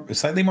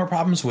more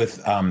problems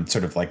with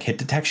sort of like hit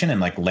detection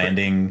and like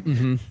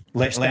landing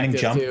landing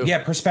jump. Too.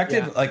 Yeah,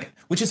 perspective, like,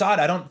 which is odd.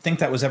 I don't think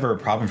that was ever a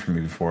problem for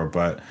me before,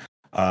 but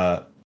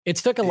it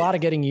took a lot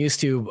of getting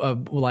used to.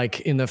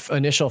 Like in the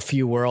initial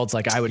few worlds,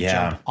 like I would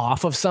jump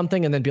off of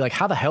something and then be like,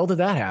 how the hell did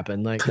that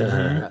happen? Like.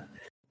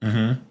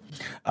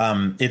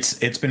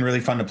 It's been really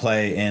fun to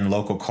play in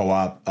local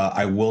co-op.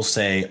 I will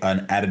say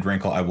an added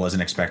wrinkle I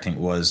wasn't expecting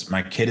was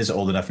my kid is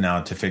old enough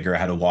now to figure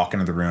out how to walk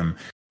into the room,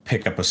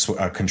 pick up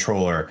a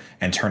controller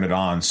and turn it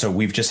on. So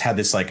we've just had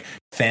this like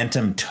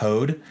phantom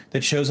toad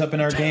that shows up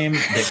in our game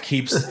that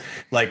keeps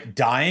like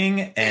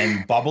dying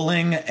and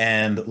bubbling,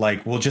 and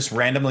like we'll just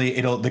randomly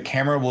the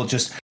camera will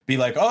just be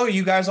like, oh,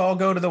 you guys all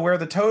go to where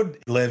the toad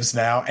lives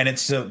now. And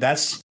it's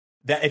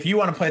that if you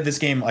want to play this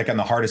game like on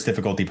the hardest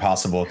difficulty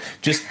possible,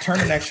 just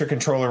turn an extra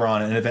controller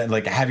on and event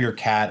like have your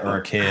cat or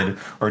a kid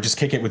or just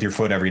kick it with your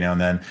foot every now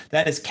and then.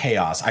 That is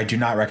chaos. I do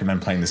not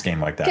recommend playing this game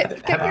like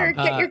that.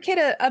 Get your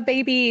kid a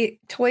baby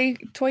toy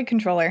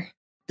controller.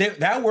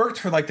 That worked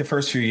for like the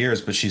first few years,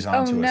 but she's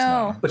on to us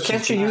now. But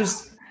can't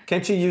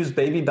you use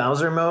baby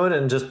Bowser mode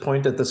and just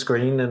point at the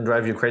screen and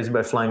drive you crazy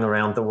by flying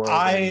around the world?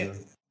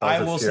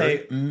 I will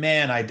say,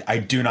 man, I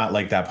do not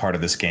like that part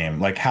of this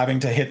game. Like having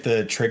to hit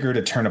the trigger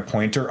to turn a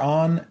pointer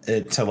on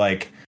to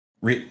like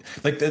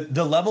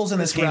the levels in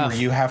this game where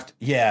you have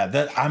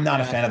to, I'm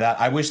not a fan of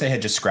that. I wish they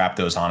had just scrapped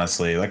those,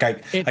 honestly. Like I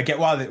get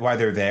why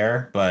they're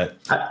there, but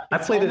I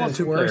played it in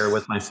 2-player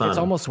with my son. It's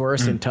almost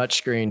worse in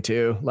touchscreen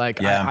too.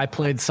 Like I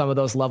played some of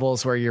those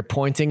levels where you're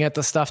pointing at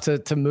the stuff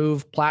to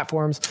move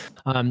platforms,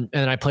 and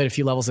I played a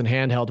few levels in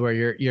handheld where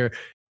you're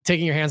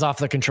taking your hands off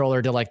the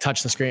controller to like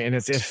touch the screen, and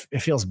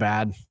it feels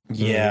bad.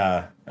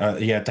 Yeah.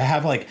 To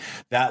have like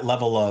that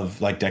level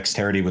of like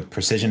dexterity with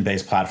precision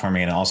based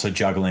platforming and also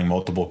juggling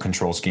multiple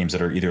control schemes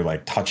that are either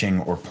like touching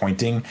or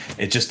pointing,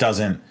 it just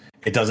doesn't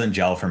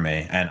gel for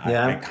me. And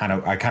I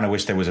kind of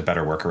wish there was a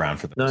better workaround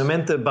for this. No, I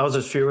meant the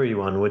Bowser's Fury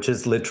one, which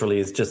is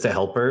literally just a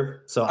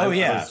helper. So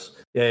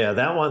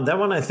that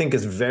one I think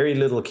is very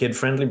little kid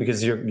friendly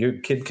because your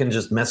kid can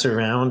just mess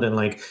around and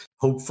like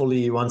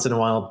hopefully once in a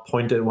while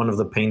point at one of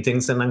the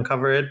paintings and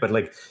uncover it. But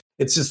like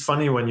it's just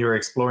funny when you're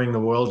exploring the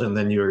world and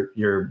then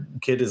your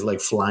kid is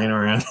like flying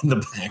around in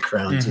the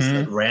background just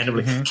like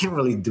randomly. Can't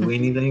really do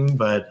anything,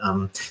 but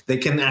they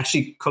can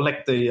actually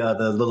collect the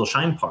little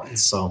shine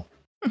parts. So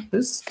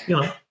this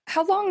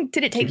How long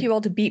did it take you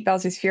all to beat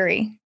Bowser's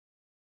Fury?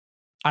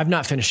 I've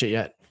not finished it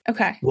yet.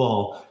 Okay.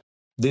 Well,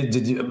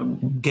 did you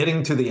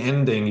getting to the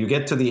ending? You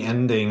get to the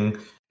ending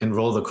and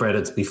roll the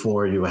credits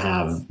before you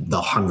have the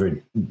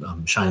 100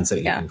 shines that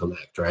you can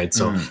collect, right?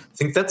 So I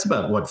think that's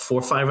about 4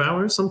 or 5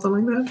 hours, something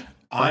like that.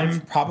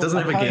 I'm probably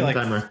doesn't have a game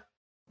timer.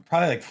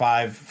 Probably like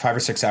 5 or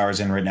 6 hours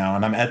in right now,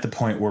 and I'm at the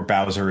point where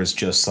Bowser is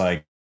just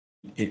like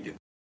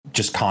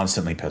just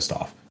constantly pissed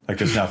off. Like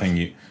there's nothing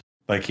you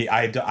like.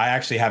 I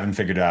actually haven't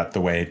figured out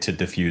the way to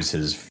diffuse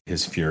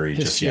his fury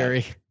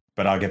yet.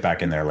 But I'll get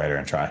back in there later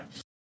and try.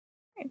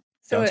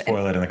 So don't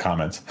spoil it in the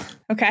comments.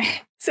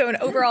 Okay. So an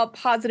overall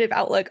positive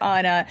outlook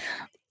on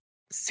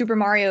Super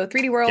Mario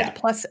 3D World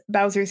plus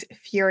Bowser's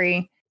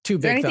Fury. Two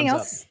big anything thumbs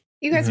else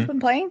you guys have been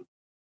playing?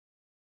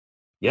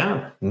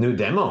 Yeah, new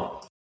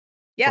demo.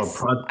 Yes.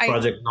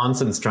 Project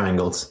Nonsense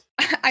Triangles.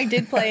 I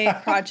did play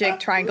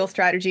Project Triangle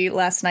Strategy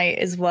last night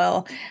as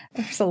well.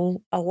 There's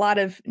a lot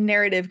of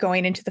narrative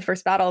going into the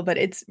first battle, but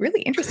it's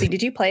really interesting.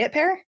 Did you play it,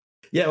 Per?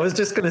 Yeah, I was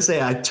just going to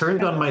say, I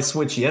turned on my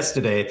Switch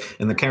yesterday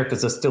and the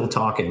characters are still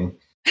talking.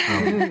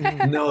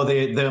 No,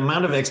 the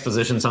amount of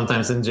exposition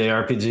sometimes in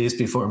JRPGs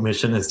before a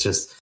mission is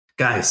just,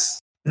 guys,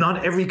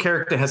 not every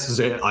character has to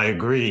say, I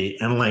agree.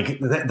 And like,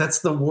 that's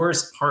the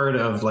worst part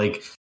of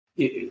like,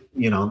 you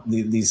know,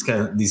 these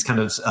kind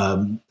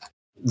of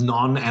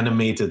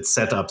non-animated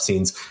setup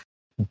scenes.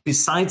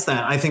 Besides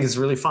that, I think it's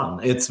really fun.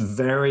 It's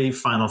very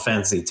Final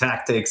Fantasy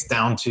Tactics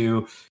down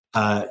to,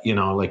 you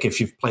know, like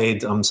if you've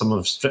played some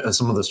of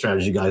the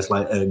strategy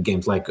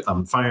games like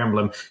Fire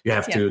Emblem, you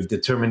have to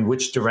determine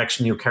which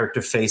direction your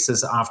character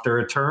faces after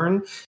a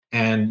turn,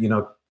 and you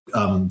know,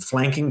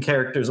 flanking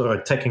characters or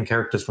attacking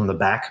characters from the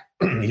back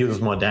use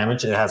more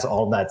damage. It has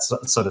all that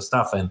sort of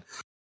stuff, and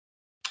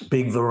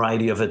big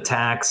variety of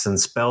attacks and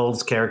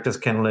spells characters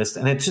can list,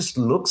 and it just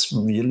looks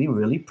really,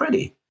 really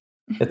pretty.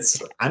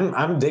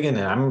 I'm digging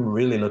it. I'm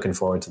really looking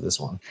forward to this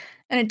one.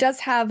 And it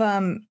does have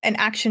an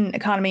action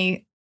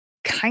economy,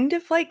 kind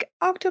of like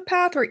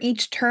Octopath, where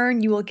each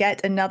turn you will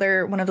get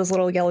another one of those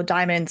little yellow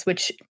diamonds,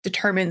 which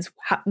determines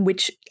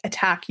which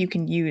attack you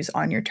can use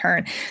on your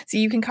turn. So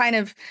you can kind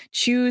of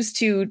choose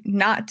to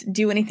not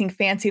do anything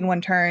fancy in one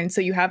turn, so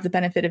you have the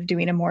benefit of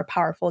doing a more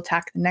powerful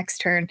attack the next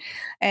turn.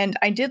 And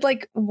I did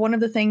like one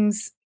of the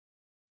things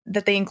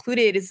that they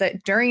included is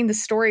that during the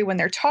story when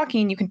they're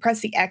talking, you can press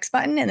the X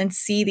button and then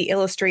see the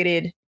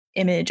illustrated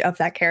image of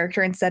that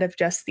character instead of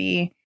just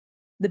the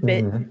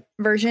bit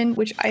version,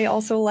 which I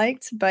also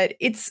liked. But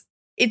it's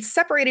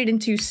separated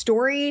into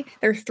story.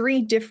 There are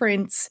 3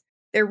 different.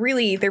 They're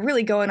really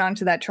going on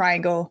to that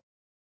triangle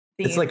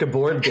theme. It's like a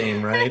board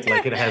game, right?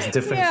 Like it has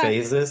different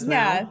phases now.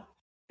 Yeah,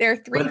 there are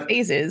 3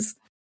 phases.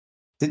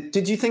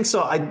 Did you think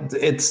so?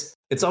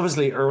 It's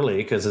obviously early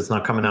because it's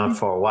not coming out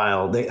for a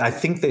while. I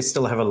think they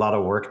still have a lot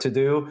of work to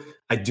do.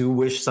 I do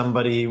wish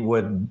somebody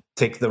would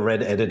take the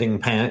red editing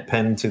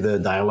pen to the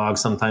dialogue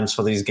sometimes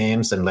for these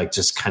games and like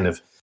just kind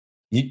of.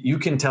 You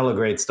can tell a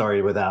great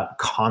story without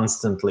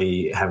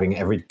constantly having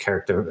every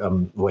character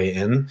weigh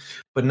in.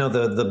 But no,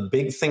 the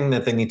big thing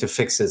that they need to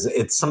fix is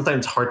it's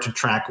sometimes hard to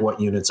track what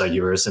units are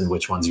yours and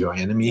which ones your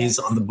enemies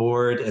on the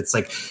board. It's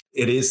like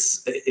it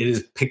is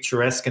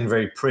picturesque and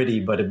very pretty,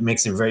 but it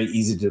makes it very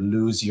easy to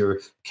lose your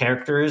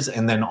characters.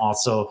 And then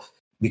also,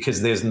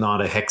 because there's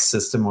not a hex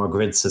system or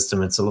grid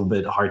system, it's a little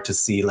bit hard to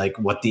see like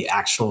what the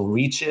actual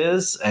reach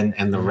is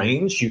and the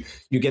range.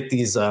 You get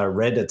these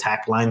red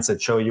attack lines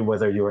that show you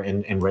whether you're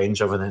in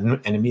range of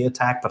an enemy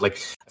attack. But like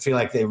I feel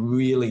like they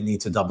really need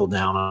to double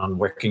down on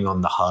working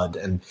on the HUD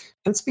and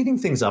speeding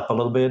things up a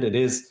little bit. It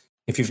is,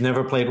 if you've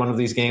never played one of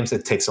these games,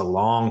 it takes a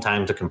long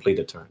time to complete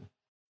a turn.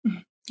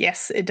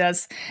 Yes, it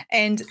does.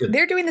 And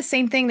they're doing the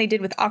same thing they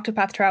did with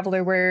Octopath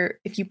Traveler, where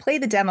if you play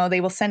the demo, they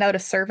will send out a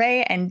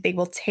survey and they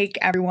will take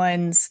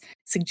everyone's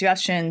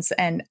suggestions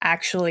and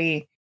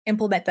actually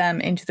implement them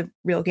into the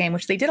real game,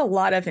 which they did a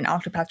lot of in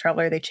Octopath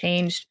Traveler. They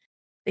changed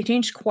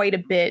quite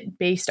a bit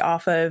based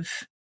off of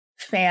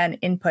fan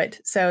input.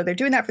 So they're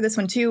doing that for this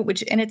one too,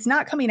 and it's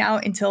not coming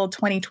out until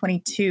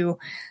 2022.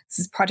 This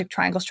is Project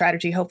Triangle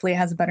Strategy. Hopefully it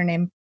has a better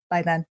name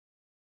by then.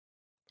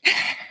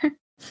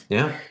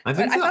 Yeah, I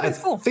think so.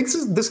 I think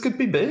this could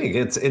be big.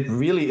 It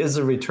really is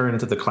a return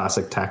to the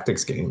classic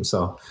tactics game.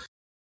 So,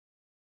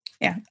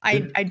 yeah, I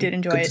did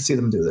enjoy it. To see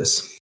them do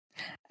this.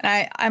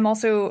 And I'm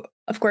also,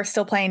 of course,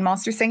 still playing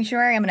Monster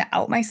Sanctuary. I'm going to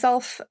out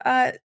myself.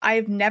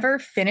 I've never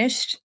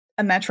finished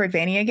a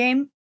Metroidvania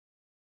game,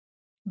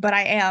 but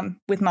I am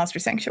with Monster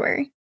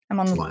Sanctuary. I'm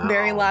on the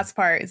very last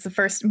part. It's the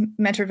first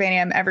Metroidvania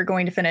I'm ever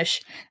going to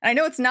finish. And I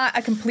know it's not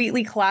a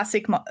completely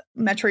classic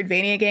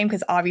Metroidvania game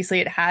because obviously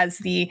it has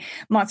the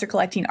monster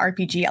collecting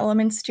RPG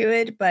elements to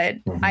it, but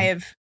I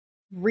have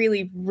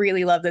really,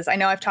 really loved this. I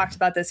know I've talked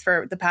about this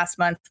for the past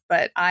month,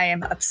 but I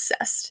am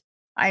obsessed.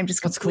 I am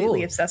just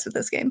completely obsessed with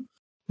this game.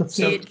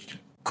 So,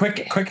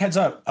 quick heads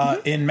up.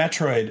 In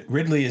Metroid,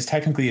 Ridley is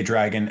technically a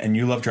dragon, and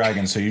you love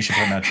dragons, so you should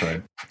play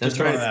Metroid. That's just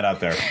throwing that out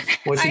there.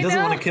 Well, she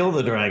doesn't want to kill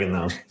the dragon,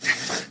 though.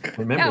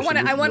 Remember,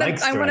 I want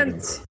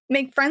to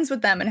make friends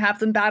with them and have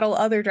them battle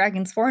other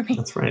dragons for me.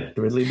 That's right.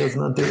 Ridley does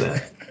not do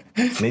that.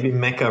 Maybe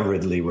Mecha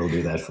Ridley will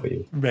do that for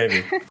you.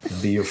 Maybe.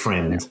 Be your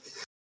friend.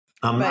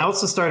 I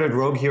also started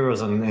Rogue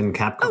Heroes and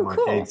Capcom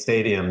Arcade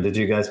Stadium. Did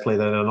you guys play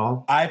that at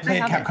all? I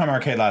played Capcom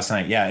Arcade last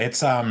night. Yeah,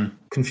 it's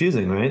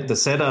confususing, right? The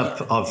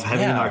setup of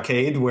having an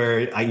arcade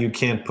where you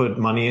can't put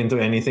money into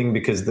anything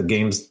because the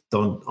games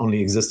don't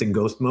only exist in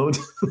ghost mode.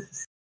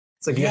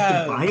 It's like you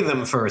have to buy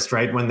them first,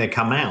 right, when they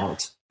come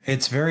out.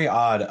 It's very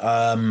odd.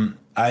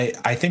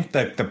 I think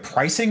that the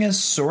pricing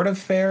is sort of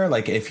fair.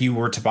 Like if you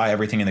were to buy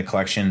everything in the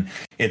collection,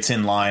 it's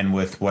in line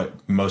with what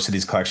most of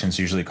these collections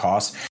usually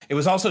cost. It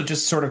was also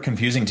just sort of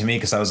confusing to me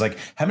because I was like,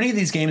 how many of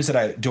these games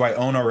do I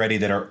own already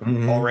that are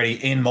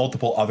already in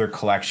multiple other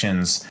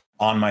collections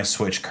on my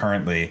Switch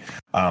currently?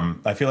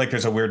 I feel like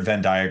there's a weird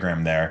Venn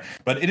diagram there,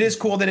 but it is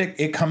cool that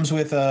it comes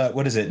with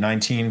what is it,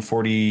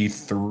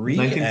 1943,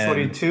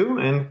 1942,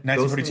 and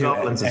 1942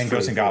 and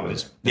Ghosts and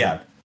Goblins.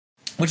 Yeah.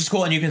 Which is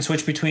cool, and you can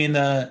switch between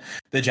the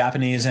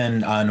Japanese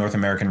and North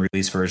American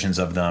release versions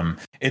of them.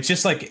 It's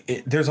just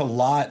like there's a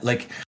lot.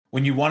 Like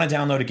when you want to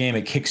download a game,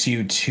 it kicks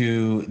you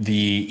to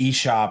the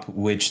eShop,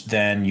 which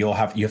then you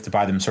have to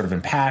buy them sort of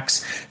in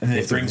packs, and then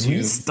it brings you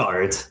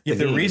restart. You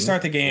have to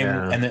restart the game,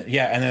 and then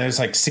there's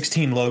like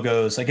 16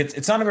 logos. Like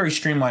it's not a very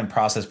streamlined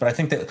process, but I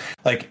think that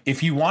like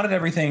if you wanted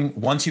everything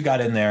once you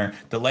got in there,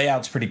 the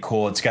layout's pretty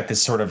cool. It's got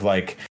this sort of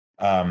like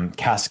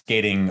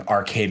cascading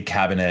arcade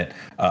cabinet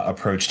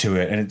approach to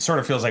it, and it sort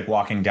of feels like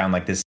walking down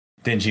like this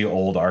dingy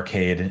old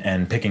arcade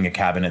and picking a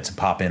cabinet to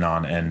pop in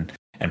on and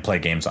play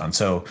games on.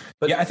 So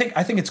I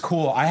think it's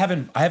cool. I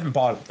haven't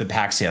bought the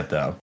packs yet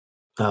though.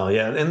 Oh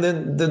yeah, and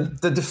then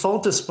the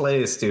default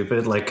display is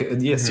stupid. Like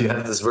yes, you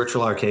have this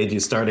virtual arcade, you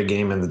start a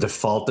game, and the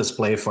default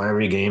display for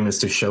every game is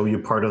to show you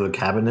part of the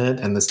cabinet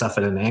and the stuff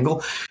at an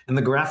angle. And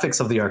the graphics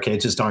of the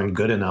arcade just aren't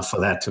good enough for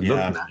that to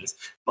look nice.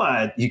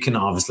 But you can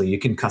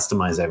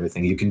customize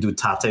everything. You can do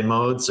tate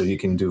mode, so you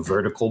can do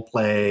vertical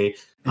play.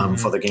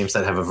 For the games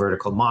that have a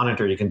vertical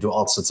monitor, you can do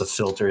all sorts of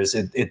filters.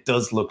 It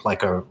does look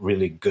like a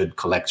really good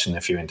collection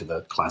if you're into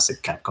the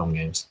classic Capcom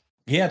games.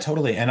 Yeah,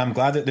 totally. And I'm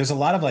glad that there's a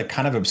lot of like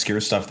kind of obscure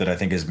stuff that I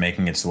think is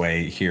making its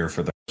way here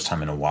for the first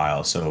time in a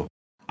while. So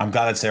I'm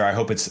glad it's there. I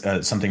hope it's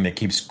something that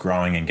keeps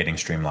growing and getting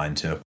streamlined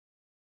too.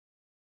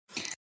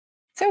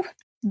 So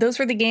those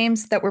were the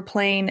games that we're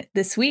playing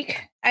this week.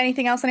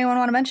 Anything else anyone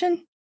want to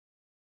mention?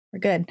 We're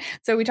good.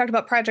 So we talked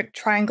about Project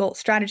Triangle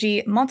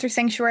Strategy, Monster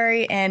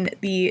Sanctuary, and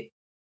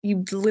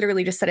you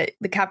literally just said it,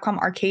 the Capcom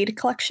Arcade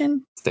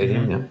Collection.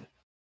 Stadium,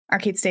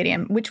 Arcade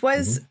Stadium, which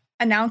was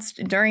announced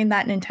during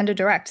that Nintendo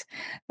Direct.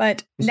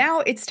 But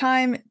now it's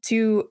time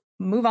to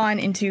move on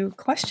into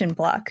question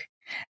block.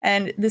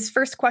 And this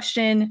first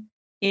question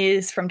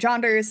is from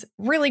Jonders,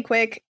 really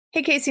quick.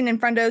 Hey, Casey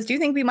and Friendos, do you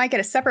think we might get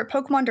a separate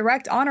Pokemon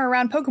Direct on or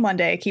around Pokemon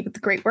Day? Keep up the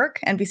great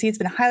work. NVC has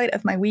been a highlight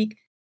of my week,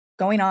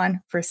 going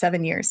on for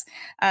 7 years.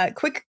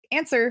 Quick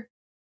answer,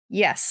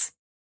 yes.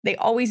 They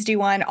always do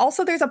one.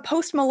 Also, there's a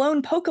Post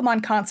Malone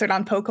Pokemon concert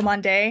on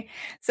Pokemon Day.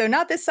 So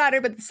not this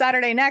Saturday, but the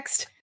Saturday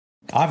next.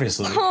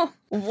 Obviously. Oh,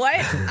 what?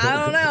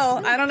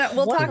 I don't know.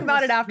 We'll talk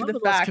about it after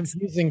the fact.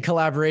 Confusing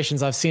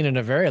collaborations I've seen in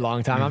a very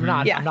long time. I'm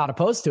not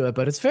opposed to it,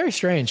 but it's very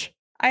strange.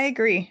 I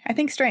agree. I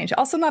think strange.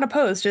 Also not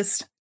opposed.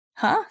 Just,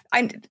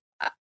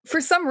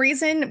 for some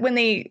reason, when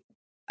they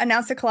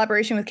announced a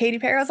collaboration with Katy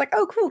Perry, I was like,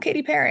 oh, cool,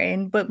 Katy Perry.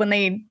 But when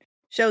they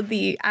showed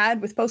the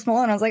ad with Post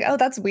Malone, I was like, oh,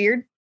 that's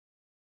weird.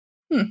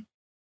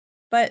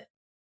 But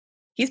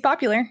he's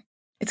popular.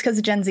 It's because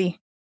of Gen Z.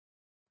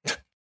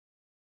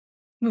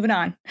 Moving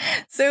on.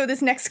 So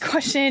this next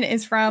question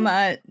is from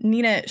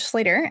Nina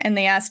Schlater, and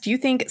they asked, do you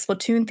think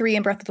Splatoon 3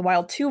 and Breath of the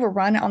Wild 2 will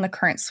run on the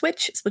current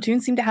Switch?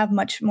 Splatoon seemed to have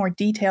much more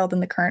detail than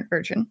the current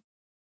version.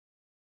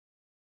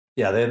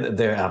 Yeah,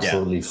 they're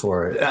absolutely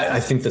for it. I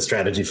think the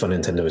strategy for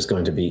Nintendo is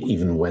going to be,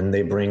 even when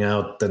they bring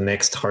out the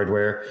next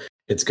hardware,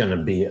 it's going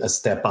to be a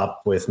step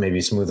up with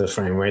maybe smoother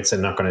frame rates. They're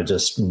not going to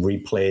just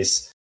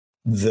replace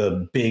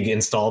the big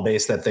install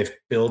base that they've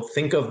built.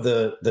 Think of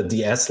the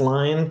DS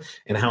line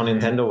and how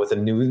Nintendo with a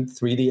new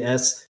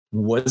 3DS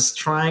was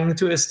trying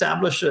to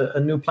establish a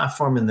new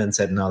platform and then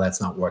said, no, that's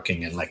not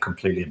working, and like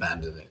completely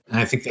abandoned it. And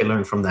I think they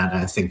learned from that.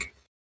 And I think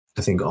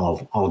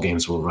all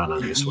games will run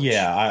on your Switch.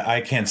 Yeah, I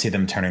can't see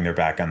them turning their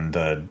back on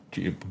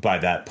by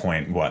that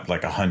point,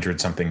 like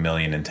 100-something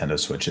million Nintendo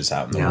Switches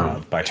out in the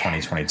world by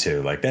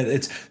 2022. Like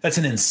that's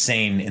an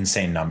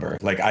insane number.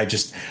 Like I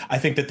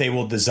think that they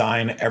will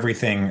design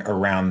everything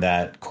around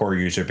that core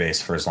user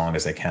base for as long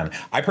as they can.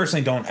 I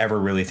personally don't ever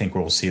really think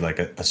we'll see like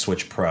a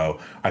Switch Pro.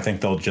 I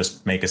think they'll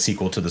just make a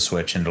sequel to the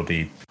Switch and it'll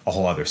be a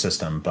whole other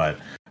system. But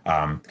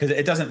because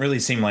it doesn't really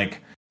seem like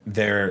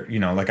they're,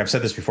 like I've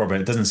said this before, but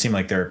it doesn't seem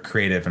like their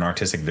creative and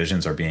artistic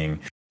visions are being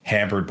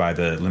hampered by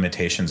the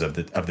limitations of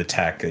the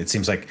tech. It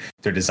seems like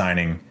they're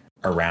designing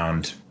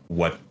around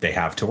what they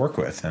have to work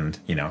with. And,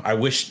 I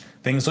wish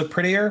things looked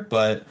prettier,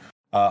 but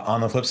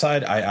on the flip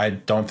side, I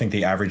don't think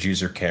the average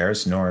user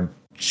cares, nor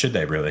should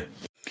they really.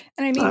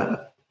 And I mean,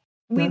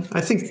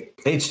 I think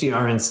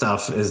HDR and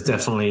stuff is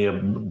definitely a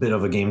bit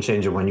of a game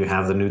changer when you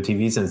have the new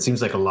TVs, and it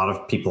seems like a lot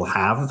of people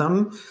have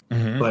them.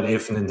 But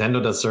if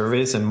Nintendo does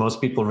surveys and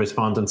most people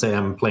respond and say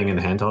I'm playing in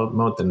handheld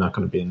mode, they're not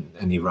going to be in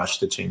any rush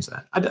to change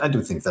that. I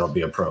do think that'll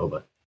be a pro,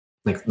 but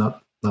like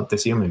not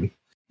this year maybe.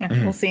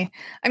 Yeah, we'll see.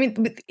 I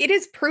mean, it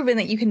is proven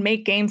that you can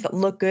make games that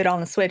look good on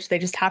the Switch. They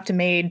just have to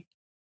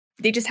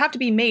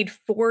be made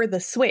for the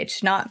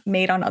Switch, not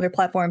made on other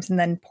platforms and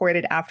then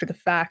ported after the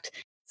fact.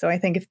 So I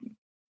think if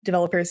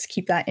developers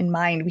keep that in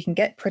mind, we can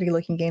get pretty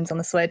looking games on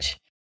the Switch.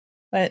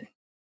 But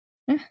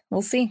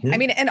we'll see. I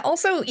mean, and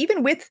also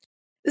even with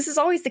this is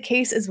always the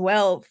case as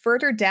well.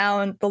 Further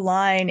down the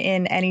line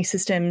in any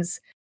system's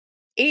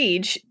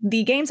age,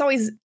 the games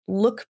always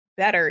look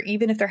better,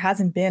 even if there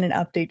hasn't been an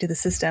update to the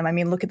system. I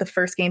mean, look at the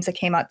first games that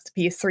came out to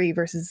PS3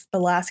 versus the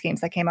last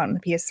games that came out on the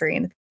PS3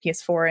 and the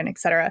PS4 and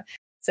etc.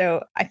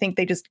 So I think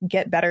they just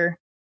get better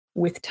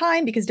with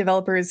time because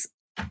developers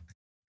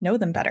know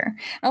them better.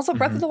 And also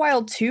Breath of the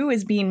Wild 2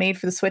 is being made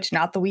for the Switch,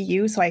 not the Wii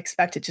U. So I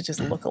expect it to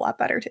just look a lot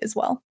better as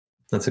well.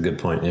 That's a good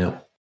point. Yeah.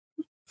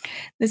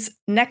 This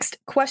next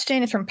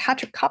question is from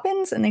Patrick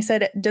Coppins. And they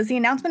said, does the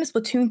announcement of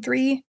Splatoon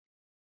 3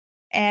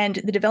 and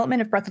the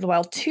development of Breath of the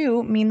Wild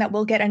 2 mean that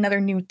we'll get another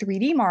new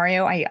 3D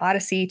Mario, i.e.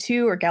 Odyssey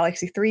 2 or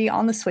Galaxy 3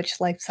 on the Switch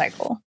life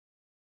cycle?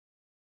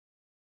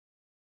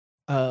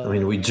 I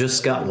mean, we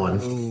just got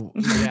one.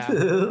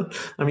 Yeah.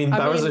 I mean,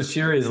 Bowser's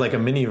Fury is like a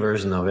mini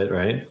version of it,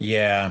 right?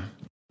 Yeah.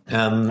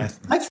 I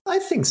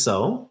think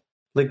so.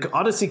 Like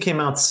Odyssey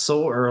came out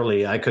so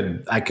early, I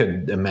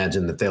could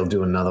imagine that they'll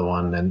do another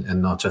one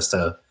and not just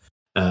a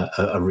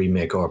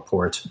remake or a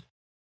port.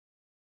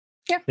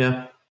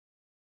 Yeah.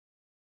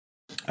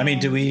 I mean,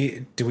 do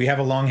we have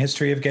a long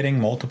history of getting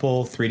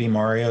multiple 3D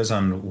Marios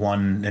on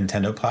one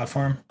Nintendo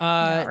platform?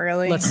 Not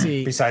really. Let's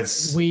see.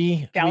 Besides,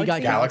 we got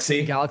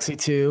Galaxy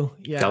 2.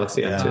 Yeah.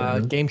 Galaxy 2.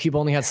 GameCube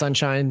only had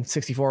Sunshine.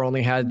 64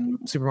 only had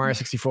Super Mario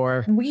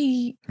 64.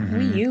 Wii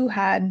U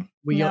had.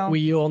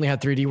 Wii U only had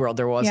 3D World.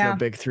 There was no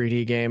big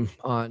 3D game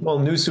on. Well,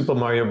 new Super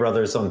Mario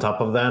Brothers on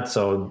top of that,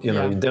 so you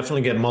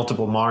definitely get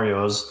multiple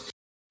Marios,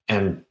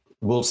 and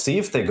we'll see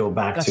if they go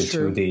back to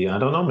 2D. I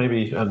don't know.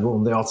 Maybe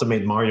they also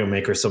made Mario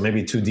Maker, so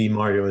maybe 2D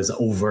Mario is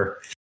over.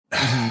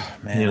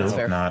 Man,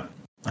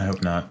 I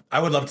hope not. I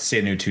would love to see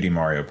a new 2D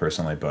Mario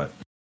personally, but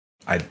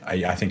I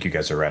think you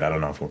guys are right. I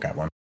don't know if we'll get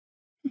one.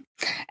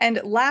 And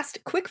last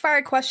quick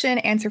fire question,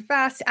 answer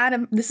fast.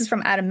 Adam, this is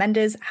from Adam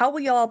Mendez. How will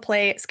y'all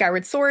play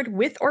Skyward Sword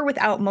with or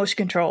without motion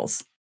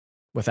controls?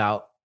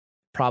 Without,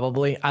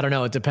 probably. I don't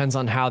know. It depends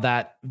on how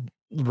that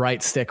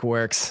right stick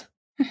works.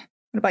 What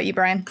about you,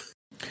 Brian?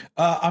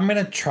 I'm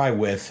going to try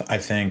with, I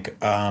think.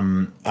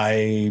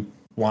 I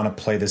want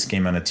to play this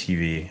game on a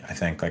TV. I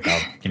think like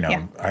I'll,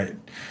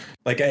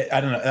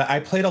 I don't know. I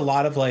played a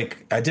lot of I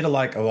did a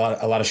lot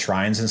of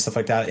shrines and stuff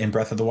like that in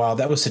Breath of the Wild.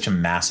 That was such a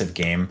massive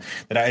game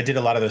that I did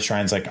a lot of those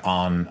shrines in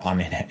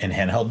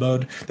handheld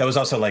mode. That was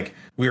also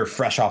we were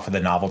fresh off of the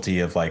novelty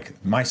of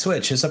my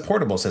Switch is a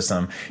portable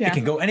system. Yeah. It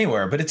can go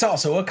anywhere, but it's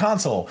also a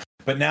console.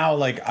 But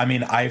now,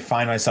 I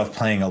find myself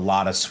playing a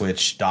lot of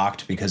Switch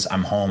docked because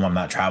I'm home. I'm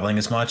not traveling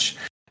as much.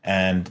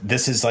 And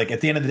this is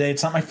at the end of the day,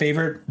 it's not my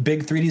favorite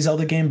big 3D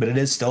Zelda game, but it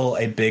is still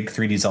a big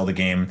 3D Zelda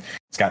game.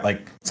 It's got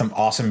some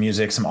awesome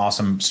music, some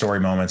awesome story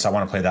moments. I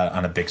want to play that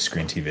on a big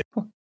screen TV.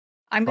 Cool.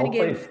 I'm going to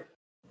give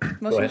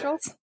motion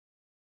controls.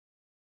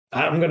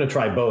 I'm going to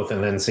try both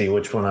and then see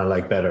which one I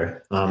like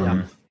better.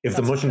 If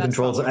the motion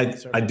controls,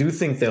 I do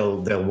think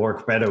they'll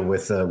work better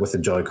with the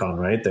Joy-Con,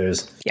 right?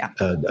 There's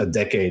a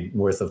decade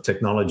worth of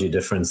technology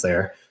difference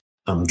there.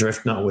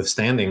 Drift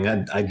notwithstanding,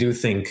 I do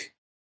think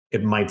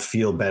it might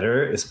feel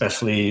better,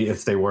 especially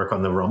if they work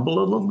on the rumble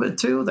a little bit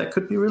too. That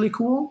could be really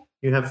cool.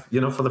 You have,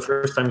 for the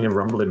first time, you have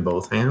rumble in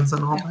both hands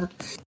and all that.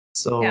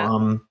 So,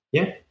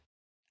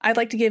 I'd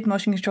like to give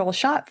motion control a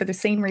shot for the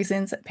same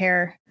reasons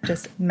Pear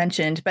just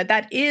mentioned. But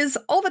that is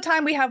all the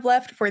time we have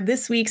left for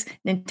this week's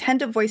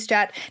Nintendo Voice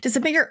Chat. To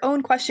submit your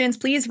own questions,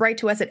 please write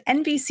to us at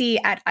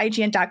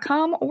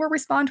nvc@ign.com or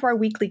respond to our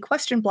weekly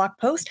question block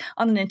post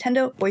on the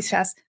Nintendo Voice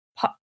Chat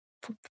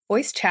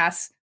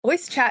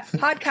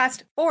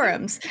podcast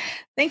forums.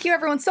 Thank you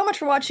everyone so much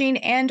for watching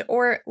and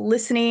or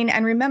listening.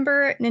 And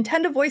remember,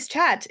 Nintendo Voice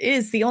Chat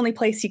is the only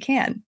place you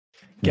can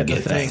get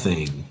the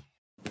thing.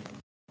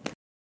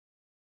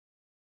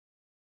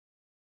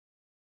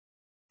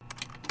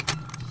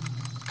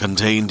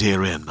 Contained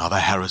herein are the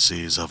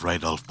heresies of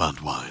Radolf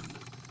Burntwine,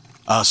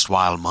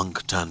 erstwhile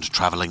monk turned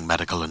traveling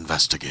medical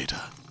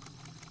investigator.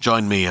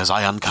 Join me as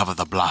I uncover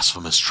the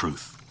blasphemous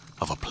truth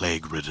of a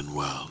plague-ridden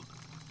world,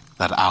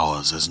 that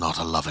ours is not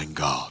a loving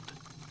God,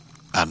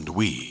 and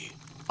we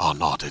are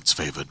not its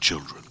favored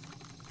children.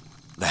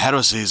 The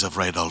heresies of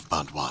Radolf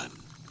Burntwine,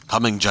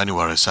 coming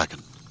January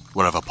 2nd,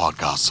 wherever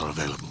podcasts are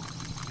available.